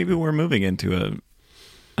 And maybe we're moving into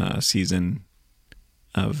a season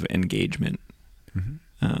of engagement,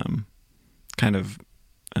 kind of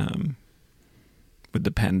with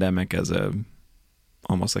the pandemic as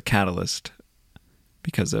almost a catalyst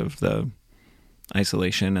because of the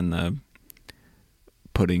isolation and the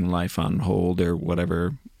putting life on hold, or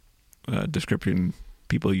whatever description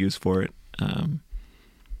people use for it.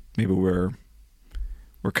 Maybe we're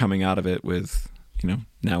coming out of it with,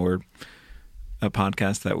 now we're a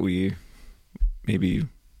podcast that we maybe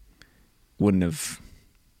wouldn't have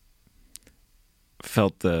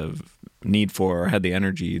felt the need for or had the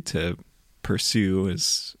energy to pursue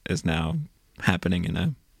is now happening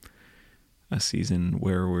in a season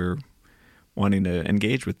where we're wanting to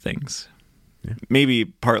engage with things. Yeah. Maybe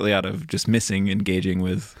partly out of just missing engaging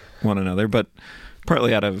with one another, but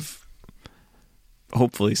partly out of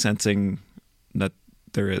hopefully sensing that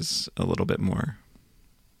there is a little bit more,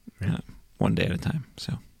 one day at a time.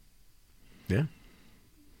 So, yeah,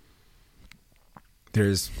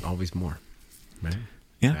 there's always more, right?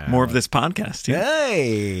 Yeah, more of this podcast. Yeah.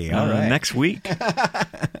 Hey, all right. Next week.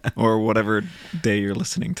 Or whatever day you're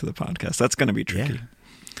listening to the podcast. That's going to be tricky.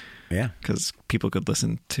 Yeah. Because people could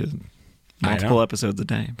listen to multiple episodes a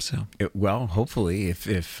day. So, well, hopefully,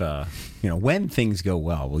 if when things go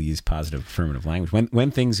well, we'll use positive affirmative language.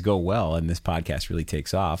 When things go well, and this podcast really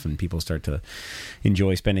takes off, and people start to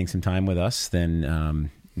enjoy spending some time with us,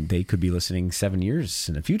 then they could be listening 7 years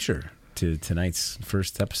in the future to tonight's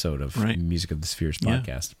first episode of Music of the Spheres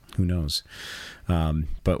podcast. Yeah. Who knows?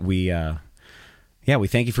 But we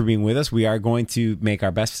thank you for being with us. We are going to make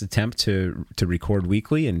our best attempt to record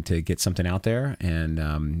weekly and to get something out there.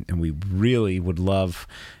 And we really would love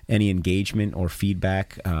any engagement or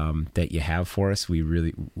feedback that you have for us. We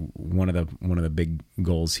really one of the big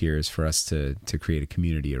goals here is for us to create a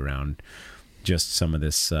community around just some of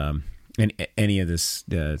this and any of this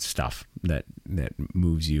stuff that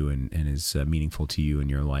moves you and is meaningful to you in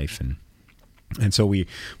your life. And so we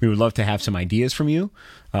would love to have some ideas from you.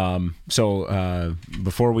 So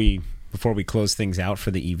before we close things out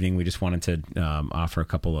for the evening, we just wanted to offer a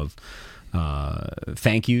couple of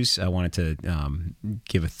thank yous. I wanted to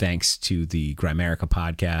give a thanks to the Grimerica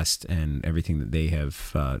podcast and everything that they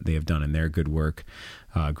have done in their good work.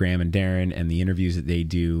 Graham and Darren and the interviews that they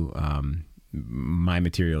do. My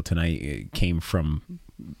material tonight came from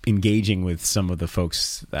engaging with some of the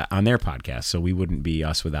folks on their podcast, so we wouldn't be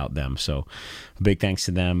us without them. So a big thanks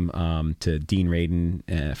to them, to Dean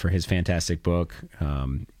Radin for his fantastic book,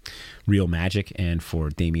 Real Magic, and for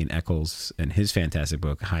Damien Eccles and his fantastic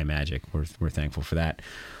book, High Magic. We're thankful for that.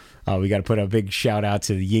 We got to put a big shout out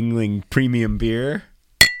to the Yingling Premium Beer.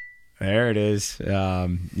 There it is.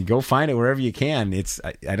 You go find it wherever you can.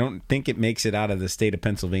 I don't think it makes it out of the state of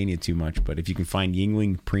Pennsylvania too much, but if you can find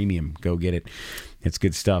Yingling Premium, go get it. It's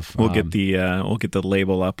good stuff. We'll get the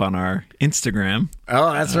label up on our Instagram.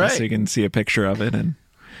 Oh, that's right. So you can see a picture of it. And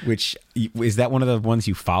which is that one of the ones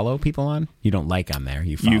you follow people on? You don't like on there.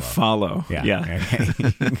 You follow. Yeah. Okay.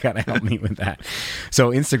 You gotta help me with that. So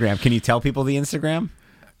Instagram. Can you tell people the Instagram?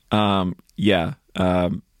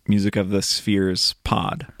 Music of the Spheres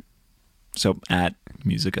Pod. So at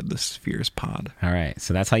Music of the Spheres Pod. All right.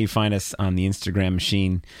 So that's how you find us on the Instagram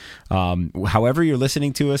machine. However you're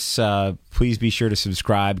listening to us, please be sure to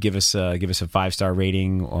subscribe. Give us a 5-star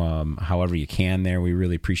rating. However you can there. We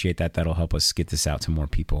really appreciate that. That'll help us get this out to more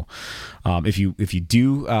people. If you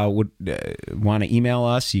do would want to email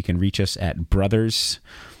us, you can reach us at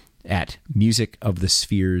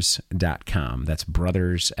brothers@musicofthespheres.com. That's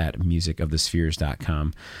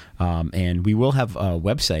brothers@musicofthespheres.com. And we will have a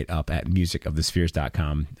website up at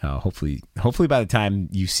musicofthespheres.com. Hopefully by the time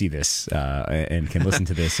you see this and can listen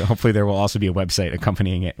to this, hopefully there will also be a website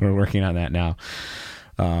accompanying it. We're working on that now.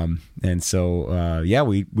 And so,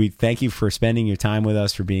 we thank you for spending your time with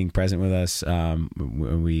us, for being present with us.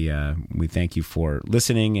 We thank you for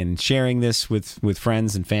listening and sharing this with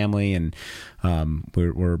friends and family. And,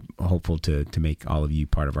 we're hopeful to make all of you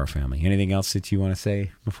part of our family. Anything else that you want to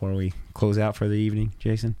say before we close out for the evening,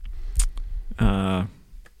 Jason?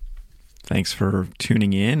 Thanks for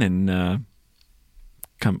tuning in and,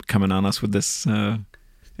 coming on us with this,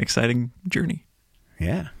 exciting journey.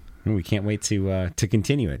 Yeah. We can't wait to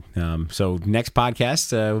continue it. So next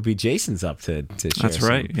podcast will be Jason's up to share. That's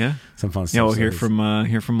right. Some fun stuff. Yeah, we'll hear from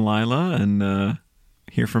Lila and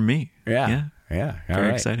hear from me. Yeah.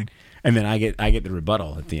 Very exciting. And then I get the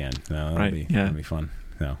rebuttal at the end. That'll be fun.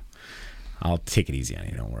 So I'll take it easy on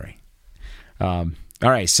you. Don't worry. All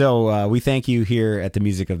right. So we thank you here at the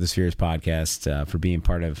Music of the Spheres podcast for being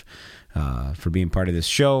part of this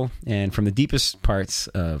show, and from the deepest parts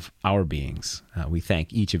of our beings, we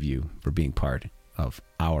thank each of you for being part of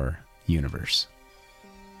our universe.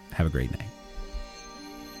 Have a great night.